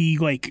to the,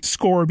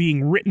 score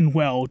being written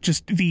well,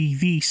 just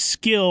the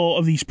skill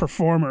of these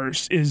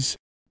performers is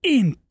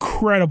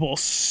incredible.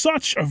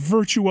 Such a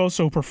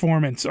virtuoso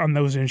performance on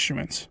those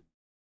instruments.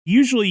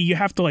 Usually you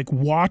have to,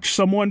 watch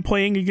someone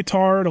playing a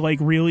guitar to,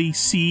 really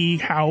see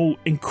how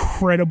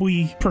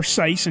incredibly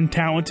precise and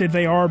talented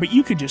they are, but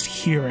you could just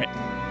hear it.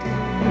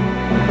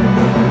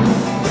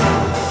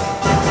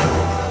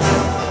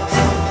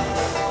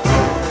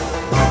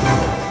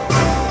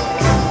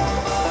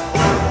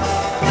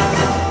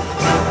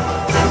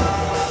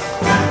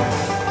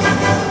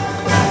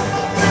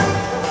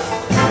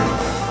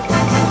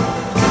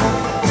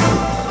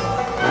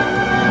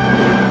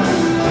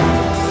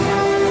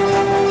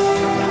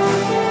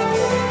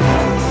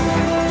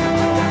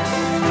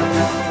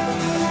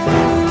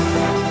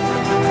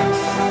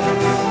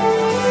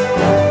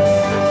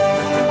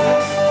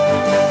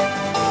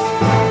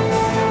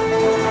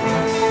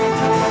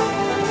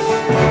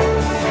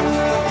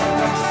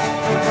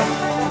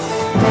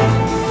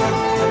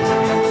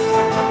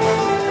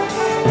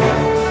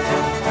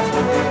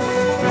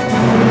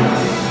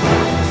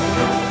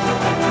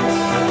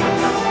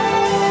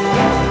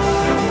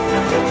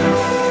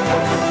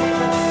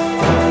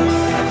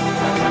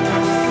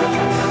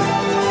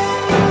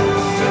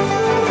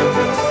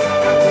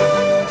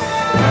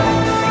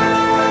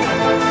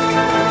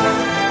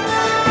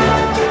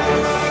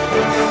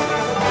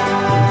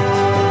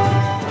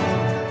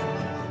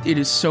 It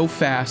is so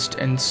fast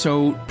and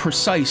so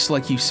precise,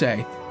 like you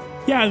say.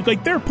 Yeah,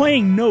 they're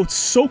playing notes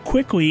so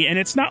quickly, and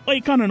it's not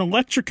like on an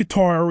electric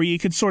guitar where you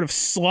could sort of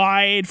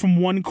slide from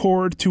one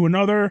chord to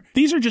another.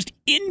 These are just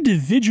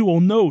individual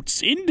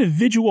notes,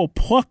 individual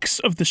plucks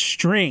of the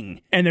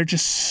string, and they're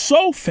just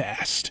so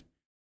fast.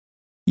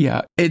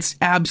 Yeah, it's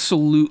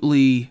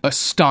absolutely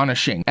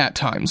astonishing at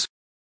times.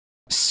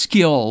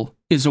 Skill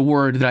is a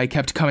word that I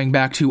kept coming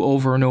back to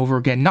over and over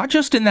again, not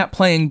just in that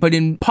playing, but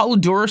in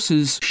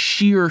Polydorus's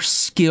sheer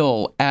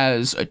skill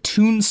as a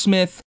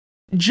tunesmith,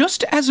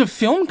 just as a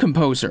film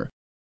composer.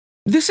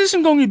 This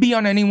isn't going to be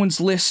on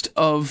anyone's list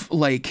of,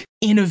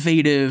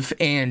 innovative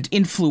and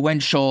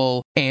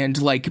influential and,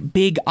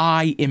 big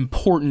eye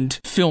important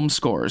film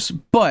scores,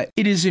 but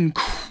it is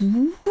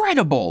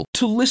incredible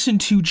to listen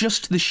to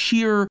just the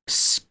sheer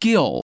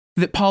skill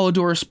that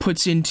Polydorus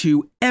puts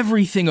into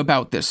everything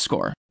about this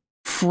score.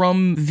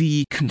 From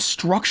the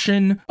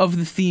construction of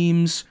the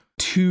themes,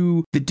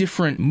 to the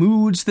different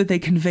moods that they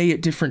convey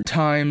at different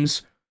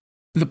times,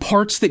 the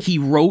parts that he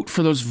wrote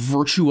for those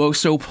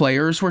virtuoso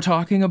players we're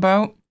talking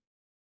about.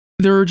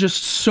 There are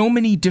just so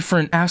many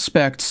different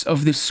aspects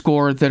of this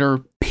score that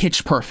are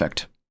pitch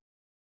perfect.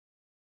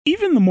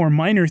 Even the more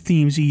minor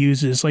themes he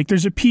uses,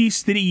 there's a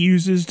piece that he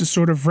uses to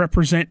sort of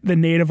represent the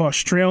native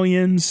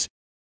Australians,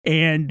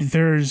 and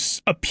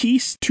there's a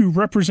piece to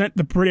represent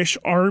the British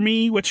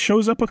Army, which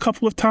shows up a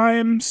couple of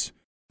times,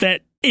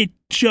 that it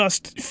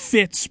just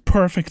fits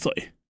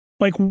perfectly.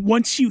 Like,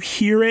 once you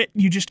hear it,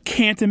 you just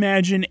can't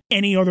imagine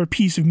any other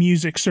piece of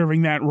music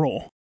serving that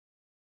role.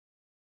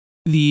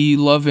 The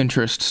love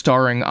interest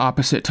starring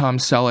opposite Tom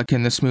Selleck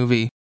in this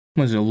movie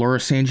was it Laura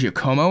San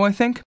Giacomo, I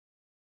think?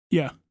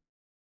 Yeah.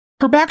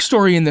 Her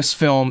backstory in this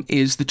film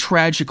is the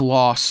tragic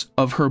loss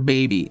of her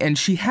baby, and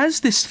she has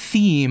this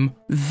theme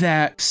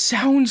that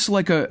sounds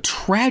like a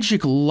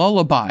tragic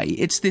lullaby.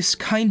 It's this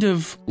kind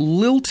of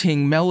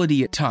lilting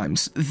melody at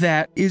times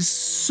that is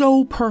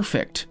so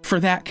perfect for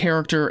that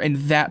character and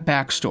that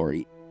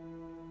backstory.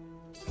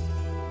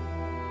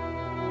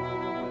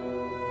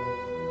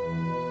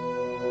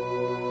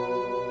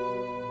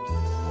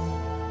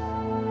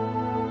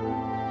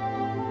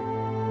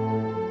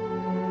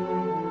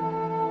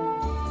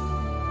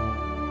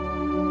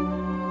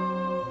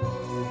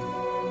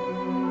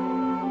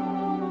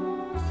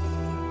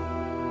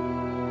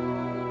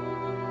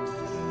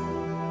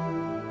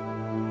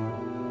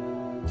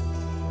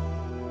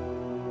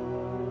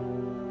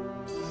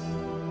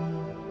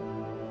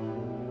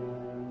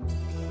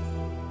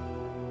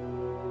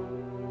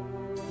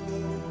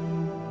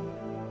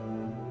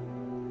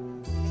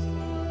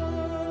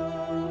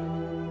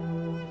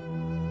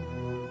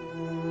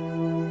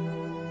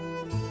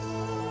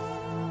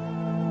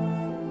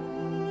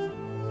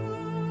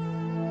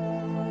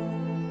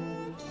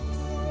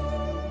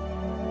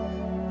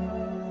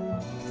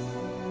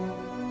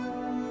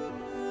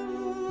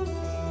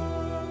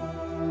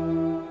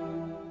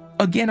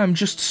 Again, I'm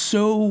just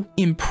so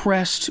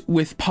impressed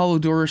with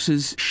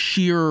Polydorus'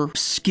 sheer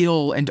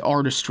skill and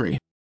artistry.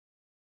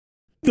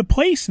 The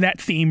place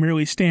that theme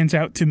really stands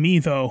out to me,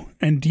 though,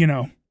 and,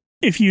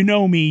 if you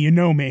know me, you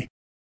know me.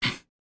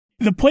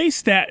 The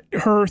place that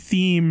her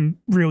theme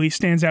really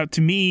stands out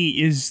to me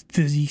is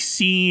the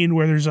scene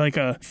where there's like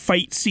a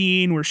fight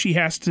scene where she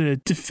has to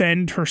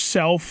defend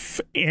herself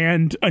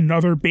and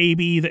another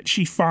baby that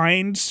she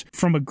finds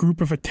from a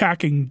group of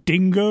attacking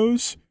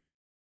dingoes.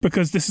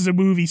 Because this is a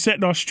movie set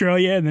in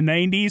Australia in the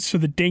 90s, so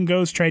the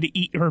dingoes try to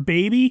eat her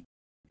baby.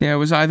 Yeah, it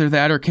was either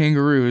that or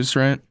kangaroos,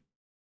 right?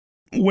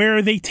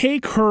 Where they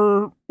take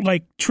her,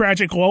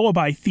 tragic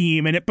lullaby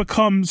theme, and it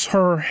becomes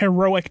her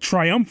heroic,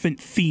 triumphant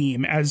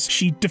theme as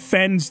she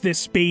defends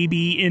this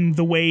baby in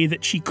the way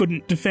that she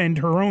couldn't defend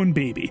her own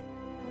baby.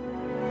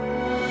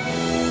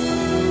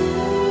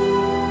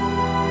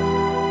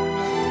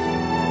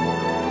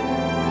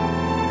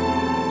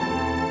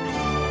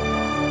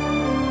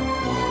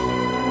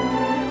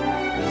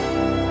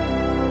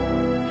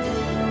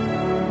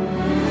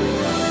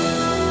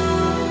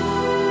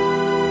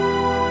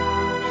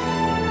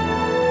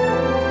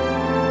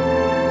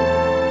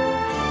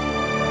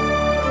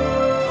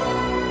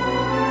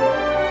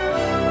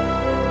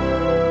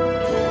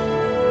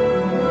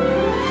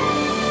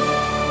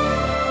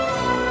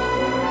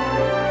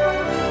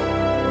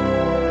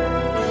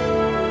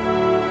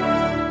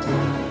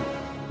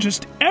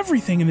 Just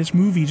everything in this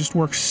movie just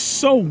works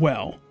so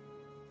well.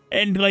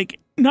 And,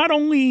 not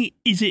only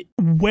is it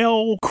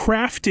well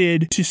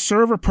crafted to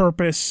serve a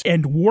purpose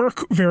and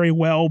work very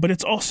well, but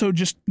it's also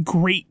just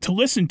great to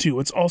listen to.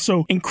 It's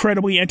also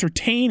incredibly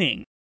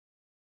entertaining.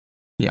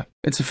 Yeah,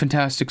 it's a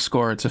fantastic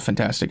score. It's a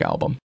fantastic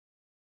album.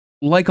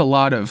 Like a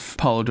lot of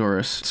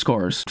Polydorus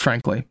scores,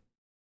 frankly.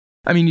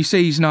 I mean, you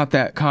say he's not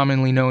that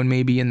commonly known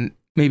maybe in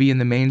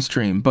the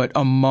mainstream, but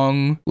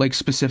among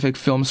specific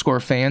film score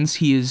fans,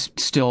 he is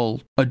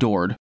still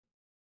adored.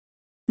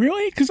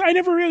 Really? Because I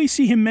never really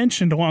see him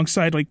mentioned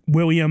alongside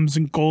Williams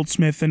and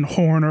Goldsmith and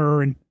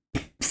Horner and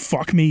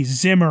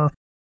Zimmer.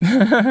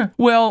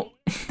 Well,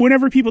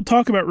 whenever people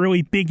talk about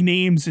really big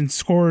names and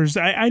scores,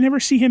 I never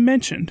see him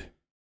mentioned.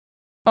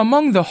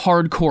 Among the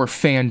hardcore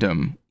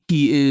fandom,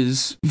 he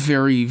is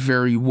very,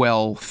 very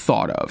well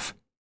thought of.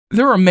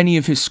 There are many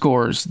of his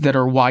scores that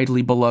are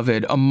widely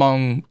beloved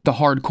among the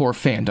hardcore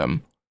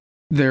fandom.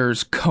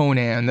 There's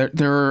Conan,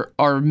 there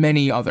are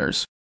many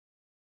others.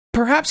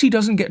 Perhaps he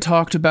doesn't get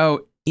talked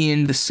about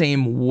in the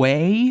same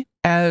way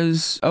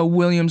as a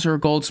Williams or a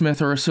Goldsmith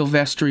or a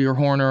Silvestri or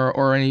Horner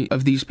or any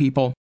of these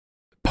people.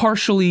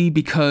 Partially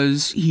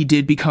because he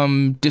did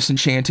become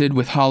disenchanted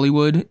with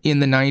Hollywood in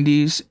the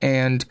 90s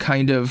and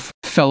kind of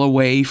fell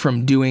away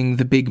from doing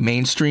the big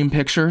mainstream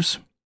pictures.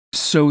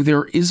 So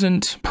there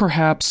isn't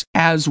perhaps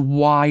as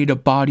wide a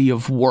body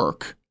of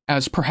work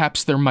as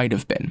perhaps there might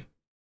have been.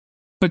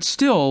 But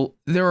still,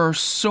 there are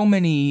so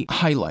many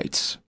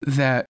highlights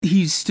that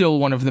he's still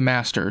one of the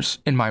masters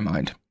in my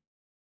mind.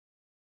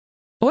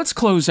 Let's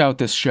close out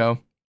this show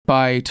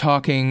by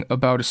talking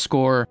about a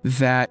score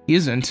that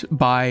isn't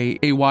by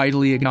a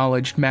widely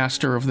acknowledged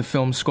master of the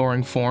film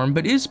scoring form,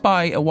 but is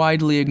by a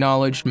widely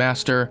acknowledged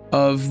master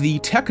of the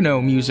techno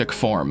music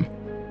form.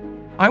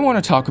 I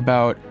want to talk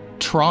about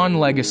Tron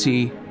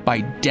Legacy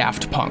by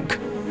Daft Punk.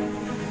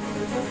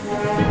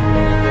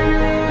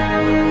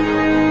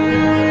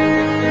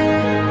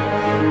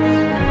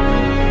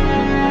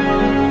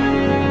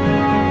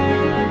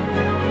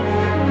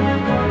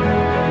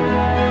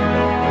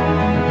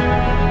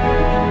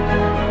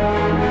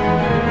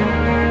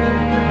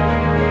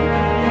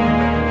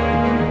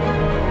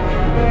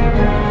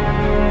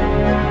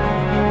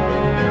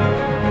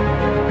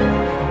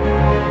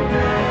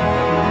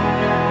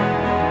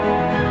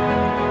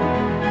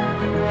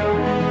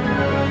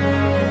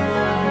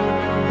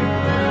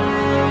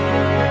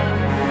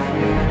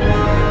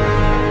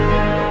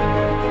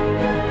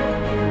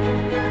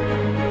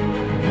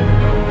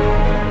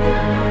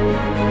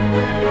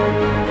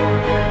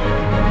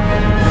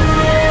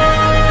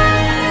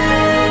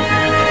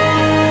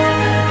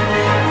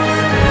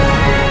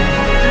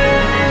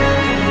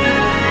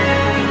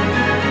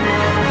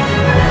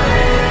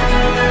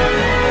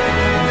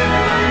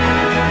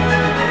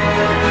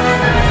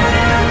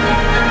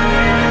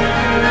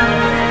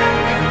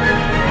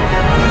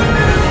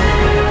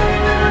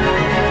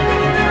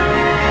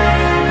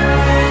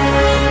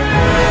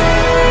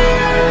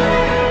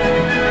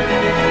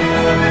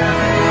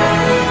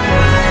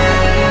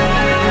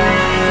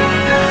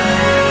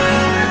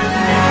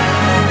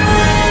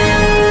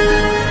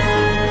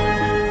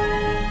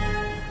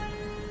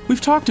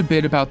 we've talked a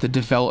bit about the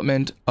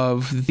development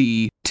of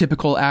the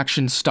typical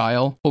action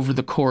style over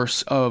the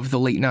course of the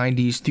late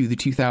 90s through the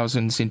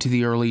 2000s into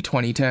the early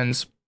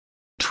 2010s.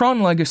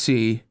 Tron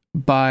Legacy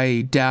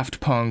by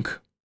Daft Punk,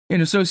 in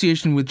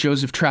association with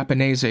Joseph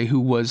Trapanese, who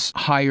was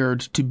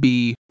hired to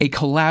be a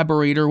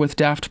collaborator with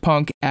Daft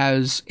Punk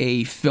as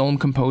a film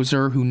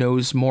composer who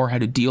knows more how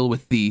to deal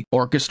with the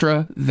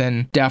orchestra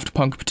than Daft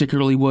Punk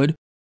particularly would.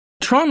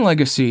 Tron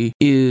Legacy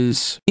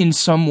is, in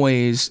some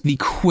ways, the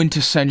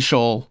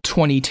quintessential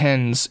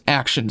 2010s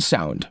action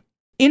sound,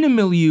 in a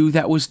milieu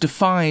that was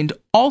defined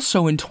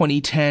also in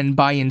 2010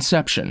 by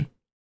Inception,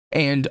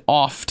 and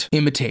oft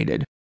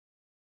imitated.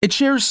 It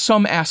shares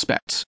some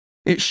aspects.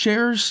 It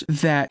shares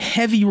that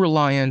heavy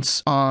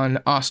reliance on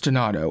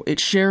ostinato.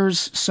 It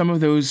shares some of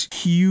those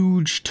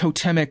huge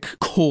totemic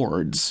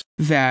chords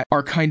that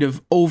are kind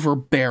of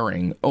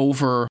overbearing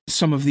over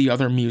some of the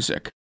other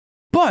music.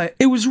 But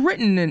it was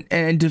written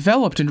and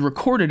developed and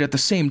recorded at the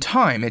same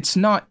time. It's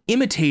not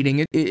imitating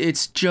it,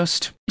 it's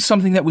just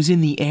something that was in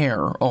the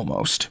air,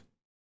 almost.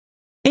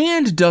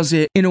 And does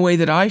it in a way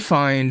that I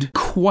find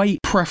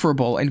quite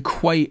preferable and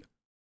quite,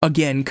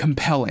 again,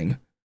 compelling.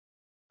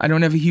 I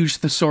don't have a huge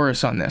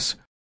thesaurus on this.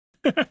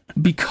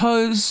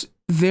 Because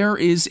there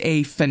is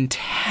a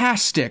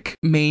fantastic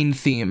main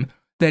theme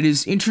that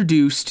is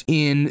introduced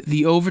in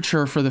the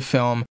overture for the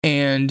film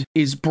and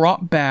is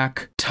brought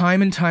back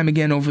time and time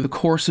again over the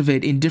course of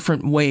it in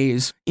different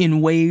ways,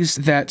 in ways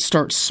that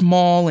start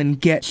small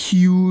and get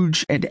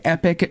huge and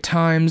epic at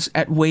times,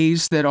 at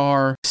ways that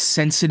are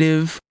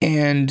sensitive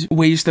and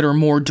ways that are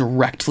more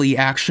directly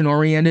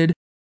action-oriented.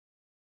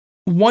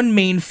 One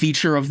main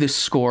feature of this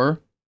score,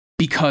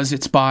 because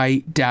it's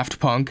by Daft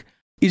Punk,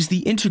 is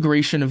the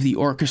integration of the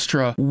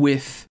orchestra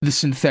with the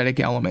synthetic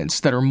elements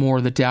that are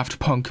more the Daft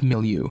Punk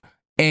milieu.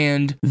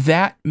 And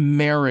that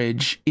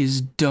marriage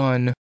is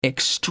done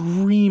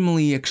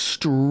extremely,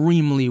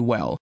 extremely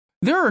well.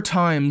 There are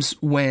times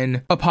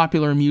when a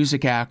popular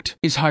music act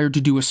is hired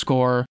to do a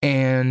score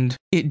and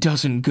it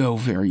doesn't go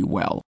very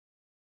well.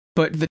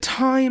 But the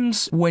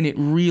times when it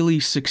really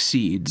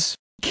succeeds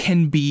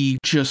can be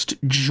just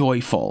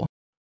joyful.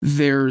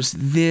 There's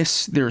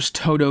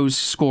Toto's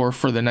score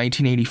for the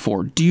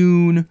 1984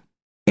 Dune,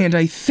 and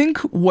I think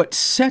what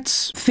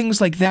sets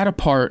things like that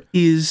apart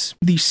is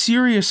the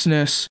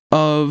seriousness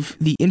of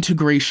the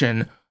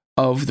integration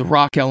of the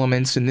rock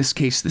elements, in this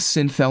case the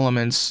synth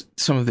elements,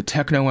 some of the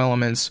techno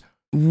elements,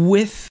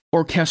 with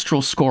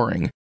orchestral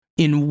scoring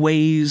in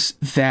ways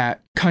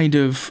that kind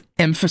of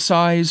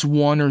emphasize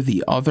one or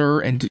the other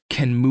and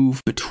can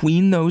move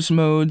between those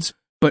modes,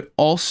 but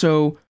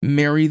also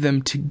marry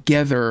them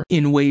together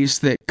in ways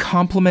that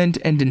complement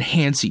and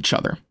enhance each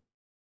other.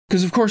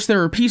 Because, of course,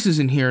 there are pieces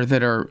in here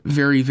that are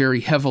very,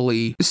 very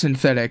heavily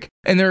synthetic,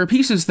 and there are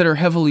pieces that are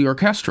heavily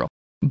orchestral,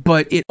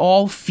 but it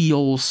all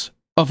feels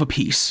of a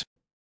piece.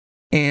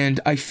 And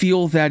I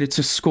feel that it's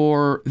a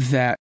score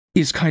that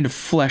is kind of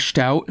fleshed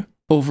out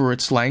over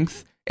its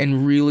length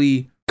and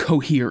really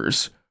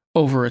coheres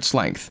over its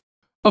length.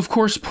 Of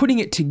course, putting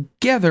it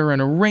together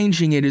and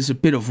arranging it is a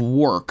bit of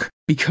work,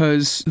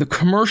 because the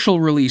commercial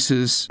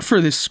releases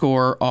for this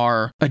score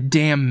are a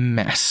damn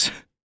mess.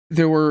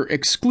 There were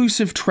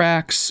exclusive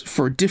tracks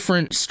for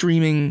different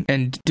streaming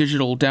and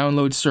digital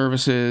download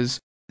services.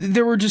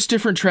 There were just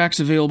different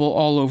tracks available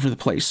all over the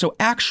place, so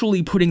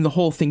actually putting the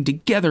whole thing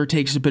together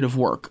takes a bit of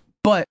work.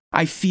 But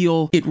I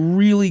feel it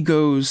really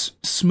goes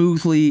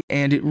smoothly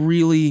and it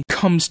really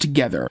comes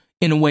together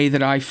in a way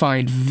that I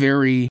find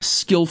very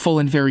skillful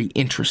and very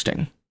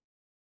interesting.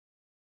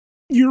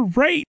 You're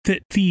right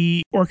that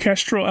the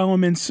orchestral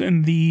elements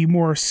and the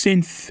more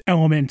synth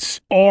elements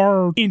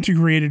are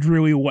integrated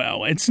really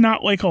well. It's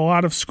not like a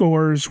lot of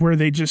scores where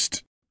they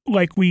just,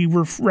 like we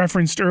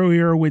referenced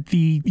earlier with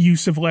the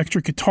use of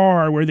electric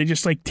guitar, where they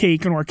just like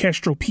take an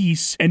orchestral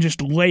piece and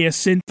just lay a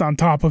synth on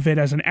top of it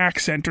as an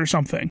accent or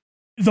something.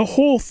 The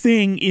whole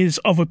thing is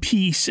of a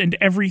piece and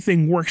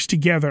everything works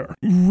together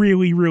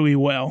really, really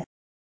well.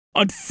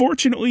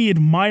 Unfortunately,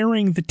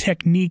 admiring the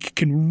technique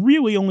can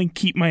really only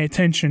keep my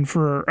attention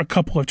for a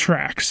couple of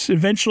tracks.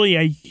 Eventually,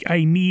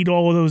 I need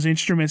all of those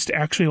instruments to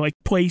actually like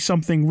play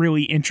something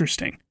really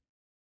interesting.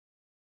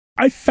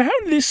 I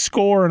found this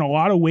score in a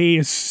lot of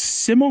ways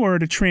similar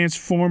to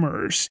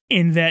Transformers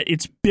in that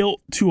it's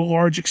built to a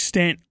large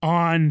extent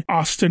on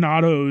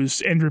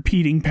ostinatos and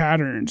repeating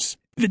patterns.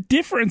 The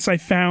difference I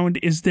found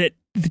is that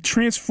the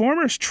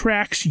Transformers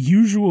tracks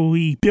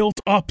usually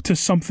built up to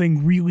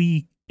something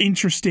really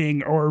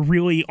interesting or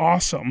really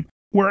awesome,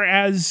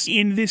 whereas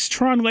in this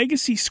Tron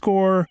Legacy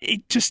score,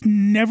 it just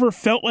never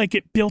felt like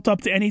it built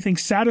up to anything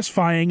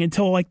satisfying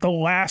until like the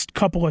last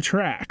couple of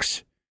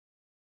tracks.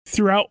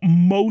 Throughout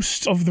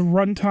most of the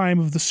runtime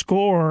of the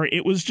score,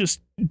 it was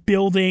just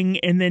building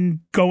and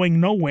then going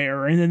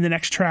nowhere, and then the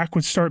next track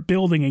would start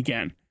building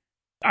again.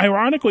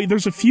 Ironically,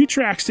 there's a few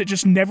tracks that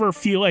just never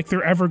feel like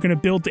they're ever going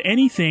to build to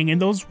anything,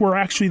 and those were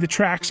actually the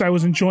tracks I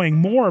was enjoying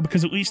more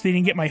because at least they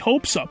didn't get my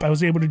hopes up. I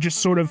was able to just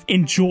sort of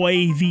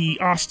enjoy the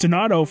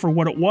ostinato for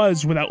what it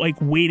was without like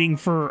waiting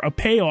for a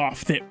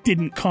payoff that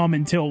didn't come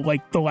until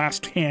like the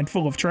last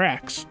handful of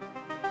tracks.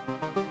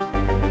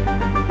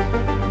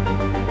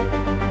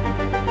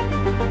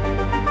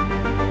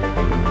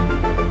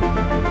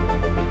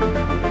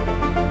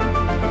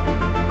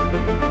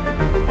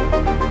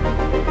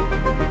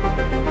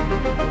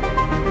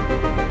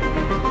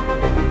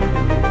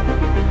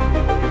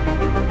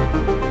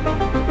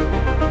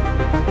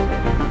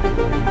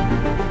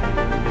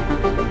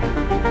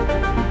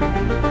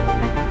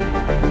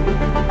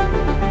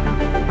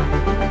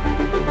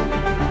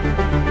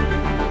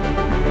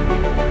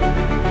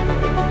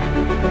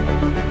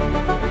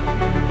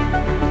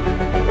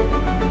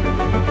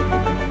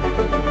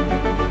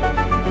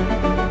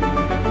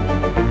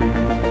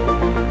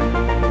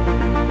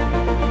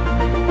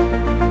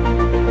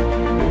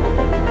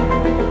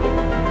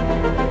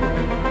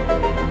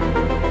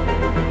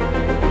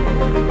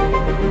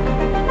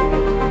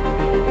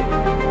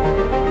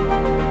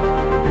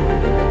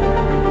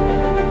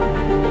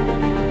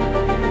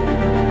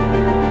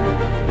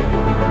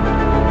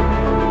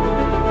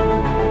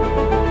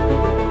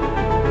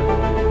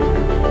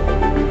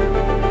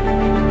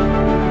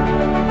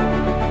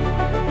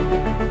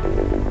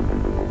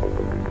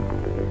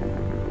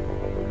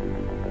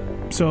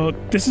 So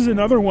this is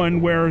another one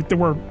where there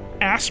were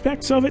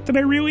aspects of it that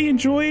I really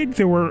enjoyed.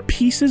 There were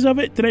pieces of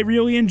it that I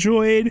really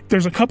enjoyed.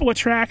 There's a couple of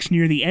tracks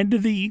near the end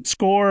of the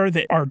score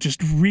that are just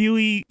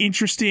really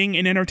interesting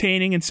and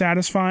entertaining and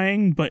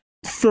satisfying, but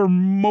for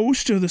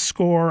most of the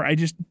score, I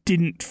just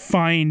didn't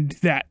find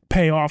that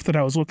payoff that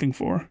I was looking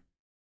for.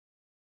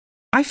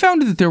 I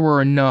found that there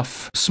were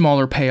enough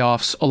smaller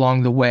payoffs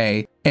along the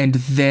way, and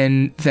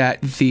then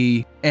that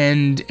the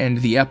end and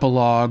the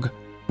epilogue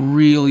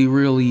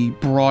really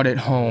brought it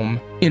home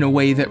in a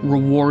way that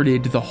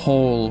rewarded the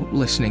whole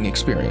listening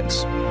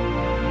experience.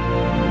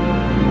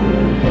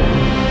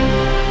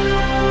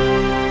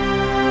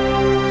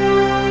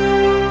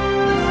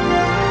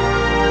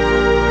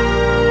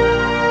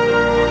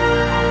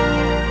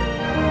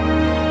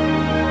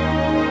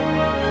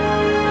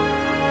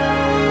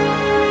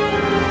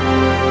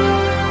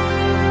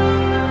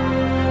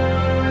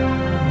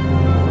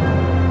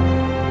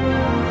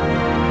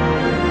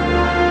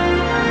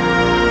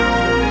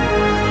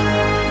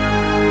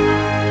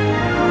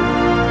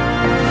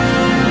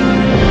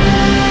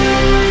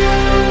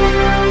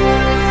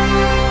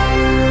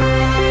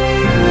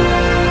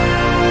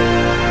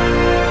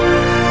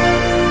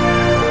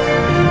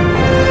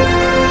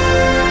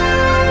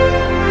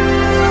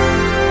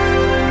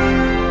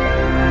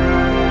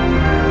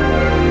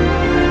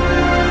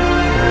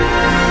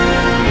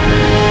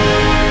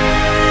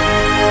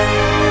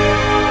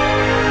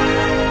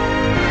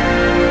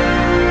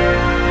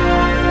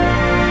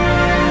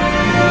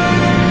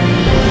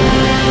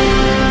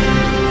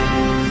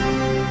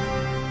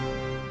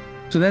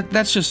 So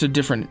that's just a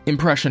different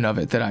impression of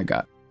it that I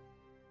got.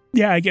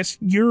 Yeah, I guess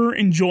you're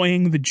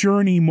enjoying the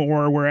journey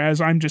more,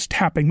 whereas I'm just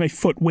tapping my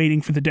foot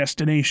waiting for the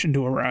destination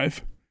to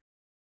arrive.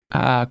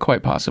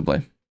 Quite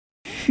possibly.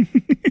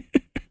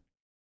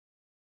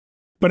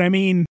 But I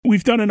mean,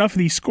 we've done enough of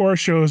these score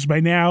shows. By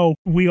now,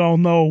 we all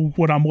know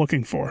what I'm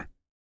looking for.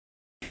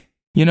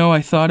 You know,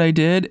 I thought I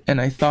did,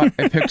 and I thought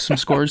I picked some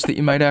scores that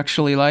you might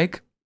actually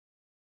like.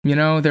 You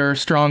know, there are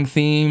strong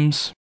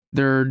themes,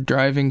 there are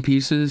driving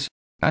pieces.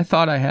 I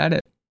thought I had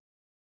it.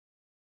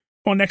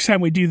 Well, next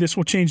time we do this,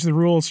 we'll change the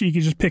rules so you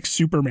can just pick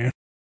Superman.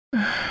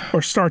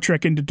 Or Star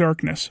Trek Into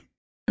Darkness.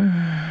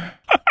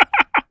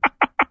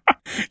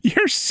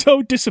 You're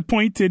so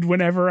disappointed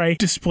whenever I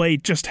display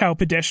just how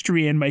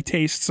pedestrian my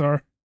tastes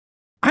are.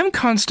 I'm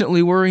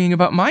constantly worrying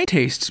about my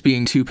tastes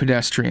being too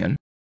pedestrian.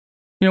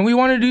 You know, we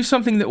wanted to do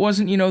something that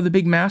wasn't, you know, the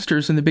big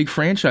masters and the big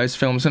franchise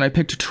films, and I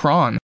picked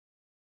Tron.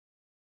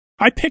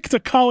 I picked a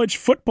college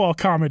football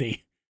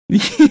comedy.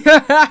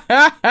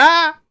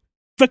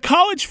 The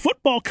college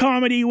football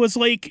comedy was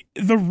like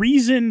the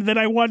reason that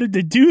I wanted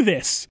to do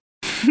this.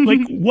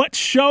 Like, what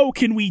show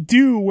can we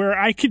do where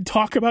I can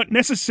talk about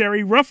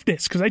Necessary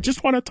Roughness? Because I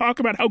just want to talk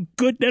about how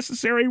good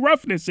Necessary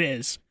Roughness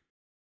is.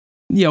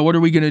 Yeah, what are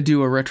we going to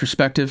do, a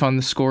retrospective on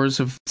the scores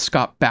of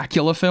Scott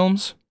Bakula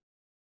films?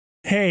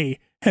 Hey,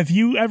 have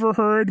you ever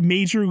heard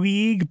Major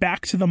League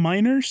Back to the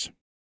Minors?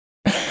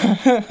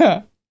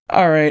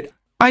 All right,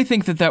 I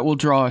think that will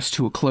draw us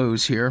to a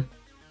close here.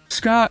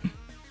 Scott,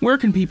 where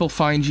can people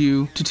find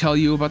you to tell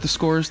you about the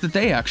scores that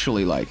they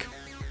actually like?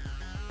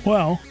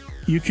 Well,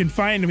 you can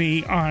find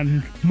me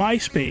on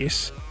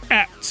MySpace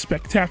at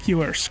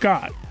Spectacular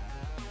Scott,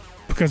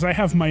 because I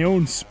have my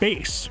own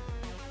space.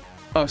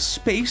 A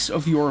space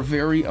of your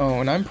very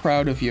own. I'm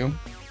proud of you.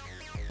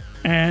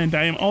 And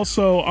I am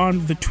also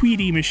on the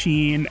Tweety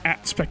machine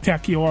at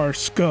Spectacular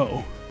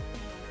Sco,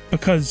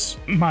 because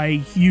my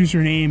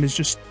username is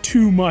just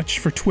too much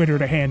for Twitter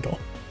to handle.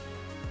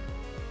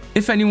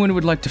 If anyone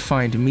would like to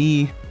find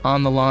me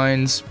on the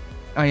lines,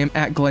 I am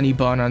at Glenny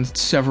Bunn on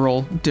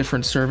several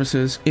different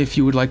services. If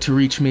you would like to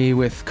reach me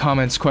with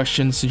comments,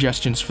 questions,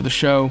 suggestions for the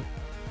show,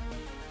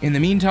 In the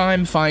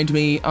meantime, find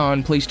me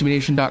on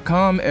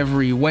PlaceToBeNation.com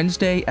every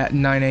Wednesday at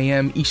 9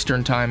 a.m.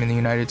 Eastern Time in the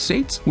United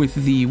States, with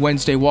the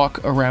Wednesday Walk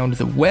Around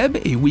the Web,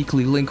 a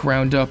weekly link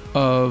roundup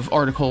of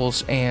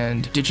articles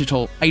and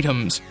digital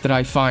items that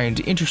I find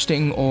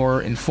interesting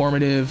or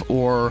informative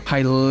or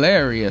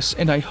hilarious,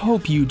 and I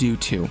hope you do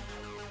too.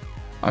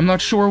 I'm not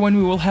sure when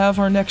we will have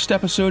our next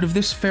episode of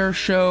this fair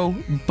show,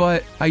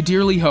 but I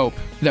dearly hope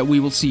that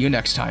we will see you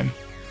next time.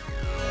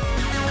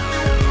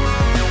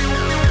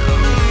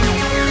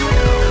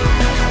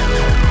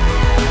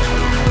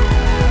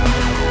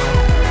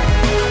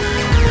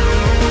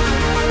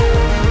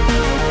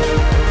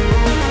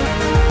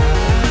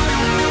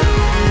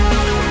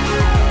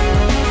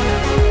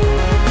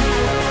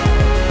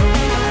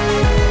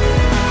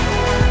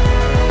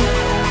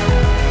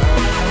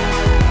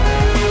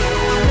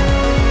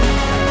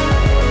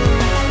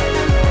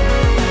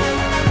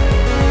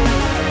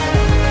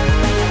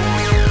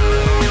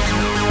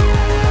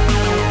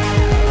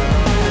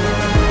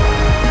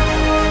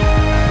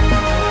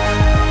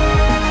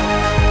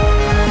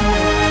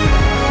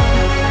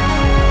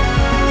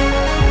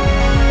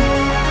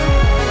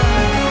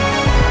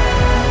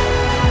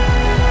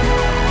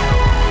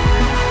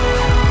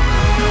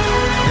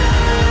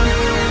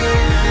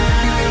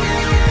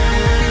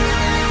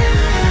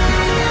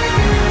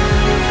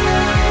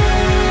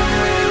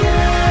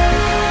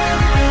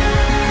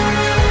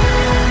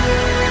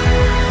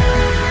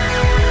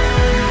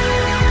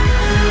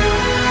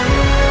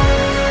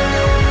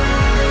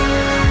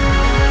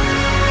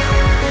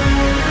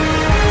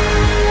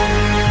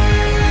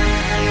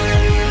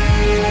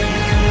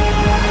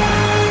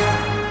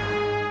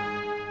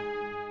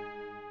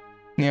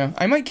 Yeah,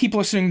 I might keep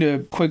listening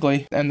to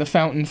Quigley and the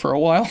Fountain for a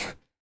while.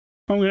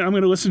 I'm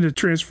gonna listen to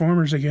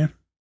Transformers again.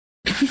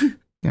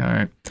 All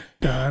right.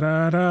 Da,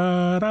 da,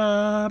 da,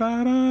 da,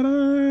 da,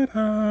 da,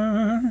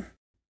 da.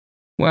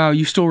 Wow,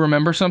 you still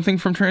remember something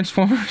from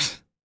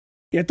Transformers?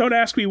 Yeah, don't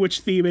ask me which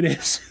theme it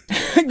is.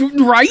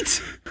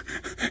 Right?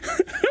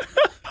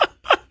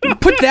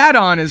 Put that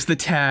on as the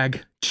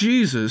tag.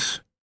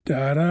 Jesus.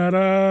 Da, da,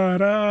 da,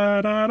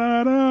 da, da,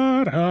 da,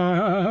 da,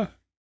 da.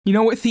 You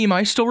know what theme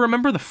I still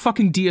remember? The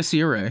fucking Dies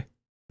Irae.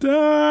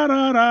 Da,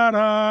 da, da,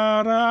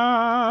 da,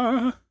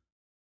 da.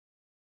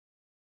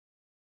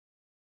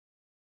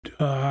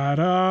 Da,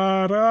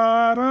 da,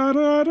 da, da,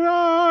 da,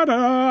 da,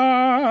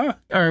 da.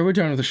 Alright, we're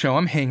done with the show.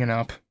 I'm hanging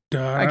up.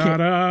 Da, I can't-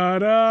 da,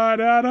 da,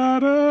 da, da,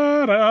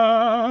 da,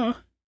 da.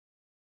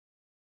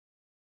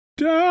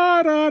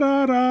 Da, da,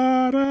 da,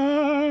 da,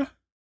 da.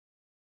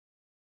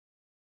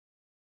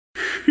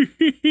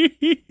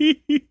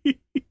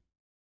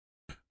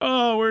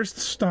 Oh, where's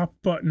the stop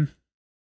button?